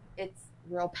know it's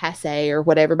real passe or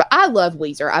whatever, but I love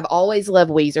Weezer. I've always loved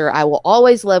Weezer. I will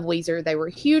always love Weezer. They were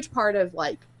a huge part of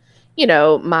my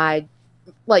my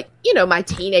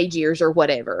teenage years or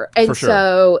whatever. And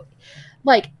so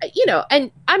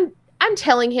and I'm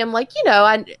telling him I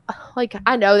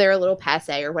know they're a little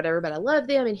passe or whatever, but I love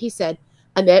them. And he said,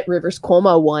 I met Rivers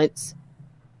Cuomo once.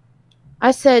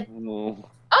 I said, oh,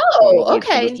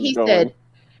 okay. And he said,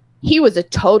 he was a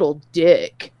total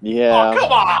dick. Yeah. Oh,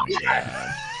 come on.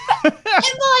 And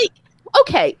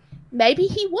okay, maybe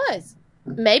he was.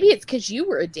 Maybe it's because you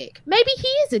were a dick. Maybe he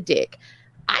is a dick.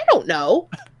 I don't know.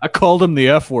 I called him the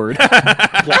F word.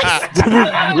 I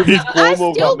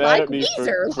still like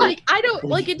Weezer. Like, I don't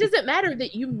like. It doesn't matter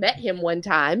that you met him one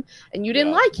time and you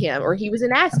didn't like him, or he was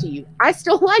an ass to you. I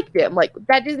still liked him. Like,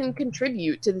 that doesn't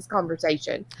contribute to this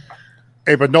conversation.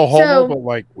 Hey, but no homo. But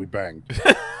like, we banged.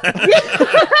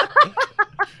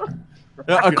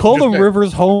 I called him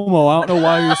Rivers homo. I don't know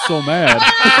why you're so mad.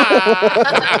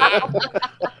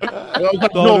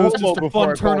 It was just a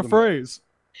fun turn of phrase.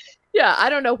 Yeah, I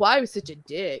don't know why he was such a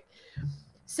dick.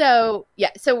 So,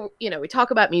 we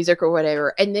talk about music or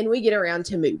whatever, and then we get around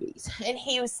to movies. And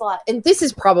he was like, and this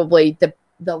is probably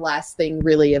the last thing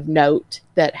really of note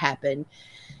that happened.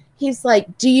 He's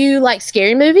like, do you like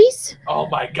scary movies? Oh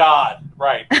my God.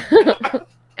 Right.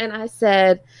 And I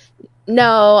said,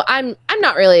 no, I'm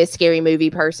not really a scary movie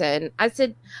person. I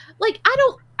said, like,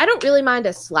 I don't really mind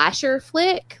a slasher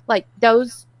flick. Like,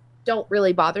 those don't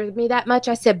really bother me that much.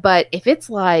 I said, but if it's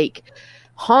like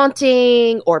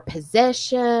haunting or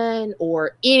possession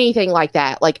or anything like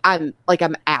that, like I'm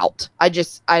out. I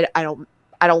don't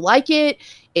like it.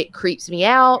 It creeps me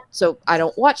out. So I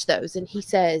don't watch those. And he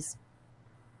says,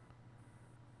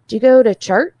 do you go to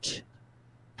church?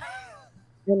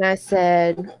 And I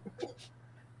said,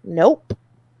 nope.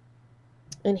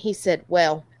 And he said,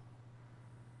 well,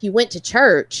 if you went to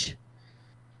church,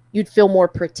 you'd feel more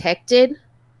protected.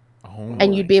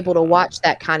 And you'd be able to watch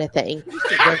that kind of thing.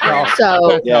 That's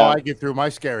how I get through my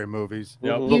scary movies.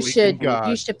 You should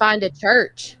find a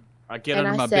church. I get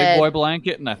under my big boy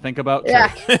blanket and I think about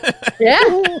church. Yeah.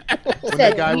 When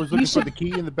that guy was looking for the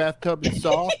key in the bathtub and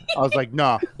saw, I was like,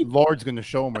 nah, Lord's going to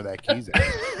show him where that key's at.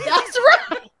 That's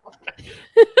right.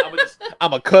 I'm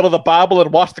going to cuddle the Bible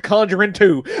and watch The Conjuring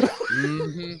 2.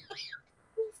 Mm-hmm.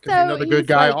 Because the good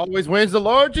guy always wins, the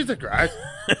Lord Jesus Christ.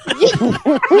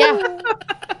 Yeah.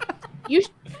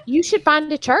 You should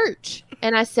find a church.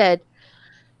 And I said,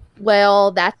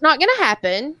 well, that's not going to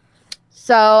happen.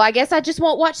 So I guess I just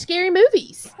won't watch scary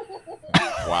movies.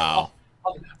 Wow.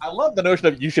 I love the notion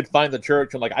of you should find the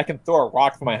church and like I can throw a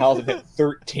rock from my house and hit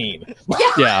 13.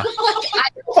 Yeah.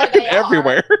 Fucking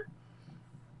everywhere.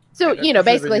 So,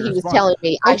 basically he was telling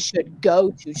me I should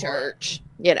go to church,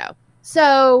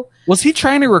 So was he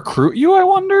trying to recruit you, I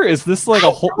wonder? Is this like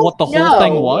what the whole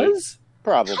thing was?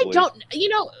 Probably. I don't,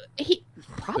 he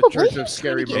probably. The Church of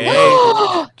Scary Movies.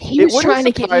 He was trying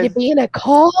to get me to be in a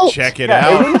cult. Check it It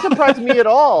out. wouldn't surprise me at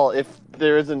all if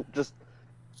there isn't just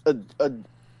a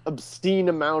obscene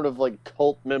amount of like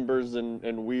cult members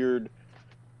and weird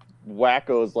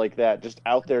wackos like that just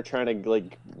out there trying to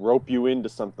like rope you into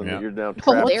something that you're now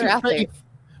trapped. They're out there.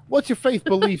 What's your faith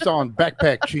beliefs on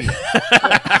backpack cheese?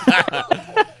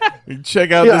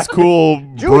 Check out this cool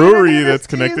brewery that's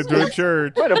connected to a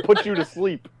church. Trying to put you to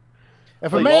sleep.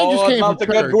 If a man just came from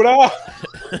church,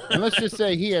 and let's just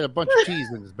say he had a bunch of cheese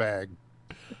in his bag.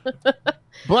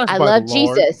 I love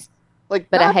Jesus,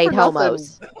 but I hate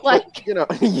homos. Like,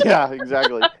 yeah,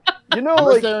 exactly.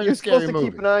 Like you're supposed to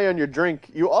keep an eye on your drink.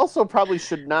 You also probably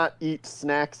should not eat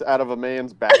snacks out of a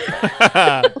man's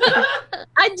backpack.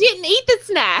 I didn't eat the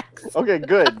snacks. Okay,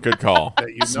 good. Good call.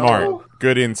 Smart.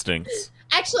 Good instincts.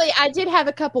 Actually, I did have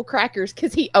a couple crackers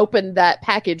because he opened that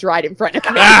package right in front of me.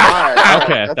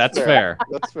 Okay, that's fair.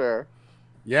 That's fair.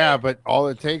 Yeah, but all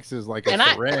it takes is like a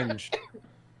syringe.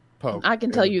 Poke. I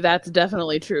can tell you that's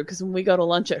definitely true because when we go to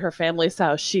lunch at her family's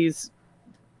house, she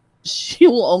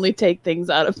will only take things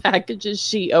out of packages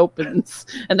she opens,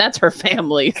 and that's her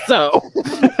family. So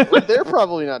they're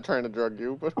probably not trying to drug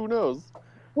you, but who knows?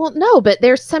 Well, no, but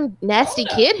there's some nasty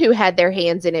kid who had their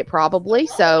hands in it, probably.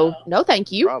 So no, thank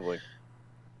you. Probably.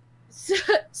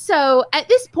 So at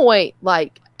this point,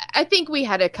 like, I think we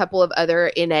had a couple of other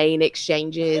inane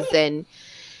exchanges, and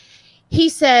he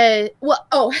said,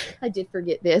 I did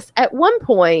forget this. At one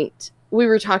point, we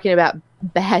were talking about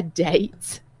bad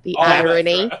dates, the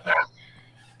irony.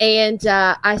 And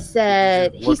I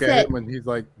said, he said, when he's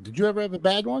like, did you ever have a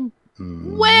bad one?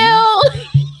 Well,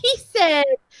 he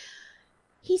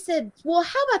said, well,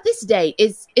 how about this date?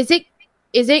 Is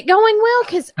it going well?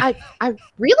 Because I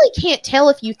really can't tell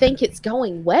if you think it's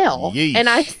going well. Yeesh. And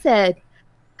I said,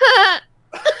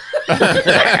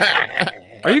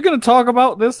 Are you going to talk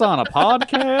about this on a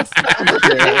podcast?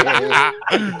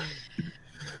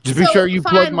 Just be sure you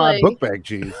plug my book bag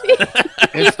cheese.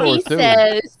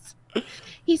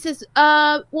 He says,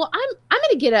 well, I'm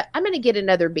gonna get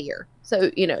another beer.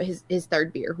 So his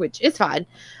third beer, which is fine.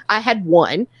 I had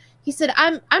one. He said,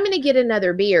 I'm going to get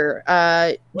another beer.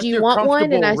 Do you want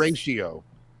one? And ratio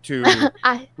to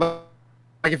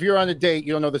like if you're on a date,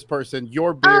 you don't know this person,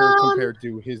 your beer compared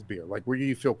to his beer. Like where do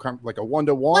you feel like a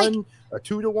 1-to-1, a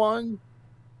 2-to-1?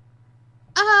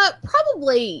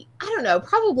 probably, I don't know,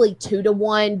 probably 2 to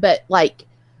 1, but like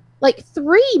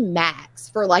 3 max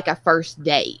for like a first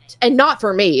date, and not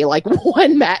for me, like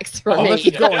 1 max for me. This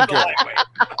is going good.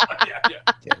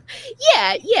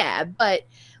 Yeah, but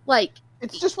like,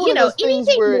 it's just one of those things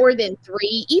anything where more than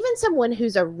 3, even someone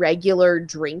who's a regular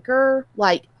drinker,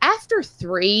 like after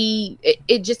 3,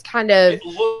 it just kind of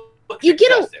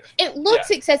it looks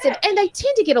excessive, and they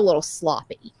tend to get a little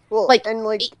sloppy. Well, like, and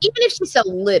like even if she's a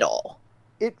little,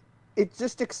 it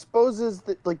just exposes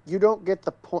that like you don't get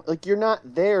the point. Like you're not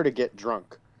there to get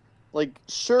drunk. Like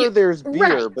sure, there's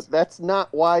beer, right. but that's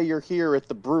not why you're here at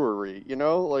the brewery. You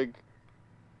know, like.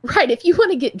 Right, if you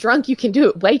want to get drunk, you can do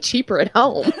it way cheaper at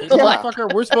home.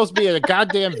 Motherfucker, we're supposed to be at a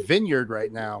goddamn vineyard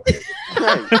right now.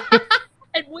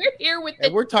 And we're here with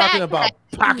the we're talking fat about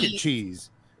cheese. pocket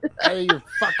cheese. Out of your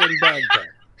fucking bag.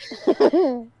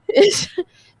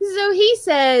 So he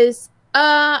says,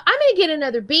 I'm going to get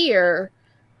another beer.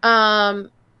 Or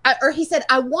he said,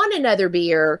 I want another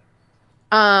beer.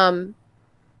 Do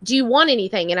you want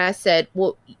anything? And I said,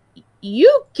 well,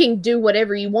 you can do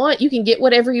whatever you want. You can get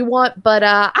whatever you want, but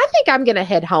I think I'm going to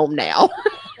head home now.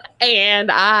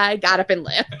 And I got up and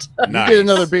left. Nice. You get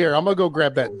another beer. I'm going to go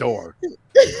grab that door.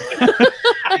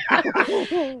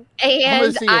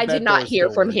 And I did not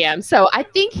hear from him. So I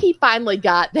think he finally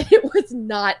got that it was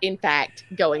not, in fact,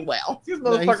 going well. These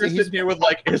motherfuckers sitting here with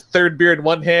like his third beer in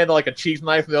one hand, like a cheese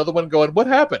knife in the other one, going, "What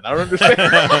happened? I don't understand."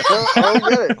 I don't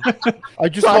get it. I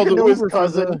just called the his Uber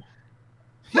cousin.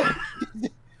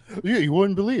 Yeah, you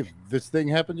wouldn't believe this thing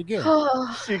happened again.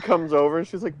 She comes over and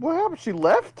she's like, "What happened? She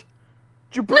left?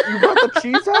 You brought the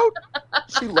cheese out?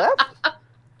 She left?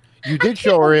 You did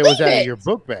show her it was out of your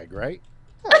book bag, right?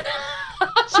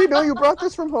 She know you brought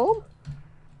this from home?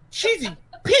 Cheesy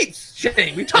Pete's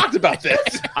Shane. We talked about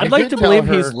this. I'd like to believe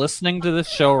he's listening to this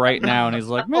show right now, and he's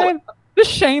like, "Man, this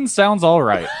Shane sounds all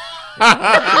right."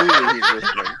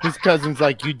 His cousin's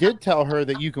like, you did tell her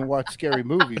that you can watch scary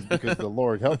movies because the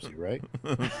Lord helps you, right?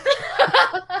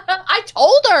 I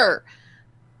told her.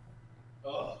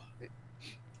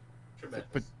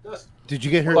 But did you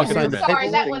get her to Fucking sign the Sorry,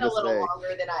 paper? that went a little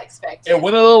longer than I expected. It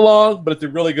went a little long, but it's a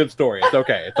really good story. It's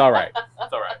okay. It's all right.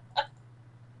 It's all right.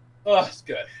 Oh, it's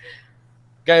good.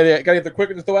 Got anything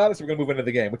quicker to throw out? So we're gonna move into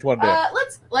the game. Which one do?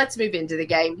 Let's move into the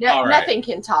game. All right. Nothing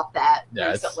can top that.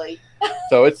 Yeah, recently.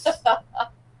 So it's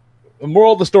the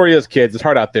moral of the story is, kids, it's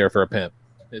hard out there for a pimp.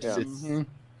 It's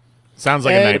sounds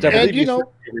like a nightmare. And you know,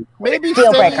 maybe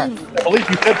I believe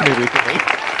you said to me recently.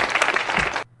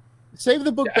 Save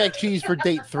the book bag cheese for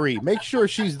date 3. Make sure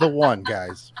she's the one,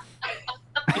 guys.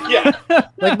 Yeah.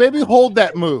 Like maybe hold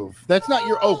that move. That's not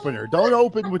your opener. Don't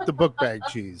open with the book bag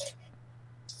cheese.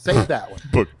 Save that one.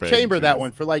 Book bag Chamber cheese. that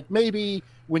one for like maybe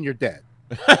when you're dead.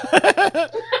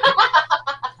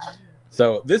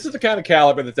 So this is the kind of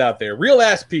caliber that's out there. Real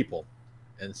ass people.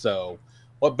 And so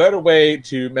what better way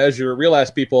to measure real ass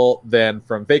people than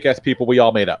from fake ass people we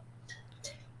all made up?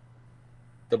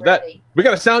 So with that, we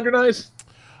got a sound your nice?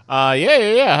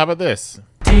 Yeah. How about this?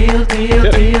 Deal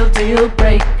breaker. Deal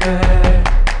breaker.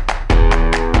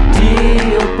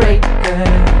 Deal breaker.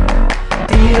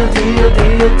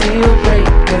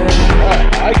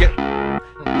 I get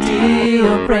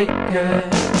Deal breaker.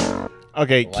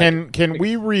 Okay, can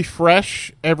we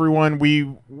refresh everyone?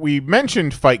 We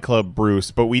mentioned Fight Club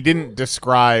Bruce, but we didn't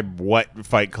describe what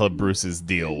Fight Club Bruce's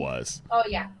deal was. Oh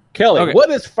yeah. Kelly, Okay. what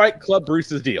is Fight Club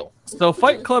Bruce's deal? So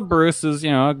Fight Club Bruce is,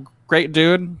 a great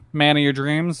dude, man of your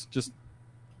dreams, just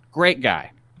great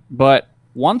guy. But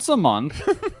once a month,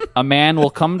 a man will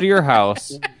come to your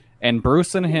house, and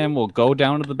Bruce and him will go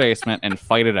down to the basement and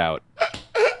fight it out.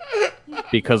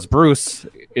 Because Bruce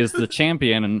is the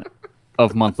champion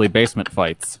of monthly basement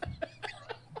fights.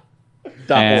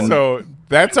 And So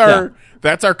that's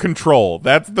our control.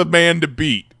 That's the man to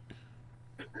beat.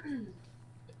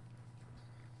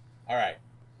 All right.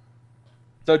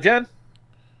 So, Jen,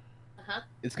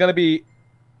 it's going to be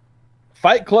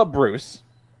Fight Club Bruce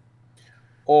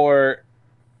or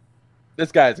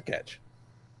this guy's a catch,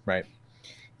 right?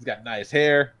 He's got nice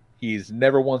hair. He's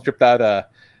never once dripped out a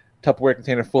Tupperware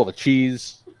container full of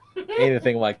cheese,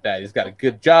 anything like that. He's got a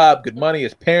good job, good money.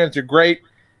 His parents are great.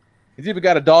 He's even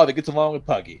got a dog that gets along with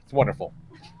Puggy. It's wonderful.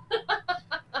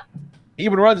 He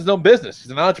even runs his own business.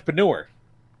 He's an entrepreneur.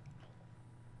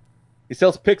 He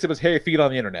sells pics of his hairy feet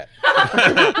on the internet.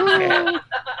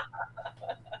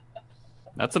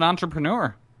 that's an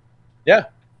entrepreneur. Yeah.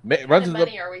 What Runs kind of his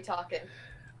money are we talking?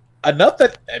 enough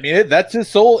that, that's his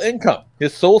sole income.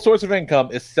 His sole source of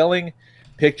income is selling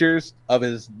pictures of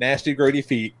his nasty, grody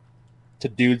feet to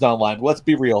dudes online. Let's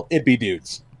be real. It'd be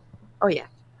dudes. Oh, yeah.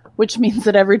 Which means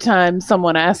that every time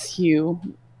someone asks you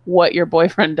what your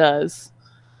boyfriend does.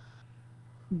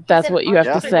 That's what you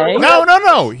have to say.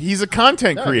 No. He's a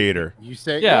content creator. You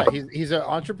say, Yeah. he's an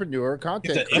entrepreneur,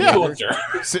 content He's an creator.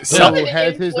 influencer. Who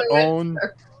has his own.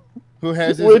 Who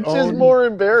has his Which own. is more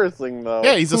embarrassing, though.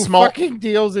 Yeah, he's a who small. fucking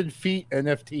deals in feet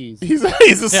NFTs. He's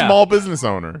a small business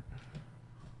owner.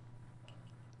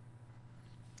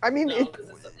 I mean,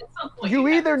 you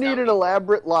either need an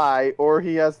elaborate lie, or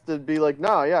he has to be like,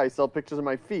 "No, yeah, I sell pictures of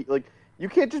my feet." Like, you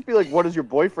can't just be like, "What does your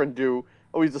boyfriend do?"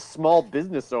 Oh, he's a small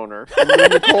business owner. And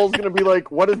then Nicole's gonna be like,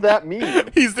 "What does that mean?"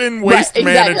 He's in waste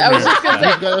management. I was just gonna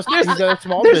say, He's got a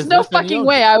small there's business. no and he fucking owns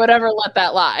way it. I would ever let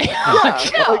that lie.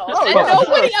 oh, And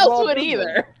nobody yeah, else small would business.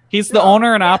 either. He's the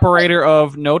owner and operator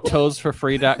of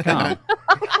NoToesForFree.com.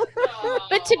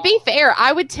 But to be fair,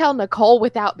 I would tell Nicole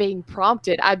without being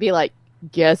prompted. I'd be like,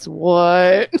 guess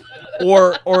what?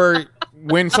 Or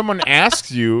when someone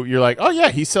asks you, you're like, "Oh yeah,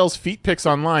 he sells feet pics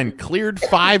online. Cleared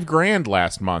 $5,000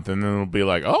 last month," and then it'll be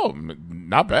like, "Oh,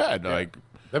 not bad." Like,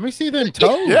 let me see them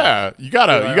toes. Yeah, you got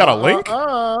a link.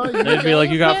 They'd be like,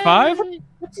 "You got 5?"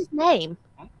 What's his name?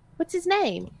 What's his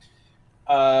name?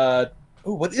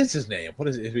 What is his name? What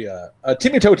is it?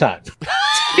 Timmy Toe Time.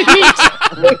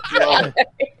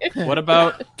 What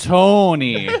about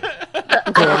Tony?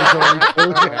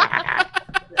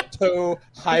 Toe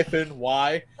hyphen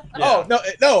Y. Yeah. Oh no!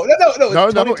 It's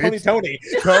Tony.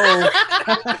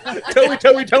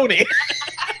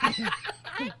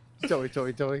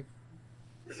 Tony. Toey.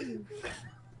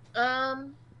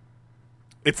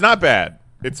 It's not bad.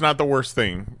 It's not the worst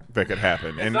thing that could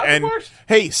happen. It's not the worst.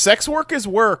 Hey, sex work is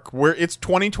work. It's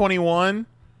 2021.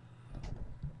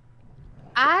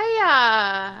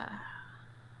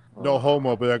 No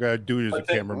homo, but I gotta do it as a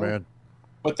cameraman.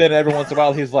 But then every once in a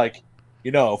while, he's like,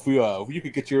 if you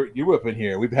could get your whip in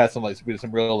here, we've had some real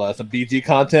some BG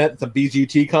content, some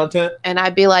BGT content. And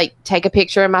I'd be like, take a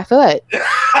picture of my foot. There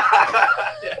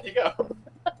you go.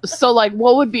 So, like,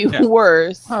 what would be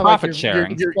worse? Profit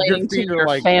sharing. Explaining to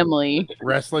your family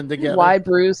wrestling together. why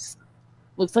Bruce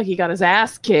looks like he got his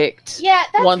ass kicked. Yeah,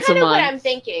 that's once a kind of what month. I'm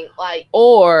thinking. Like,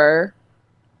 Or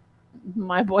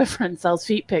my boyfriend sells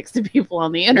feet pics to people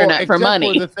on the internet for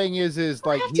money. The thing is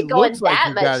like he go looks in like that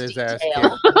he much got his ass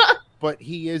detail. kicked, but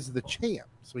he is the champ,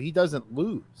 so he doesn't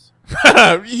lose.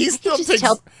 he still just takes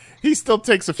tell- he still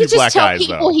takes a you few just black tell eyes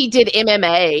people though. he did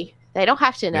MMA. They don't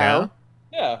have to know.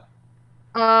 Yeah.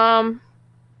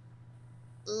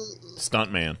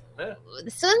 Stuntman.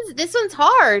 This one's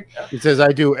hard. He says,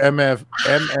 "I do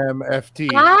MMFT,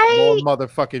 I- more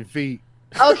motherfucking feet."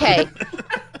 Okay,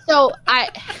 so I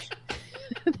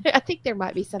think there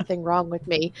might be something wrong with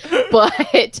me,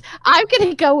 but I'm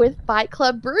gonna go with Fight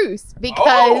Club Bruce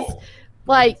because,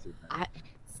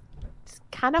 it's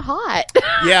kind of hot.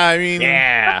 Yeah, I mean,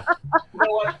 Yeah. You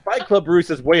know what? Fight Club Bruce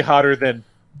is way hotter than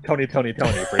Tony for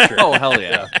sure. Oh, hell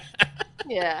yeah.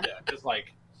 Yeah, Just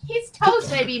like his toes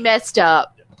may be messed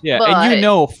up. Yeah, but... and you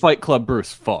know Fight Club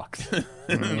Bruce fucked.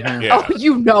 Yeah. Oh,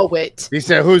 you know it. He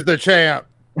said, "Who's the champ?"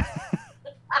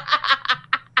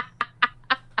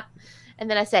 And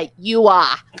then I say, "You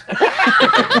are."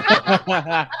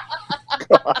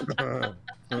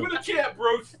 Who the champ,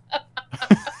 Bruce?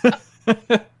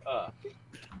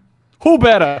 Who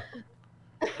better?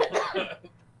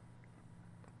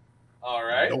 All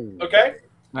right. Okay.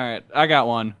 All right, I got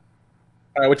one.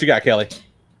 All right. What you got, Kelly?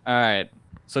 All right.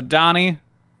 So Donnie,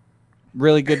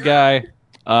 really good guy.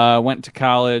 Went to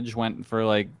college, went for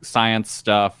like science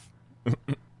stuff.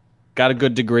 Got a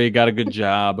good degree, got a good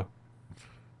job.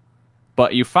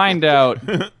 But you find out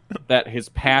that his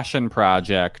passion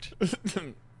project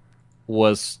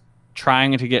was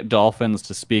trying to get dolphins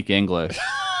to speak English.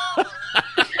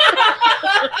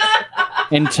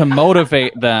 And to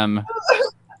motivate them,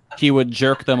 he would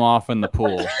jerk them off in the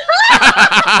pool.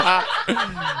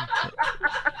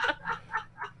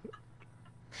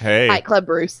 Hey. Fight Club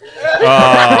Bruce.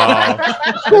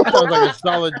 Sounds like a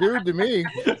solid dude to me.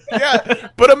 Yeah,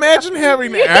 but imagine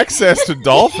having access to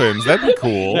dolphins. That'd be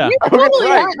cool. Yeah. Totally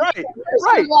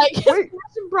Right. Like his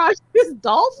passion project is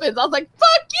dolphins. I was like,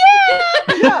 "Fuck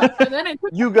yeah!" And then it took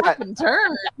You a got fucking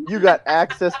turn. you got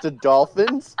access to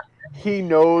dolphins. He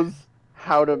knows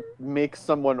how to make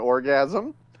someone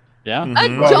orgasm. Yeah.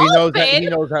 Mhm. Well, he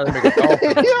knows how to make a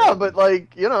dolphin. Yeah, but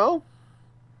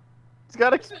he's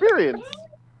got experience.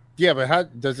 Yeah, but how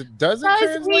does it Does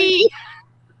translate? he?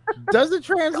 Does it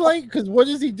translate? Because what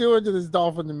is he doing to this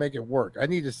dolphin to make it work? I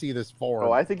need to see this forward.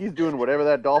 Oh, I think he's doing whatever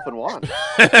that dolphin wants.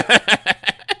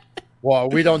 Well,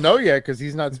 we don't know yet because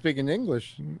he's not speaking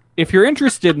English. If you're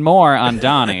interested more on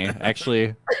Donnie,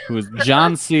 actually, who's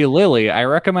John C. Lilly, I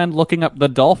recommend looking up the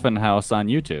Dolphin House on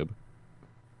YouTube.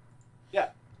 Yeah,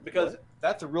 because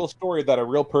That's a real story that a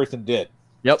real person did.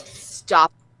 Yep.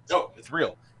 Stop. No, it's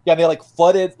real. Yeah, they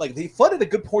flooded a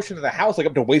good portion of the house,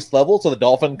 up to waist level, so the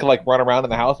dolphin could run around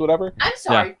in the house, or whatever. I'm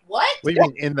sorry. What? What do you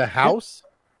mean in the house?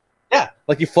 Yeah,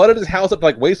 he flooded his house up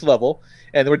to waist level,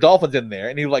 and there were dolphins in there,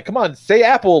 and he was come on, say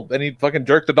apple, and he fucking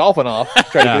jerked the dolphin off,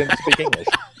 trying to get him to speak English.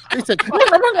 He said,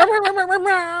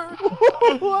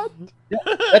 "What? Yeah,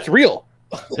 that's real."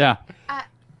 Yeah.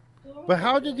 But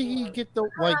how did he get the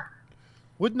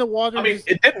Wouldn't the water? I mean,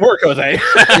 it didn't work, Jose.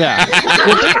 Yeah.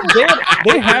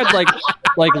 They had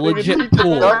legit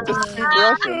pools.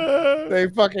 They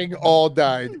fucking all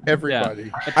died. Everybody.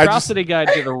 Yeah. Atrocity Guide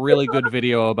did a really good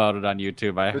video about it on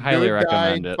YouTube. I highly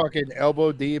recommend it. Fucking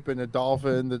elbow deep in a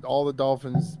dolphin. All the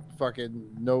dolphins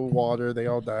fucking no water. They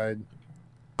all died.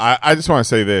 I just want to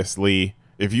say this, Lee.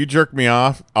 If you jerk me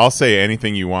off, I'll say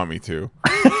anything you want me to.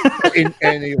 In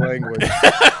any language.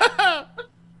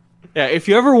 Yeah, if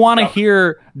you ever want to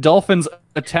hear dolphins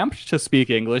attempt to speak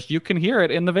English, you can hear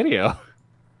it in the video.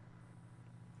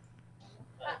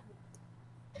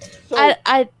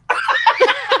 I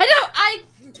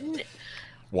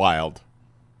Wild.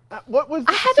 What was?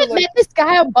 I haven't met this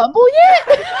guy on Bumble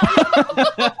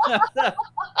yet.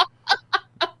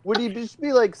 Would he just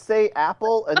be say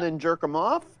apple and then jerk him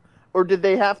off? Or did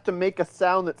they have to make a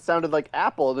sound that sounded like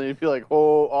apple? And then you'd be like,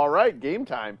 oh, all right, game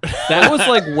time. That was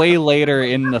way later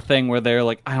in the thing where they're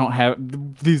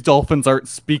these dolphins aren't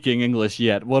speaking English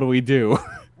yet. What do we do?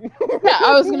 Yeah,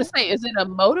 I was going to say, is it a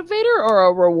motivator or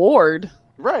a reward?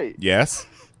 Right. Yes.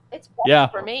 It's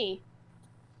for me.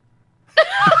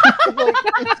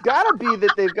 It's got to be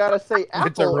that they've got to say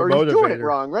It's a apple or he's doing it remotivator.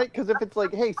 wrong, right? Because if it's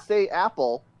hey, say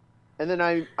apple, and then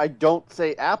I don't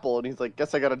say apple, and he's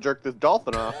guess I got to jerk this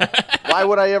dolphin off. Why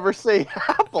would I ever say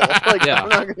apple? I'm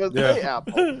not going to say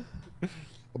apple.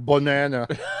 Banana.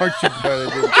 Aren't you glad I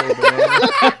didn't say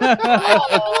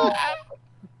banana?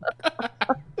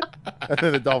 And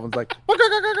then the dolphin's like,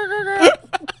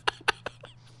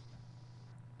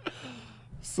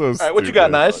 So All right, what you got,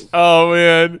 Nice? Oh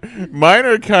man, mine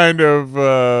are kind of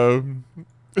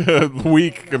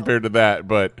weak compared to that,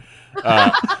 but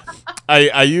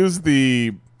I use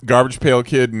the Garbage Pail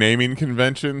Kid naming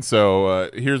convention. So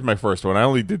here's my first one. I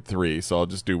only did 3, so I'll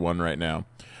just do one right now.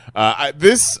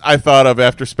 This I thought of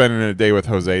after spending a day with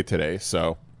Jose today.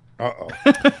 So,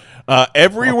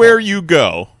 everywhere you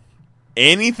go,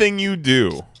 anything you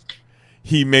do,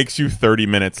 he makes you 30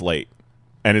 minutes late,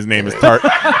 and his name is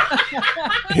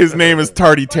His name is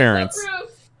Tardy Terrence.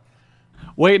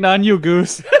 Waiting on you,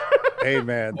 Goose. hey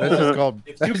man, this is called.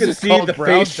 If you can see the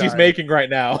face she's making right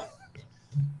now.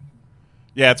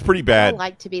 Yeah, it's pretty I bad. don't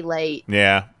like to be late.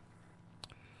 Yeah.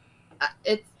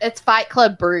 It's Fight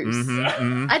Club Bruce.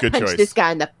 I'd Good punch choice. this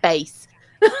guy in the face.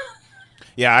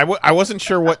 Yeah, I wasn't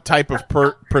sure what type of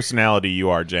personality you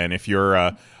are, Jen. If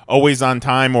you're always on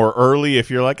time or early, if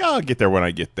you're I'll get there when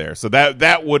I get there. So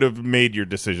that would have made your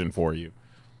decision for you.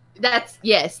 That's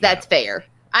fair.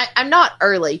 I'm not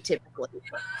early typically.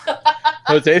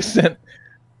 Jose sent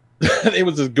it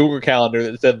was his Google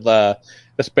calendar that said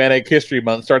Hispanic History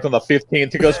Month starts on the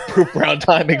 15th. He goes, proof brown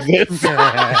time exists.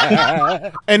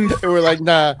 And we're like,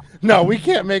 no, we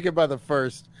can't make it by the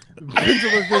 1st. Pencil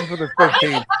us in for the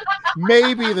 15th.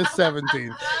 Maybe the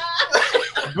 17th.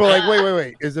 But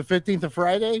wait. Is the 15th a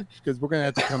Friday? Because we're going to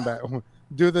have to come back.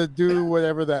 Do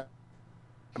whatever that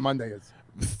Monday is.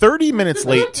 30 minutes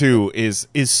late, too, is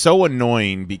so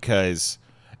annoying because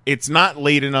it's not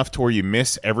late enough to where you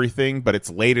miss everything, but it's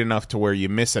late enough to where you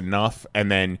miss enough, and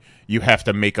then you have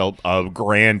to make a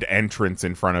grand entrance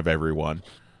in front of everyone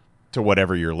to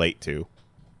whatever you're late to.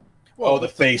 Oh, the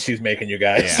face she's making, you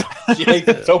guys. Yeah. She hates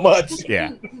it so much.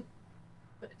 Yeah. I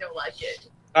don't like it.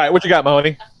 All right, what you got,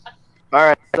 Mahoney? All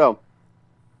right, so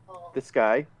this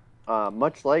guy,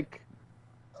 much like,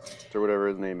 or whatever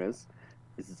his name is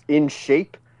in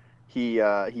shape. He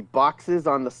boxes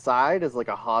on the side as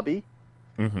a hobby.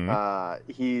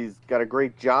 Mm-hmm. He's got a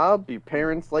great job. Your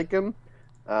parents like him.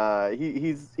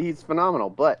 He's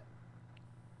phenomenal. But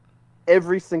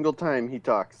every single time he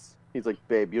talks, he's like,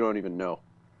 "Babe, you don't even know."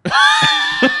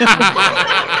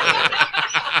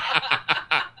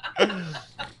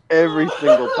 Every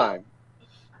single time.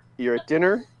 You're at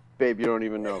dinner, babe, you don't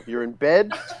even know. You're in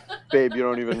bed, babe, you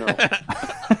don't even know.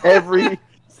 Every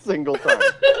single time.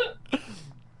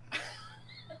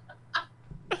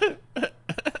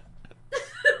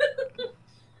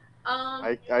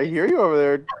 I hear you over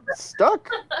there stuck.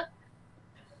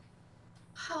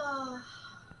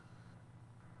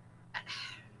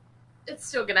 It's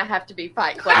still gonna have to be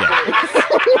Fight Club.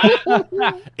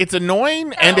 Yeah. It's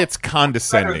annoying and it's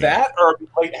condescending. Either that or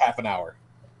wait half an hour.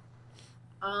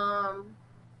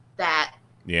 That.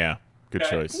 Yeah. Good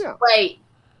choice. Yeah. Wait.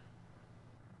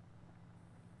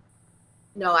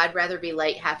 No, I'd rather be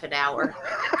late half an hour.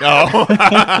 Oh.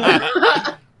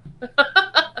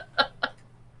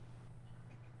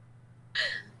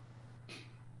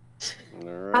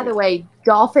 By the way,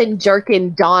 Dolphin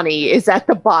Jerkin Donnie is at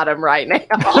the bottom right now.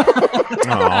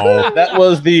 Oh. That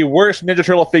was the worst Ninja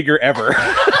Turtle figure ever.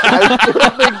 I still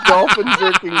think Dolphin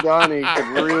Jerking Donnie could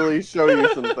really show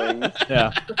you some things.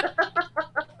 Yeah.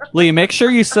 Lee, make sure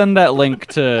you send that link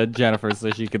to Jennifer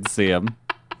so she can see him.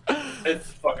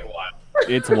 It's fucking wild.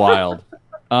 It's wild.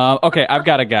 Okay, I've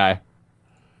got a guy.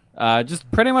 Just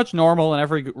pretty much normal in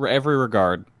every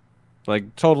regard.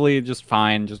 Like, totally just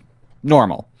fine, just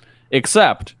normal.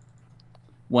 Except,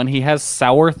 when he has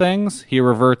sour things, he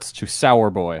reverts to Sour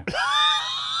Boy.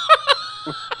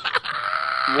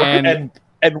 And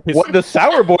what does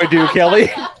Sour Boy do,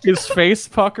 Kelly? His face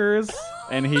puckers,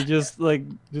 and he just we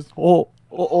got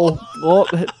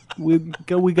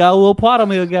a little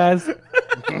problem here, guys.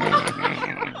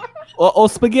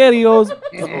 Spaghettios.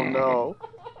 Oh no.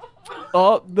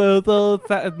 Oh,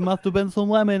 it must have been some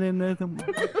lemon in there.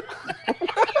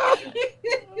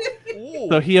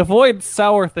 So he avoids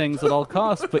sour things at all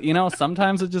costs, but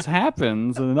sometimes it just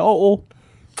happens, and a little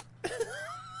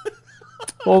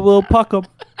puck up.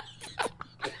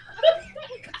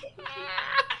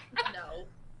 No.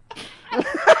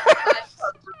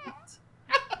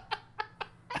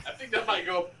 I think that might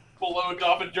go below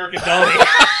Dolphin Jerkin Donnie.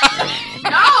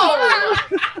 No.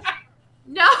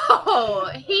 No.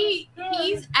 He's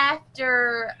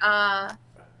after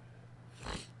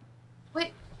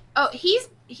wait. Oh, he's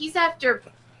after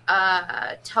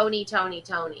Tony.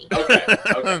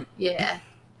 Okay. Yeah.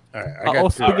 All right, I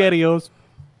got two. Spaghettios.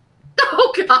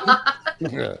 Oh God.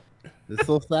 It's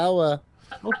so sour.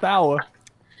 Oh, sour.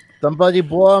 Somebody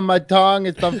blow on my tongue.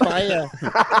 It's on fire.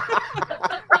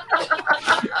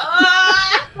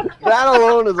 That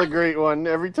alone is a great one.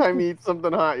 Every time he eats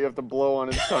something hot, you have to blow on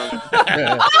his tongue.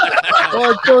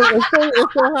 Oh, it's so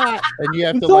hot. And you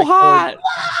have It's to so hot.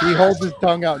 he holds his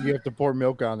tongue out and you have to pour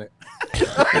milk on it.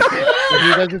 And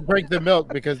he doesn't drink the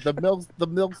milk because the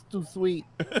milk's too sweet.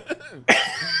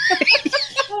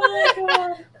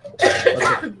 Oh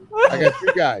Okay. I got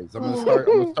two guys. I'm gonna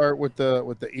start with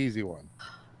the easy one.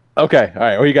 Okay, all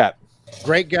right, what you got?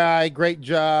 Great guy, great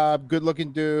job, good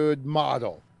looking dude,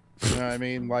 model. You know what I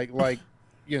mean? Like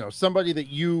somebody that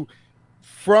you,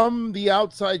 from the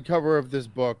outside cover of this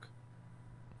book,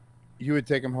 you would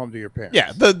take him home to your parents.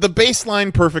 Yeah, the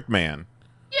baseline perfect man.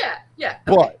 Yeah.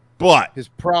 But his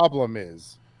problem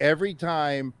is every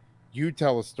time you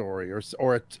tell a story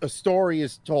or a story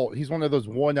is told, he's one of those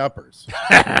one-uppers.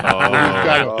 He's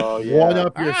got to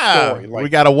one-up your story. We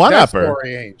got a one-upper. That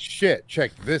story ain't shit. Check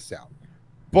this out.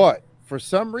 But for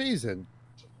some reason,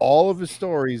 all of his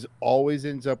stories always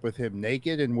ends up with him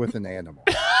naked and with an animal.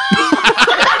 Oh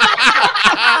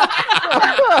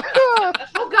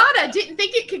God, I didn't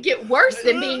think it could get worse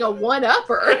than being a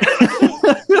one-upper.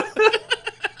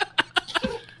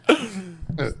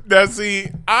 Now, see,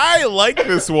 I like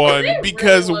this one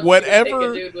because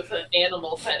whatever dude with an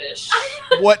animal fetish.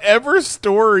 whatever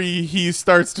story he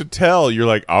starts to tell, you're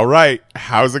like, all right,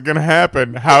 how's it gonna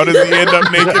happen? How does he end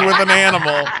up naked with an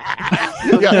animal?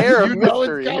 Air of You know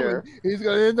mystery it's coming. here. He's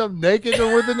going to end up naked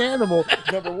and with an animal.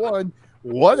 Number one,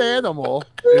 what animal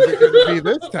is it going to be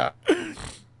this time?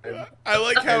 I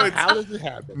like how it's how does it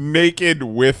happen? naked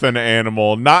with an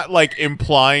animal, not like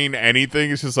implying anything.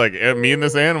 It's just like me and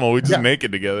this animal, we just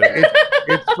naked together.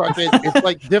 It's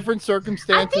like different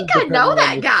circumstances. I know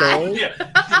that guy.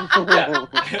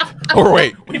 Or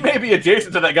wait, we may be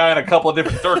adjacent to that guy in a couple of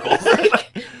different circles.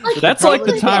 That's like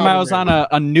the time I was on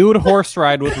a nude horse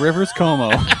ride with Rivers Como.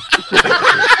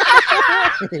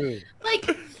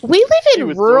 Like, we live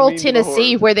in rural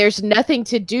Tennessee where there's nothing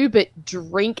to do but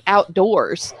drink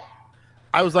outdoors.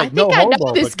 I was like, I think I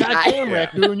know this but guy. goddamn,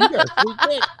 raccoon, you got a sweet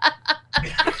dick.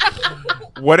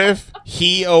 what if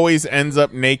he always ends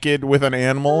up naked with an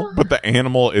animal, but the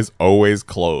animal is always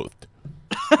clothed?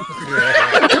 And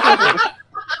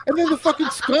then the fucking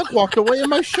skunk walked away in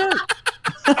my shirt.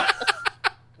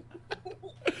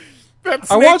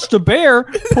 I watched a bear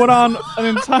put on an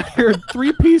entire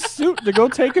 3-piece suit to go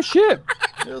take a shit.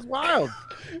 It was wild.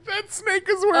 That snake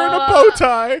is wearing a bow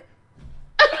tie.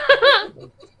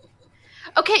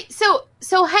 Okay, so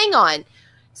hang on.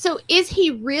 So is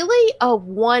he really a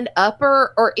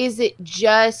one-upper, or is it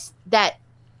just that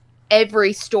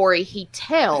every story he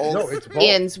tells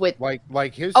ends with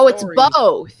like his it's story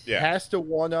both. has to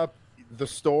one up the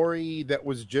story that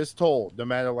was just told, no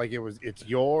matter it's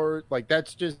your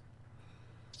that's just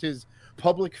his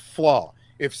public flaw.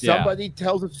 If somebody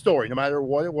tells a story, no matter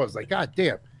what it was, like, God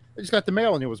damn, just got the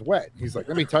mail and it was wet. He's like,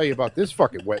 let me tell you about this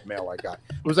fucking wet mail I got.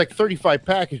 It was like 35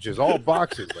 packages, all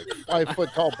boxes, like 5-foot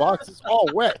tall boxes, all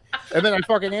wet. And then I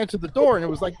fucking answered the door and it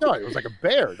was like, no, it was like a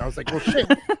bear. And I was like, well, shit.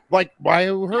 Like, I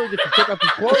heard if you take off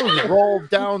your clothes and roll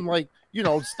down, like,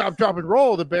 stop, drop, and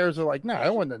roll, the bears are like, nah, I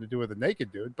don't want nothing to do with a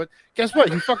naked dude. But guess what?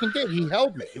 He fucking did. He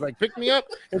held me. He like picked me up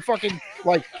and fucking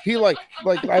like he like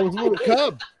I was a little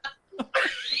cub.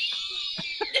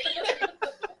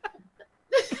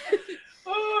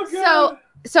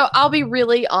 So I'll be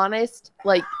really honest.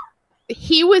 Like,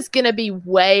 he was gonna be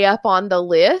way up on the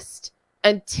list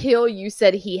until you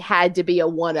said he had to be a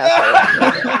one-upper.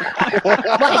 Like,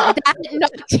 that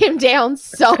knocked him down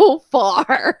so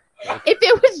far. If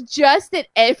it was just that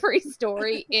every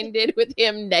story ended with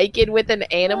him naked with an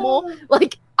animal,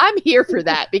 like, I'm here for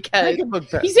that because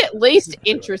he's at least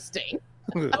interesting.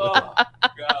 Oh,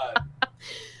 God.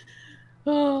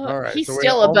 All right, He's so we're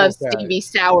still above almost at Stevie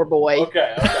Sour Boy.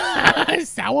 Okay.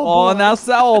 Sour Oh, now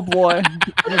Sour Boy.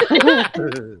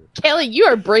 Kelly, you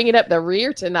are bringing up the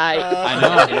rear tonight. I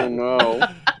know. Oh no.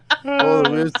 Oh,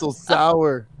 we're so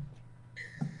sour.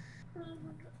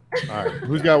 All right,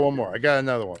 who's got one more? I got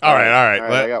another one. All right.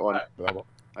 I got one.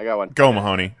 I got one. Go,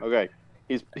 Mahoney. Okay.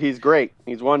 He's great.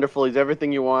 He's wonderful. He's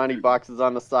everything you want. He boxes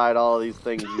on the side, all of these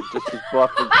things. He's just as buff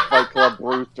as Fight Club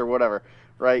Bruce or whatever.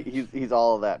 Right? He's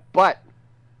all of that. But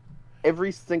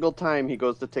every single time he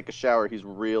goes to take a shower, he's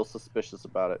real suspicious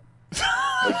about it.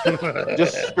 Like,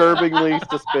 disturbingly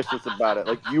suspicious about it.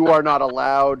 Like, you are not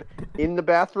allowed in the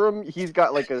bathroom. He's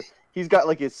got like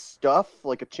his stuff,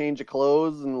 like a change of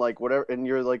clothes and like whatever, and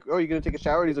you're like, oh, you're gonna take a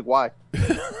shower? And he's like, why?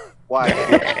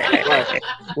 Why?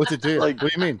 What's it do? Like,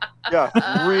 what do you mean?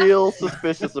 Yeah, real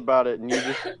suspicious about it, and you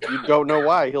don't know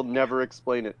why. He'll never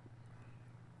explain it.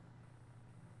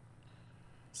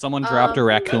 Someone dropped a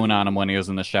raccoon on him when he was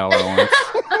in the shower once.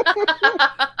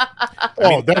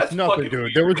 Oh, that's nothing,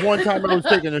 dude. There was one time I was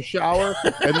taking a shower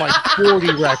and like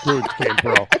 40 raccoons came,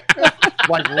 bro.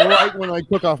 Like right when I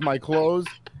took off my clothes,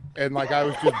 and like I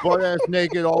was just butt ass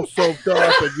naked, all soaked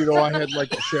up, and I had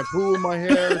like shampoo in my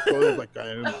hair, so it was like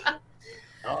in my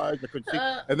eyes, I couldn't see.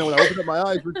 And then when I opened up my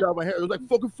eyes, ripped out my hair, it was like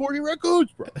fucking 40 raccoons,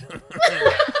 bro.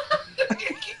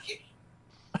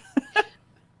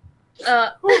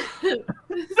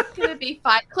 This is gonna be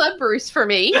Fight Club Bruce for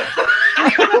me.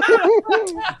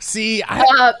 See,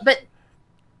 but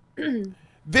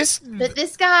this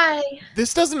guy,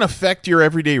 this doesn't affect your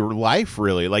everyday life,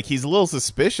 really. Like, he's a little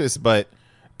suspicious, but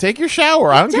take your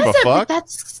shower. I don't give a fuck.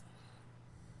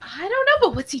 I don't know,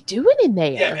 but what's he doing in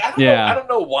there? Yeah, I don't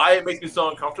know why it makes me so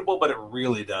uncomfortable, but it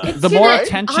really does. The more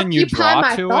attention you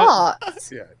draw to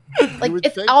thoughts. Like,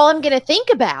 it's all I'm going to think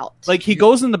about. Like, he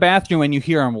goes in the bathroom and you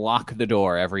hear him lock the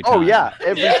door every time. Oh, yeah,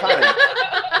 every time.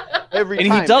 And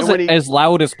he does it as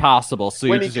loud as possible, so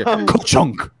you just hear,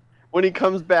 ka-chunk. When he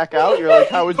comes back out, you're like,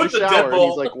 how was your shower? And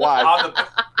he's like, why?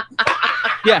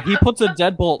 Yeah, he puts a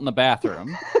deadbolt in the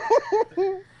bathroom.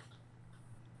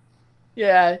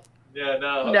 Yeah. Yeah,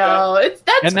 no. No,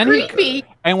 that's creepy.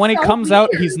 And when he comes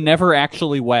out, he's never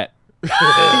actually wet.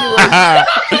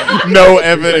 No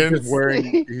evidence.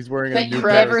 He's wearing a new you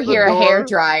never hear a hair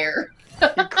dryer.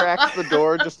 He cracks the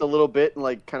door just a little bit and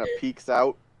like kind of peeks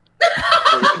out.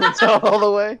 So he comes out all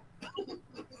the way.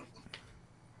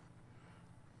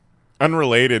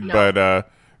 Unrelated, but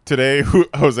today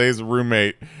Jose's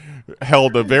roommate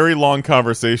held a very long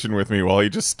conversation with me while he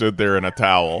just stood there in a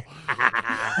towel.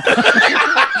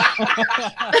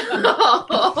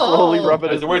 Slowly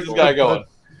rubbing his. Where's this guy going?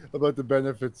 About the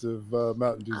benefits of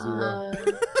Mountain Dew Zero.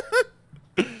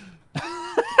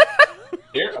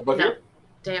 Here? Above here?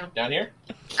 Down here?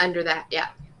 Under that, yeah.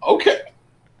 Okay.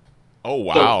 Oh,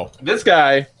 wow. So, this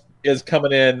guy is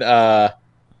coming in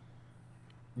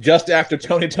just after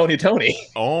Tony.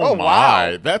 Oh my.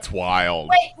 Wow. That's wild.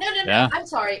 Wait, no. Yeah. I'm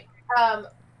sorry.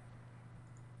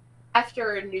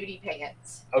 After nudie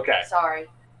pants. Okay. Sorry.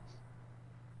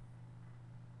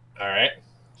 All right.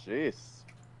 Jeez.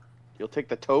 You'll take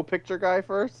the toe picture guy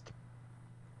first?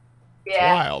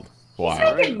 Yeah. Wild.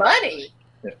 He's making money.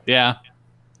 Yeah.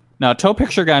 No, toe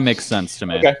picture guy makes sense to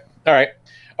me. Okay. All right.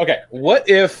 Okay. What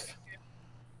if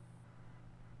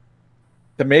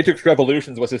The Matrix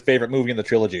Revolutions was his favorite movie in the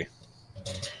trilogy?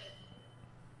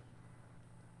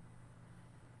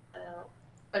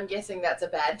 I'm guessing that's a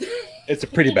bad thing. It's a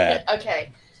pretty bad.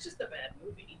 Okay. It's just a bad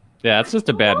movie. Yeah, it's just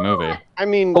a bad movie. I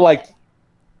mean, like,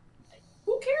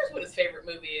 Who cares what his favorite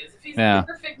movie is? If he's Yeah. the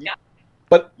perfect guy.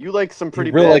 but you like some pretty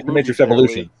you really bad like The Matrix movies there,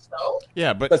 Revolution. So?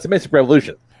 Yeah, but That's The Matrix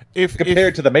Revolution. if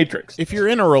Compared to The Matrix. if you're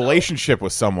in a relationship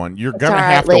with someone, you're It's gonna all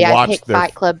right, have Lee. to I watch picked their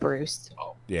Fight Club Bruce.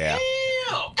 yeah.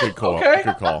 Damn. Good call. Okay.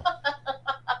 Good call.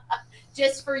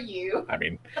 just for you. I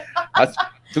mean, that's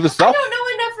to the I stuff. don't know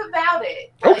enough about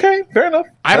it. Okay, fair enough.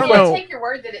 I don't I'll know. take your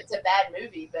word that it's a bad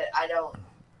movie, but I don't.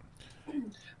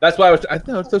 That's why I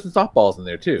know there's some softballs in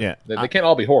there too. Yeah. They can't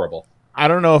all be horrible. I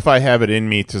don't know if I have it in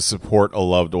me to support a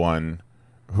loved one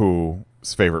whose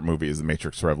favorite movie is The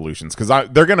Matrix Revolutions, because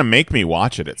they're going to make me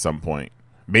watch it at some point.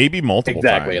 Maybe multiple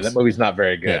Exactly. times. That movie's not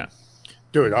very good. Yeah.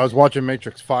 Dude, I was watching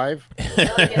Matrix 5.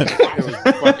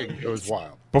 It was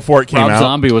wild. Before it came Rob out.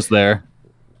 Zombie was there.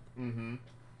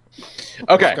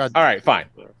 Okay. God. All right. Fine.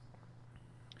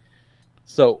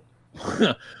 So,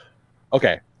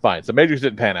 okay, fine. So Matrix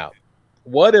didn't pan out.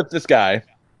 What if this guy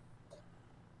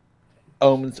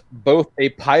owns both a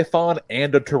python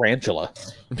and a tarantula?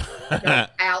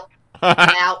 Out.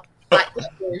 Out.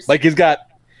 Like he's got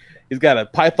a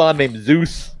python named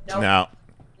Zeus No.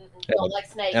 Don't like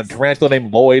snakes. and a tarantula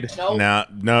named Lloyd. Nope.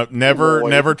 No,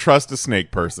 never trust a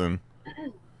snake person.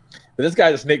 But this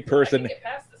guy's a snake person Get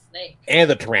past the snake.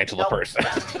 and a tarantula person.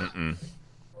 Mm-mm.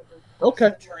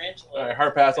 Okay. Tarantula. All right,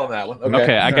 hard pass on that one.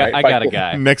 Okay, I All got right, I fine, got a cool.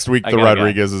 guy. Next week, I the got a guy.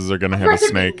 Rodriguezes are going to I'd have a rather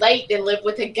snake. be late than live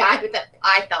with a guy with a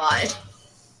python.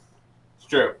 It's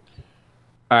true.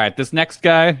 All right, this next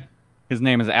guy, his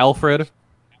name is Alfred.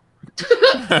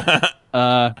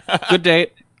 Good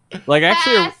date. Like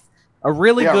actually, Pass. a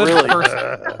really Yeah, good really. first,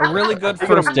 a really good You're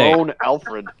gonna first date. moan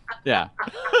Alfred. Yeah.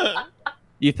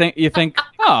 You think,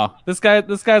 oh, this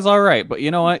guy's all right, but you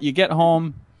know what? You get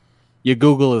home, you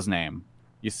Google his name,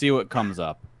 you see what comes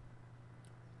up.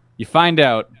 You find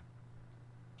out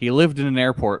he lived in an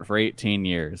airport for 18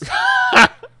 years.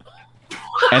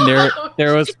 And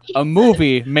there was a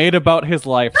movie made about his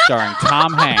life starring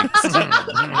Tom Hanks.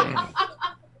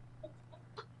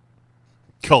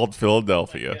 Called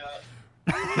Philadelphia.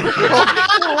 No.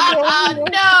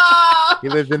 He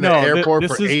lived in the No, airport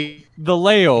this for is 18 the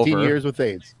layover. years with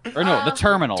AIDS. Or no, the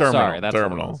terminal. Sorry, that's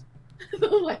Terminal.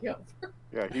 what it was.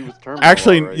 Yeah, he was terminal.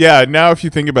 Actually, already. yeah, now if you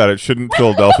think about it, shouldn't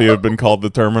Philadelphia have been called the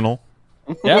Terminal?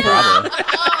 Yeah, probably.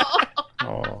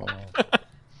 Oh.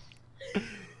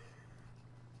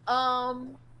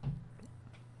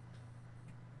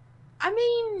 I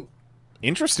mean,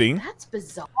 Interesting. that's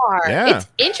bizarre. Yeah. It's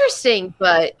interesting,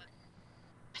 but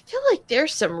I feel like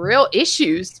there's some real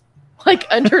issues like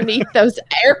underneath those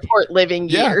airport living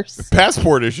years.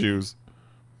 Passport issues.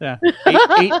 Yeah.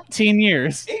 18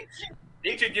 years.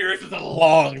 18 years is a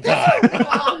long time.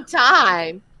 Long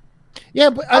time. Yeah,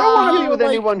 but I I don't don't want want to be with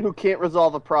anyone who can't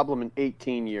resolve a problem in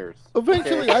 18 years.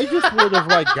 Eventually, I just would have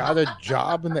got a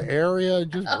job in the area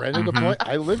and just rented a place.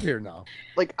 I live here now.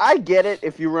 Like, I get it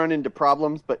if you run into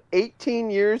problems, but 18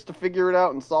 years to figure it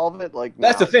out and solve it, like,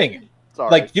 That's nah. the thing. Sorry.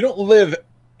 Like, you don't live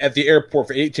at the airport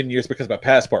for 18 years because of a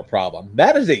passport problem.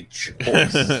 That is a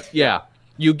choice. Yeah.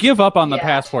 You give up on the Yeah.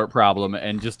 passport problem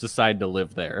and just decide to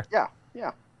live there. yeah.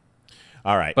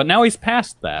 All right. But now he's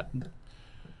past that.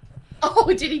 Oh,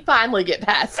 did he finally get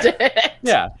past it?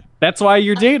 Yeah. That's why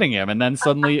you're dating him, and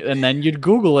then you'd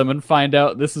Google him and find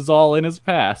out this is all in his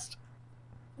past.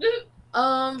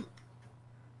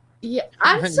 Yeah,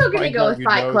 I'm still gonna go with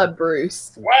Fight Club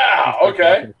Bruce. Wow,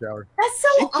 okay. That's so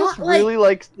She just odd. really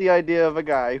likes the idea of a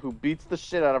guy who beats the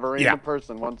shit out of a random Yeah.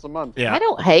 person once a month. Yeah. I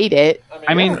don't hate it.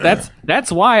 I mean,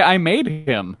 that's why I made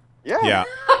him. Yeah. Yeah.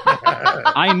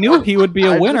 I knew he would be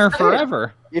a I'm winner just saying.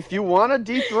 forever. If you want to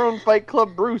dethrone Fight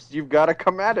Club Bruce, you've got to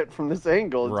come at it from this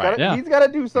angle. It's Right. gotta, Yeah. He's got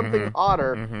to do something Mhm.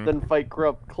 hotter Mhm. than Fight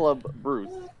Club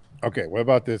Bruce. Okay, what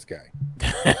about this guy?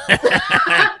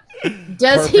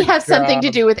 Does he Perfect have something to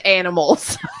job. do with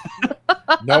animals?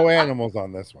 No animals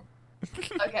on this one.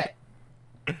 Okay.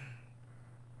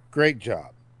 Great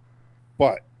job.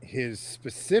 But his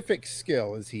specific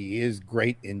skill is he is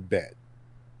great in bed.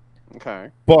 Okay.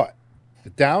 But the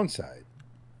downside,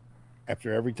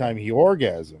 after every time he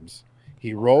orgasms,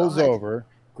 he rolls God. over,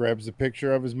 grabs a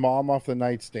picture of his mom off the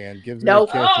nightstand, gives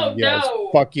Nope. her a kiss, and yells,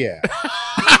 "Fuck yeah!"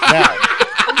 Now,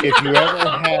 if you ever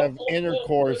have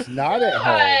intercourse not at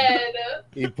home,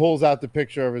 he pulls out the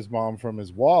picture of his mom from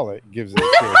his wallet, gives it a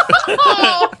kiss.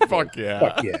 Fuck yeah.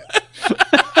 Fuck yeah!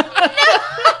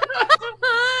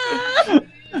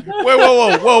 Wait,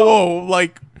 whoa.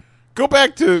 Like, go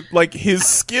back to, like, his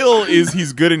skill is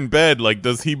he's good in bed. Like,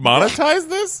 does he monetize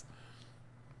this?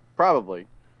 Probably.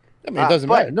 I mean, it doesn't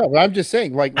but- matter. No, but I'm just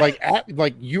saying, like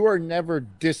you are never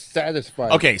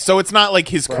dissatisfied. Okay, so it's not like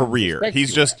his Well, career. respect He's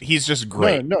you. just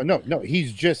great. No.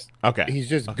 He's just Okay.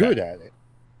 good at it.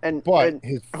 And But and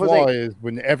his Jose- flaw is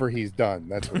whenever he's done,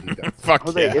 that's what he does. Fuck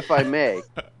Jose, yeah. if I may,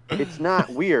 it's not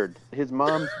weird. His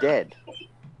mom's dead.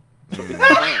 So it's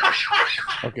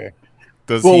fine. Okay.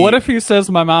 Does Well, he... what if he says,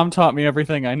 "My mom taught me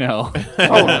everything I know"?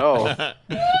 Oh no!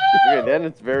 You're gonna Okay, then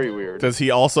it's very weird. Does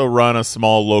he also run a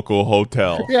small local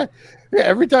hotel? Yeah. Yeah,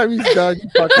 every time he's done, he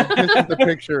fucking kisses the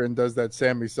picture and does that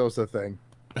Sammy Sosa thing.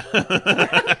 Kisses his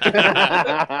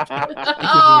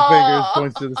fingers,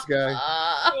 points to the sky.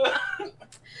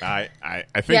 I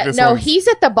think this no, one's- he's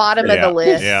at the bottom of the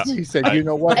list. Yeah. He said, "You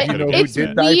know what? You know who It's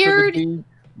did die for weird. the team?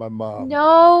 My mom."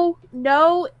 No.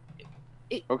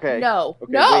 Okay. No. Okay,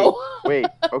 No. Wait.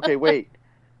 Okay, wait.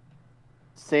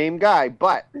 Same guy,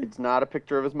 but it's not a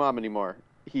picture of his mom anymore.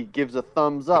 He gives a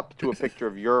thumbs up to a picture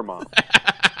of your mom.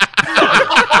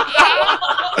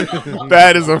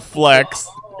 That is a flex.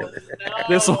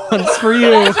 This one's for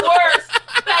you. That's worse.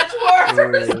 That's worse.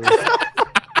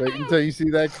 Wait until you see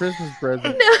that Christmas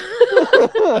present.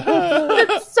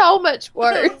 It's so much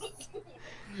worse.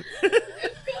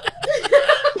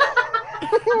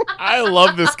 I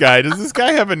love this guy. Does this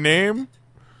guy have a name?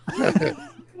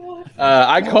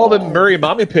 I called him Murray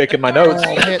Mommy Pick in my notes.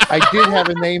 Oh, man, I did have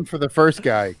a name for the first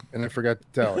guy, and I forgot to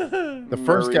tell it. The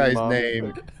first Murray guy's Mommy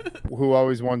name, who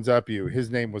always ones up you, his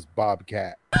name was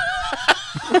Bobcat.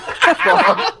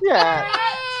 Yeah.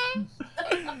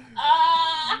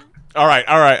 All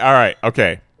right.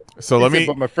 Okay. So He let said, me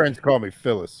but my friends call me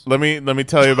Phyllis. let me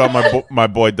tell you about my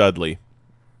boy Dudley.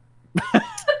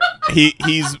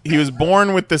 He was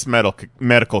born with this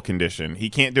medical condition. He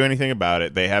can't do anything about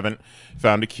it. They haven't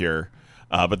found a cure.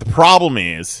 But the problem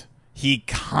is he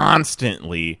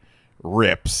constantly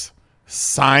rips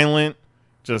silent,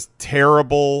 just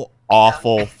terrible,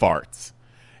 awful farts.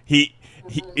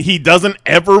 He doesn't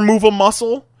ever move a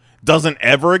muscle, doesn't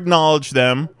ever acknowledge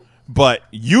them, but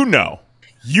you know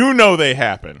they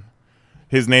happen.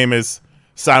 His name is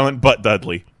Silent Butt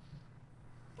Dudley.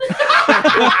 Oh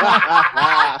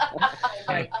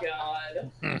my god.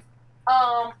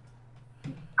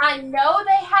 I know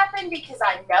they happen because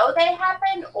I know they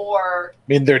happen, or I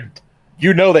mean, they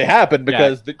happen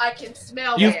because I can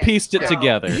smell You've it. pieced it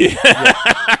together.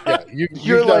 Yeah,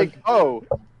 You're like, oh,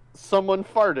 someone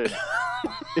farted.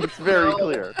 It's very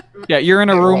clear. Yeah, you're in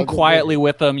a room I'll go quietly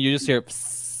with them. You just hear.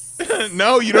 Psst.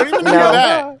 No, you don't even hear No.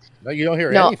 that. No, you don't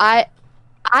hear No, anything.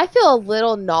 I feel a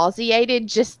little nauseated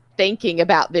just thinking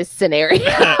about this scenario.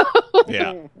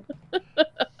 Yeah.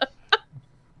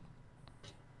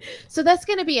 So that's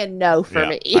going to be a no for Yeah,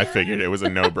 me. I figured it was a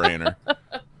no-brainer.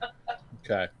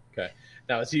 Okay.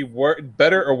 Now, is he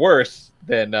better or worse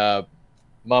than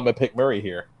Mama Pick Murray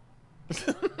here?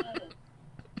 I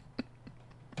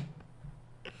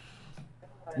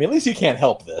mean, at least you can't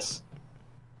help this.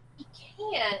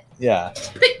 Can't. Yeah.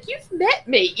 But you've met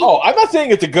me. Oh, I'm not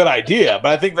saying it's a good idea,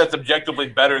 but I think that's objectively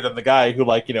better than the guy who,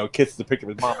 kisses the picture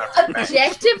of his mom after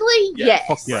Objectively, yes.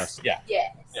 Fuck yes. Yeah.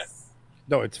 Yes.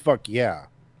 No, it's fuck yeah.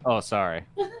 Oh, sorry.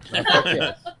 Not fuck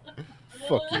yes.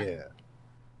 Fuck yeah.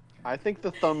 I think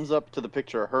the thumbs up to the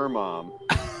picture of her mom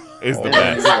Is the And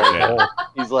best. Yeah.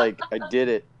 He's like, I did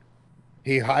it.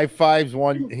 He high fives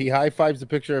the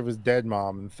picture of his dead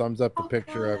mom and thumbs up the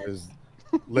picture of his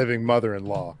living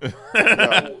mother-in-law.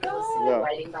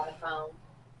 Writing by the phone.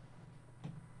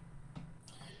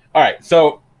 All right,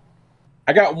 so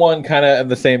I got one kind of in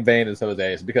the same vein as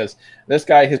Jose's because this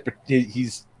guy,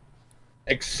 he's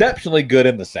exceptionally good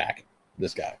in the sack.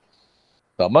 This guy.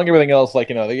 So among everything else,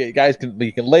 the guys can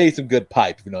lay some good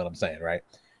pipe, if you know what I'm saying, right?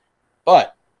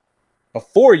 But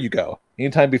before you go,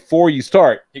 anytime before you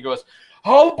start, he goes,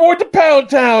 "All aboard the Pound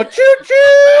Town, choo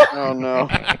choo!" Oh no!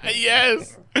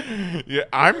 Yes. Yeah,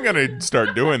 I'm gonna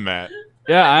start doing that.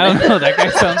 Yeah, I don't know. That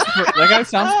guy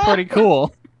sounds pretty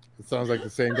cool. It sounds like the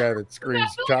same guy that screams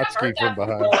Chotsky from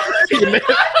behind.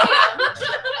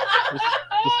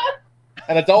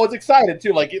 And it's always excited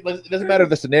too. Like it doesn't matter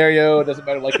the scenario. It doesn't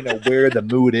matter where the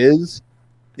mood is.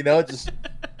 Just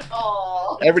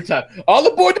every time. All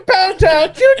aboard the Pound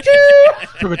Town, choo choo!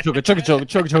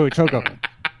 Chugga.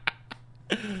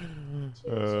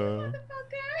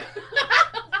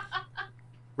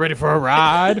 Ready for a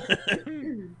ride?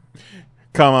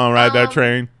 Come on, ride that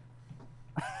train.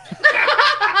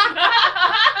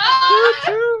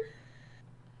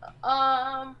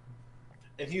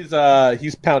 And he's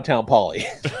Pound Town Polly.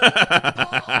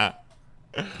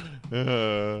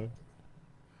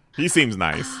 He seems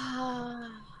nice.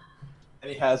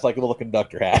 And he has a little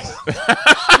conductor hat.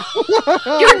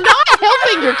 You're not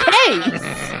helping your case.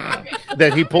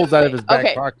 That he pulls out of his back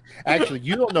Okay. pocket. Actually,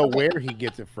 you don't know where he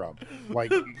gets it from. But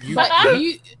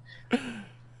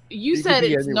you said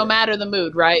be it's no anywhere. matter the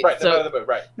mood, right? Right, no So matter the mood,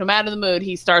 right. no matter the mood,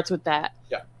 he starts with that.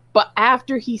 Yeah. But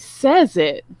after he says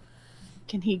it,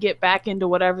 can he get back into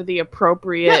whatever the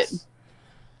appropriate? Yes.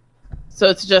 So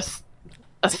it's just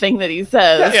a thing that he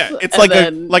says. Yeah, it's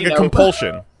and like then, a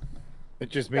compulsion. It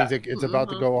just means it's about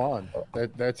to go on.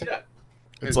 That's it.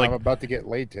 It's like I'm about to get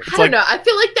laid to. I don't know. I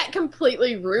feel like that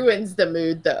completely ruins the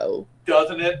mood, though.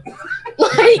 Doesn't it?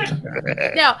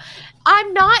 Like, now,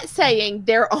 I'm not saying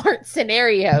there aren't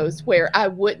scenarios where I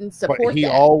wouldn't support But he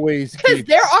that. always Because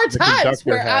there are the times conductor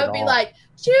where I hat would be on. like,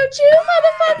 choo choo,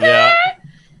 motherfucker. Yeah.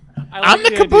 I'm the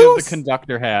idea of caboose. the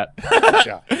conductor hat.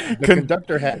 Yeah. The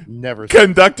conductor hat never.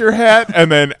 Conductor hat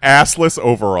and then assless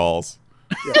overalls.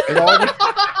 Yeah,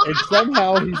 and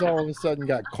somehow he's all of a sudden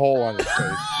got coal on his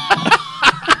face.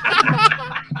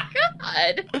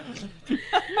 God.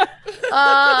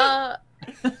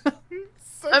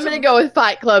 I'm gonna go with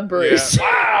Fight Club Bruce. Yeah.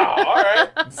 Wow. All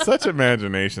right. Such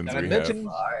imaginations And I we mentioned,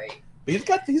 have. he's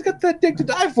got that dick to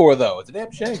die for, though. It's a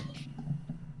damn shame.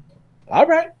 All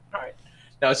right.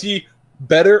 Now, is he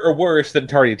better or worse than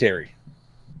Tardy Terry?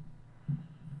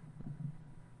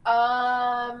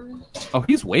 Oh,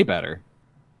 he's way better.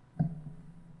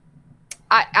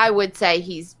 I would say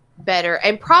he's better,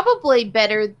 and probably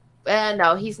better.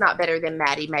 No, he's not better than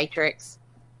Maddie Matrix.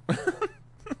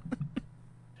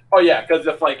 Oh yeah, because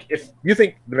if you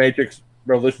think the Matrix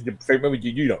Revolution is your favorite movie,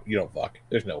 you don't fuck.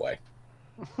 There's no way.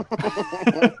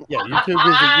 Yeah, you're too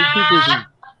busy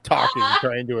talking,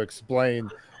 trying to explain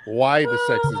why the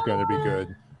sex is going to be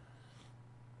good.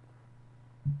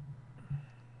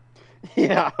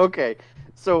 Yeah, okay.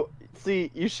 So, see,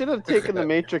 you should have taken the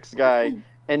Matrix guy,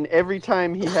 and every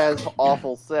time he has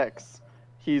awful sex,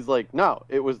 he's like, no,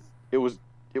 it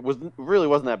really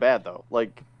wasn't that bad, though.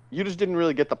 Like, you just didn't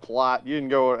really get the plot. You didn't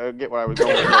get what I was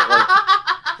going with.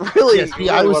 Like, really, Yes, really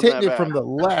I was wasn't hitting that it from bad. the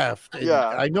left. And Yeah.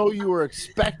 I know you were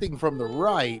expecting from the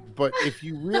right, but if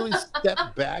you really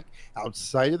step back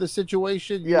outside of the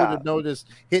situation, you would have noticed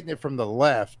hitting it from the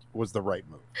left was the right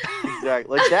move.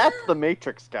 Exactly. Like, that's the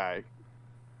Matrix guy.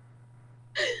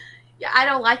 Yeah, I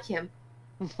don't like him.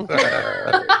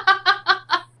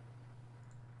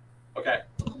 Okay.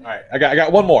 All right. I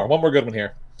got one more good one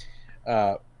here.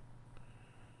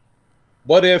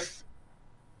 What if,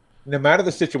 no matter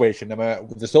the situation, no matter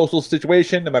the social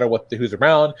situation, no matter who's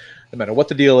around, no matter what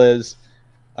the deal is,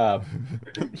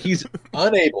 he's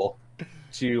unable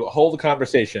to hold a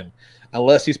conversation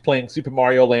unless he's playing Super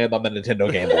Mario Land on the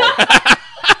Nintendo Game Boy.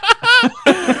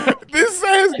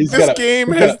 This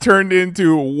game has turned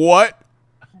into what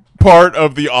part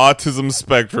of the autism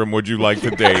spectrum would you like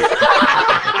to date?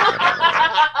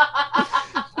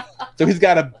 So he's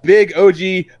got a big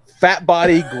OG fat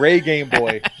body gray Game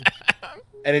Boy,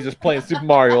 and he's just playing Super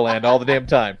Mario Land all the damn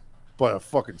time. But a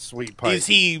fucking sweet pipe. Does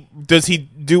he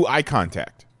do eye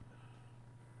contact?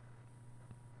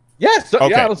 Yes. Okay.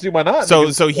 Yeah, I don't see why not. So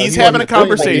Because, he's he having a wasn't playing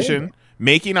conversation,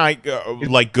 making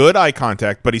good eye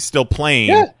contact, but he's still playing.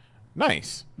 Yeah.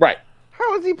 Nice. Right.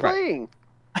 How is he playing?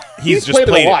 He's just played it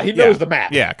a played lot. He knows the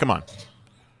map. Yeah, come on.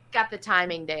 Got the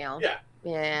timing down.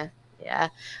 Yeah. Yeah.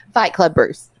 Fight Club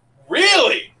Bruce.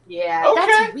 Really? Yeah, Okay.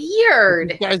 that's weird.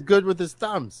 This guy's good with his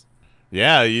thumbs.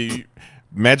 Yeah,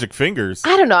 magic fingers.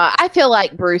 I don't know. I feel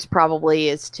like Bruce probably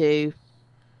is too.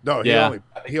 No, Yeah.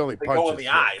 he only They punches go in the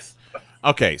eyes.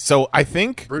 Okay, so I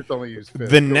think Bruce only used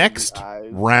fists. the next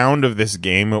round of this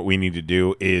game, what we need to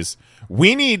do is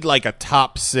we need like a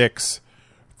top 6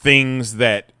 things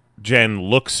that Jen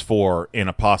looks for in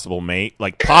a possible mate,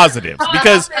 like positives,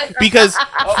 because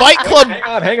Fight Club.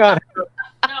 Hang on.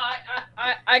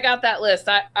 I got that list.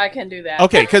 I can do that.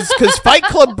 Okay, because Fight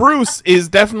Club Bruce is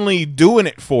definitely doing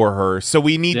it for her, so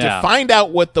we need to find out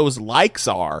what those likes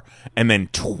are and then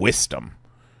twist them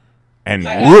and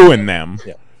ruin them.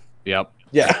 Yep.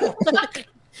 Yeah.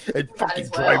 And fucking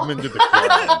drive him into the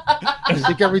ground. I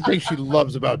think everything she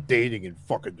loves about dating and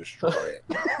fucking destroy it.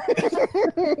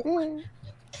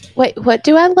 Wait, what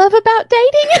do I love about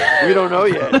dating? We don't know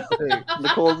yet.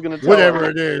 Nicole's gonna tell Whatever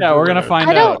us. it is. Yeah, we're gonna find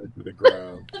out. Into the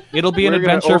ground. It'll be an We're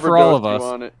gonna adventure for all of overdose us.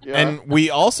 you on it. Yeah. And we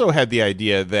also had the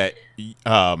idea that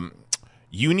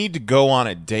you need to go on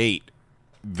a date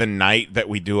the night that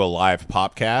we do a live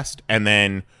podcast, and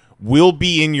then we'll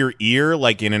be in your ear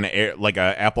like in a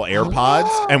Apple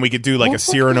AirPods, and we could do like a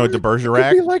Cyrano de Could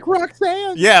Bergerac. be like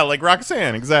Roxanne. Yeah, like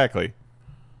Roxanne, exactly.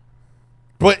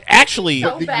 But actually,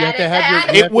 So You bad have to at have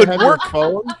that. your, It would have your work.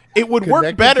 phone it would work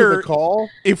connected to better the call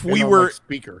if we and on, were. like,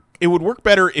 speaker. It would work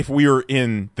better if we were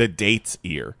in the date's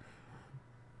ear.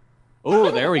 Oh,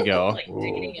 there we go.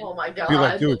 Oh my god. Be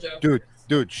like,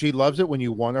 dude, she loves it when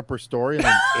you one up her story and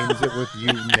then ends it with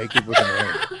you naked with an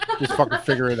egg. Just fucking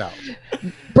figure it out.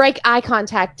 Break eye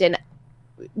contact and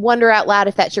wonder out loud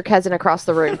if that's your cousin across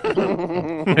the room.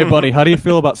 Hey, buddy, how do you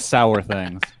feel about sour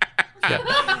things?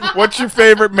 What's your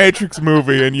favorite Matrix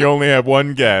movie? And you only have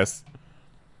one guess.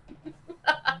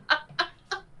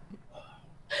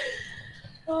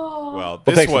 Oh. Well, Well, Well,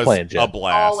 this thanks for was playing, Jen. a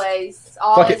blast. Always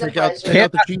Fuck it. a pleasure.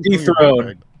 Can't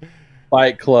dethrone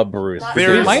Fight Club Bruce.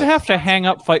 We might have to hang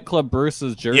up Fight Club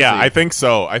Bruce's jersey. Yeah, I think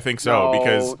so.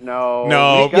 Because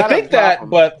no, You think that,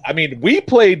 but I mean, we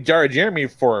played Jar Jeremy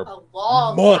for a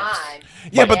long months. time.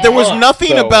 Yeah, but there was nothing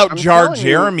So- about I'm Jar telling you,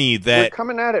 Jeremy you're that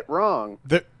coming at it wrong.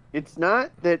 the It's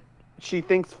not that she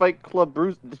thinks Fight Club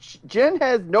Bruce. Jen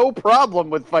has no problem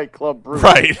with Fight Club Bruce.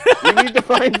 right. We need to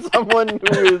find someone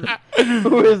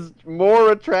who is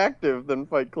more attractive than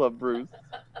Fight Club Bruce.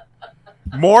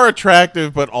 More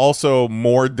attractive, but also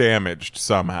more damaged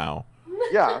somehow.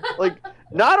 Yeah, like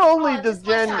not only does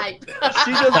Jen,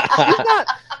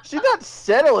 she's not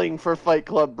settling for Fight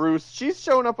Club Bruce. She's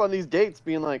showing up on these dates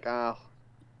being like,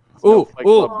 Ooh, Fight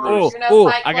Club Bruce.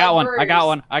 I got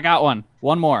one.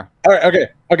 One more. All right,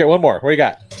 okay, one more. What do you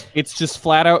got? It's just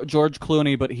flat out George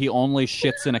Clooney, but he only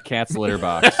shits in a cat's litter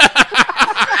box.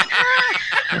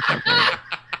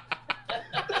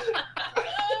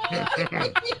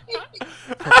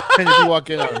 And if you walk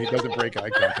in on him, he doesn't break eye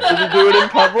contact. Does he do it in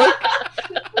public?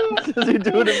 Does he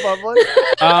do it in public?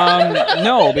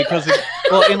 No, because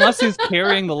unless he's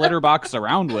carrying the litter box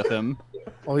around with him.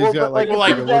 Oh, he's got like a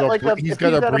little. He's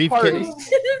got a briefcase.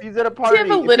 He's at a party. Do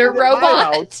you have a litter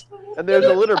robot? And there's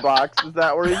a litter box. Is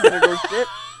that where he's gonna go shit?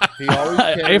 He always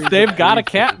carries If they've got a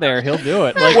cat there, he'll do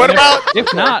it. Like, What about-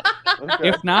 if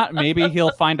not, maybe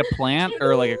he'll find a plant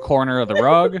or like a corner of the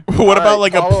rug. What about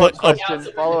like a follow-up question?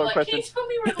 Follow-up Can question. you tell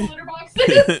me where the litter box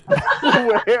is?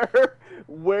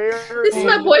 Where This is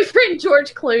my boyfriend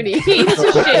George Clooney. He's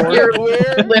a shit your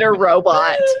litter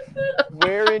robot.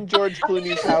 Where in George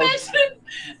Clooney's house?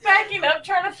 Backing up,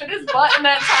 trying to fit his butt in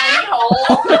that tiny hole.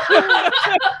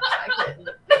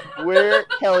 Where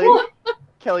Kelly?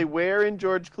 Where in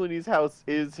George Clooney's house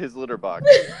is his litter box?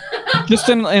 Just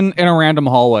in a random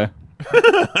hallway.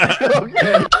 Okay,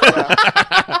 yeah.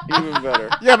 Even better.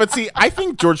 Yeah, but see, I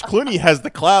think George Clooney has the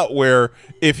clout where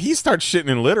if he starts shitting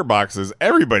in litter boxes,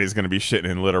 everybody's going to be shitting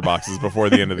in litter boxes before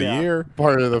the end of the year.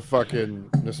 Part of the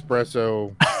fucking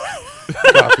Nespresso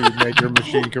coffee maker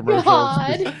machine commercials.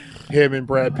 God. Him and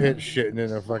Brad Pitt shitting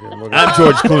in a fucking litter I'm box.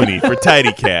 George Clooney for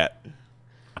Tidy Cat.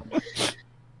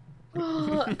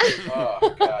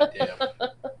 Oh, goddamn.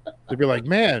 They'd be like,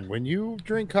 man, when you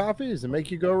drink coffee, does it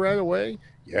make you go right away?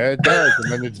 Yeah, it does.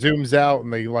 And then it zooms out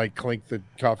and they like clink the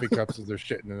coffee cups as they're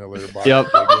shitting in a litter box. Yep.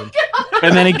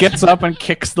 And then he gets up and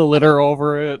kicks the litter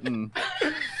over it. And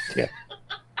Yeah.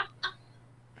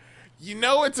 You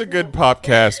know it's a good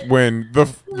podcast when the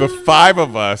five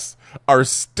of us are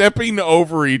stepping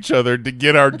over each other to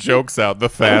get our jokes out the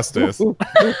fastest.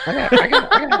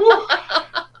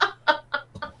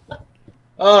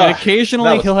 And occasionally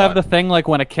that was he'll have fun. the thing like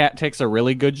when a cat takes a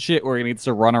really good shit where he needs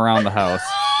to run around the house.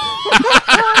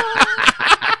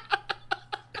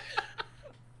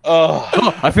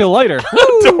 Oh, I feel lighter.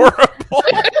 Adorable.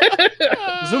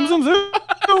 Zoom, zoom,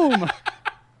 zoom.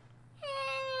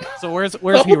 So where's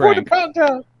he ranked?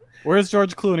 Where's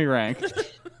George Clooney ranked?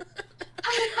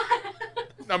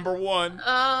 Number one.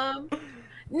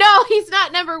 No, he's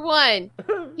not number one.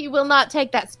 He will not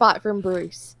take that spot from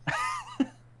Bruce.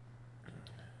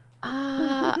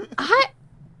 Hang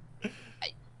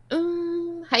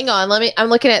on, I'm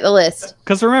looking at the list.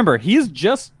 Because remember, he's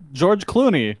just George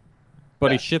Clooney,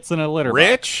 but he shits in a litter box.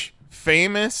 Rich,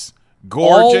 famous,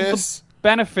 All gorgeous. the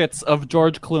benefits of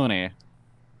George Clooney,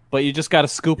 but you just got to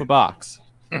scoop a box.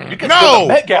 No,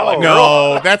 Met Gala,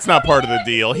 no, that's not part of the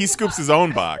deal. He scoops his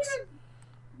own box.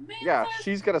 Yeah,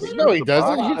 she's got a. No, he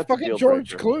doesn't. He's That's a fucking deal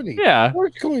George breaker. Clooney. Yeah.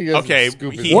 George Clooney doesn't Okay,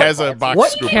 scoop his he own has a box. box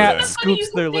What scooper cat then.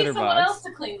 scoops their litter Someone box? else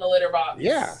to clean the litter box.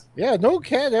 Yeah, yeah. No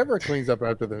cat ever cleans up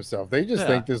after themselves. They just Yeah.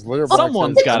 think this litter box.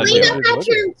 Someone's has gotta clean do up it.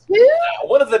 their litter.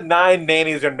 one of the 9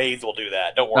 nannies and maids will do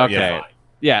that. Don't worry. Okay. You're fine.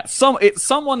 Yeah, it's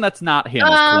someone that's not him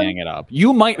is cleaning it up.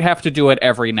 You might have to do it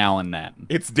every now and then.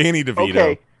 It's Danny DeVito.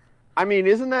 Okay. I mean,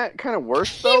 isn't that kind of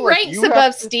worse He though? Like, ranks you have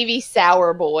above to- Stevie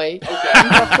Sourboy. You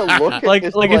have to look at Like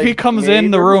this, if he comes in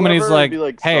maid the or room and he's whoever like, be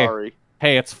like, "Hey, sorry."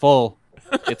 hey, it's full.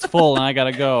 It's full and I got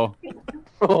to go."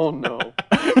 Oh no.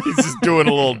 He's just doing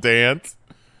a little dance.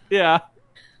 Yeah.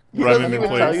 He Running doesn't in even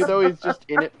place. tell you though. He's just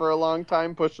in it for a long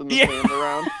time, pushing the sand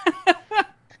around.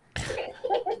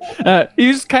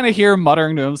 You just kind of hear him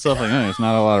muttering to himself like, "Oh, there's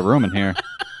not a lot of room in here.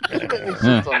 He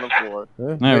sits on the floor.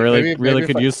 I really maybe could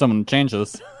if I use some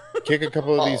changes." Kick a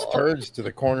couple of these turds to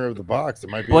the corner of the box. It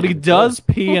might be. But he even does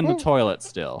worse. pee in the toilet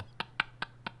still.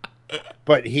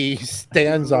 But he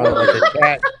stands on it like a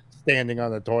cat standing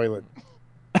on the toilet.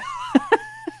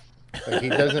 Like he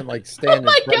doesn't like stand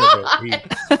in front of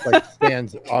it. He like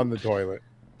stands on the toilet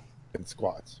and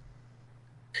squats.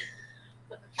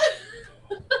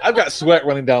 I've got sweat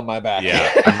running down my back.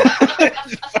 Yeah.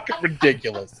 It's fucking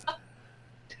ridiculous.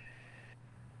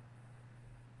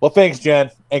 Well, thanks,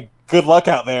 Jen, and good luck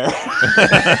out there.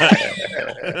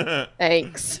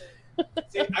 Thanks.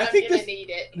 See, I think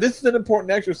this is an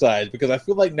important exercise because I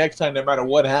feel like next time, no matter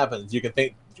what happens, you can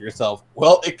think to yourself,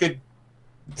 well, it could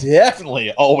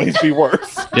definitely always be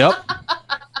worse. Yep.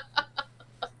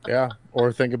 Yeah,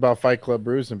 or think about Fight Club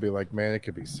Brews and be like, man, it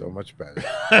could be so much better.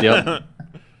 Yep.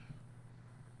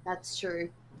 That's true.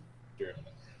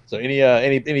 So,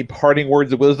 any parting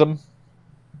words of wisdom?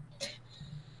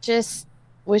 Just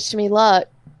wish me luck,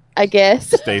 I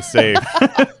guess. Stay safe.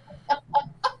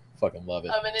 Fucking love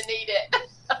it. I'm gonna need it.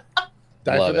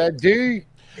 Die Love for that D.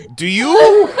 Do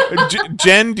you,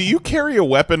 Jen? Do you carry a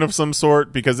weapon of some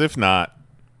sort? Because if not,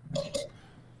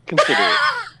 Consider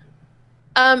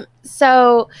it.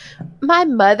 So my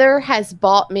mother has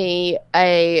bought me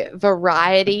a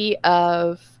variety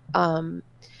of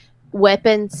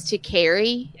weapons to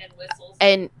carry And whistles.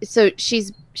 and so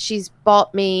she's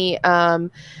bought me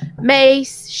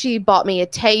mace, she bought me a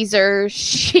taser,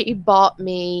 she bought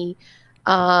me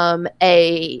an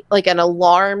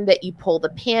alarm that you pull the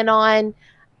pin on.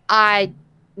 I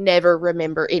never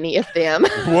remember any of them.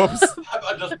 whoops.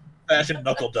 Just fashion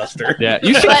knuckle duster. Yeah,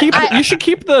 you should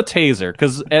keep the taser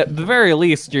because at the very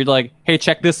least you're like, hey,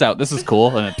 check this out. This is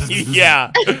cool. And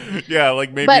Yeah,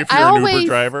 like maybe But if you're I an always, Uber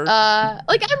driver. I'm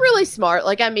really smart.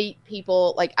 Like I meet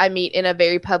people, like I meet in a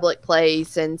very public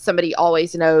place, and somebody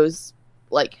always knows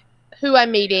like who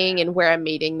I'm meeting and where I'm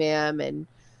meeting them. And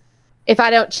if I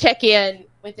don't check in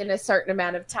within a certain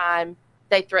amount of time,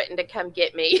 they threaten to come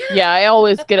get me. Yeah, I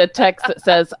always get a text that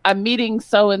says, I'm meeting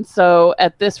so-and-so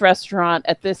at this restaurant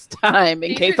at this time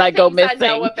in These case are the I go things missing.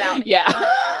 I know about you.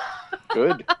 Yeah.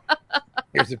 Good.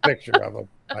 Here's a picture of him.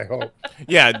 I hope.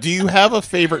 Yeah. Do you have a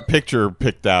favorite picture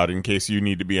picked out in case you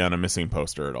need to be on a missing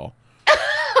poster at all?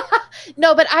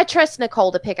 No, but I trust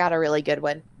Nicole to pick out a really good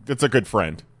one. It's a good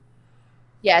friend.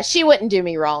 Yeah, she wouldn't do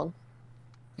me wrong.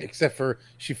 Except for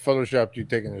she photoshopped you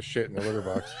taking a shit in the litter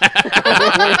box.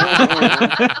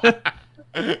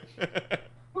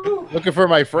 Looking for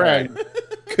my friend.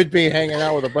 Could be hanging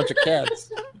out with a bunch of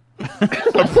cats.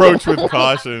 Approach with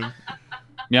caution.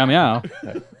 meow meow.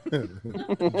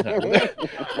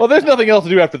 Well, there's nothing else to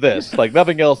do after this. Like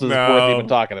nothing else is No. worth even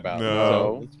talking about. No.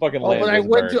 So it's fucking Oh, lame.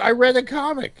 but I read a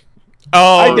comic.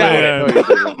 Oh, I got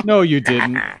man. No, you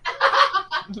didn't.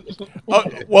 Oh,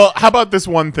 well, how about this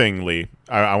one thing, Lee?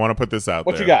 I want to put this out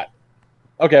What there. you got?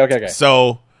 Okay.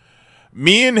 So,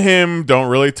 me and him don't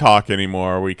really talk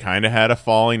anymore. We kind of had a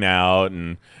falling out,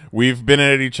 and we've been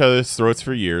at each other's throats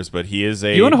for years. But he is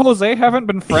a You and Jose haven't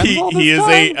been friends all this he is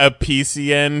time? a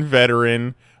PCN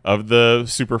veteran of the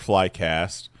Superfly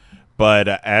cast. But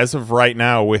as of right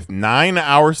now, with 9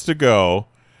 hours to go,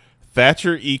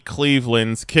 Thatcher E.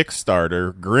 Cleveland's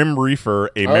Kickstarter, Grim Reaper,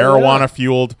 a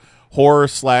marijuana-fueled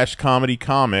horror/comedy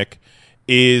comic,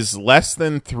 is less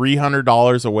than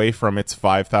 $300 away from its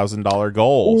 $5,000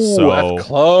 goal. Ooh, so that's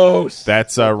close.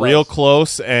 That's real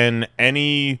close, and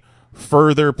any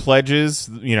further pledges,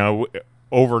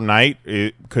 overnight,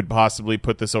 it could possibly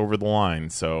put this over the line.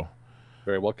 So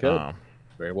Very well could.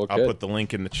 Very well could. I'll put the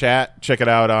link in the chat. Check it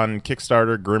out on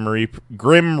Kickstarter, Grim Reaper,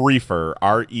 Reefer.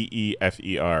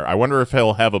 I wonder if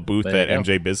he'll have a booth There at you go.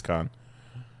 MJ BizCon.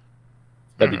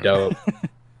 That'd be dope.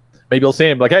 Maybe you'll see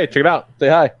him like, hey, check it out. Say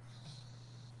hi.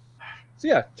 So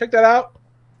yeah, check that out.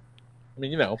 I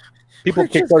mean, people We're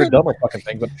just Kickstarter gonna- dumber fucking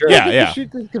things, I'm sure. Yeah.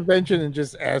 Shoot the convention and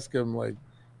just ask him like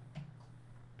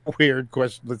weird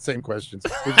questions, the same questions.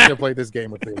 We're just gonna play this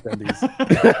game with the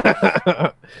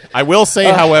attendees. I will say,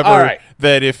 all however, right.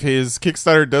 that if his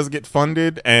Kickstarter does get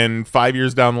funded and 5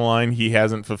 years down the line he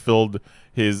hasn't fulfilled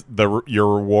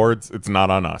your rewards, it's not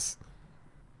on us.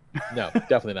 No,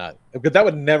 definitely not. Because that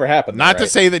would never happen. Not to right?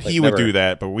 say that Like, he would never. do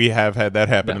that, but we have had that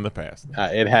happen No. in the past.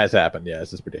 It has happened. Yeah,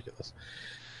 this is ridiculous.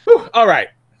 Whew. All right.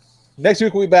 Next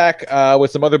week we'll be back with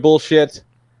some other bullshit.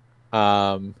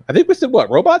 I think we said what?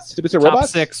 Robots? Did we say Top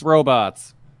robots? 6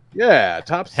 robots. Yeah,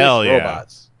 top 6 Hell yeah.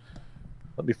 robots.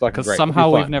 That'd be fucking Because great. somehow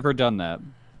It'll be we've fun. never done that.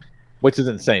 Which is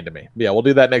insane to me. Yeah, we'll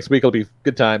do that next week. It'll be a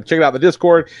good time. Check it out in the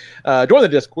Discord. Join the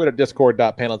Discord at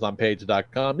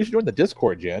discord.panelsonpage.com. You should join the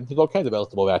Discord, Jen. There's all kinds of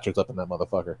eligible vouchers up in that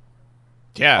motherfucker.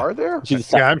 Yeah. Are there?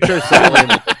 Yeah, I'm sure someone.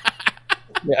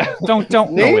 Yeah. Don't go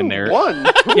in Name there. one.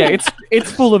 Yeah,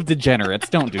 it's full of degenerates.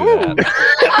 Don't do that.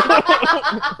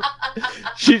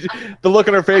 The look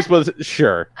on her face was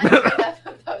sure.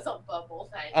 Those on Bubble,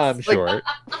 thanks. I'm sure. Like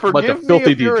Forgive a me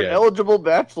filthy if you're DJ. an eligible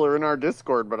bachelor in our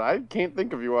Discord, but I can't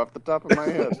think of you off the top of my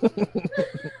head.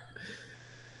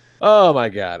 Oh my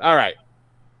god! All right,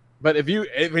 but if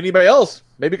anybody else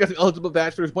Maybe because eligible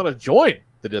bachelors want to join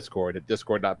the Discord at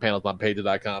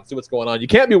discord.panelsonpages.com. See what's going on. You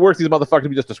can't be worse these motherfuckers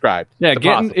we just described. Yeah,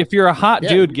 It's if you're a hot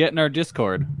dude, get in our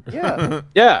Discord. Yeah.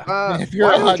 Yeah. If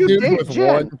you're a hot dude with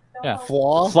one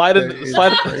flaw, slide in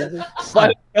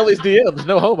Ellie's DMs.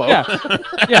 No homo.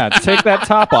 Yeah, take that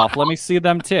top off. Let me see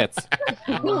them tits.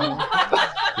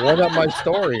 One up my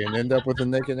story and end up with a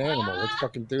naked animal. Let's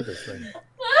fucking do this thing.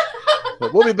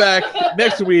 But we'll be back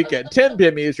next week at 10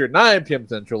 p.m. Eastern, 9 p.m.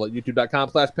 Central at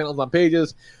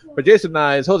youtube.com/panelsonpages. For Jason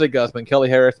Nyes, Jose Guzman, Kelly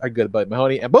Harris, our good buddy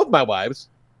Mahoney, and both my wives,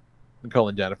 Nicole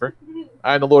and Jennifer.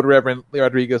 I am the Lord Reverend Lee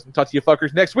Rodriguez. Talk to you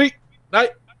fuckers next week. Night.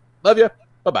 Love you.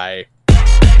 Bye-bye.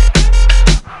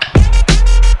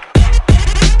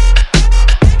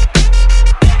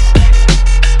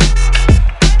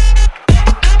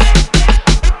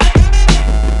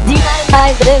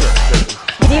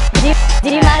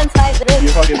 You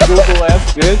fucking Google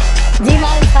ass bitch.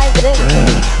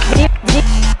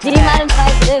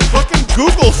 Fucking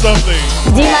Google something.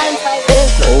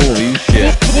 Holy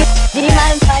shit.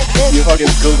 You fucking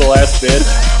Google ass bitch.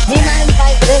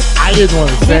 I didn't want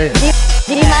to say it.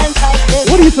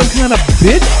 What are you, some kind of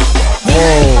bitch?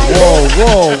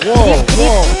 Whoa.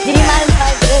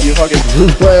 You fucking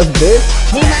Google ass bitch.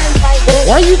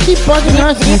 Why you keep bugging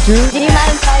us, YouTube?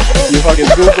 You fucking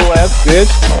Google ass bitch.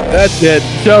 That's it.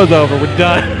 Show's over. We're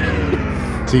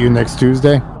done. See you next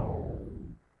Tuesday.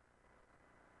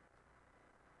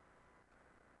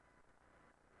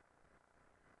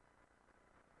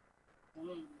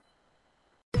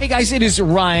 Hey guys, it is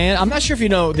Ryan. I'm not sure if you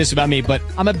know this about me, but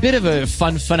I'm a bit of a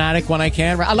fun fanatic when I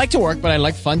can. I like to work, but I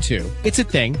like fun too. It's a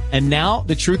thing. And now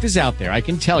the truth is out there. I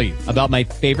can tell you about my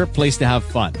favorite place to have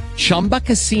fun. Chumba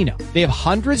Casino. They have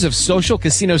hundreds of social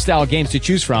casino style games to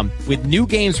choose from with new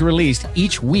games released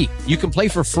each week. You can play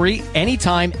for free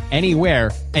anytime, anywhere.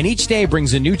 And each day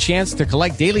brings a new chance to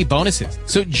collect daily bonuses.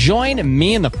 So join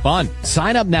me in the fun.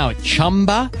 Sign up now at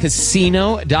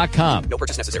ChumbaCasino.com. No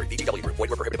purchase necessary. VGW Group. Void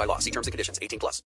where prohibited by law. See terms and conditions. 18+.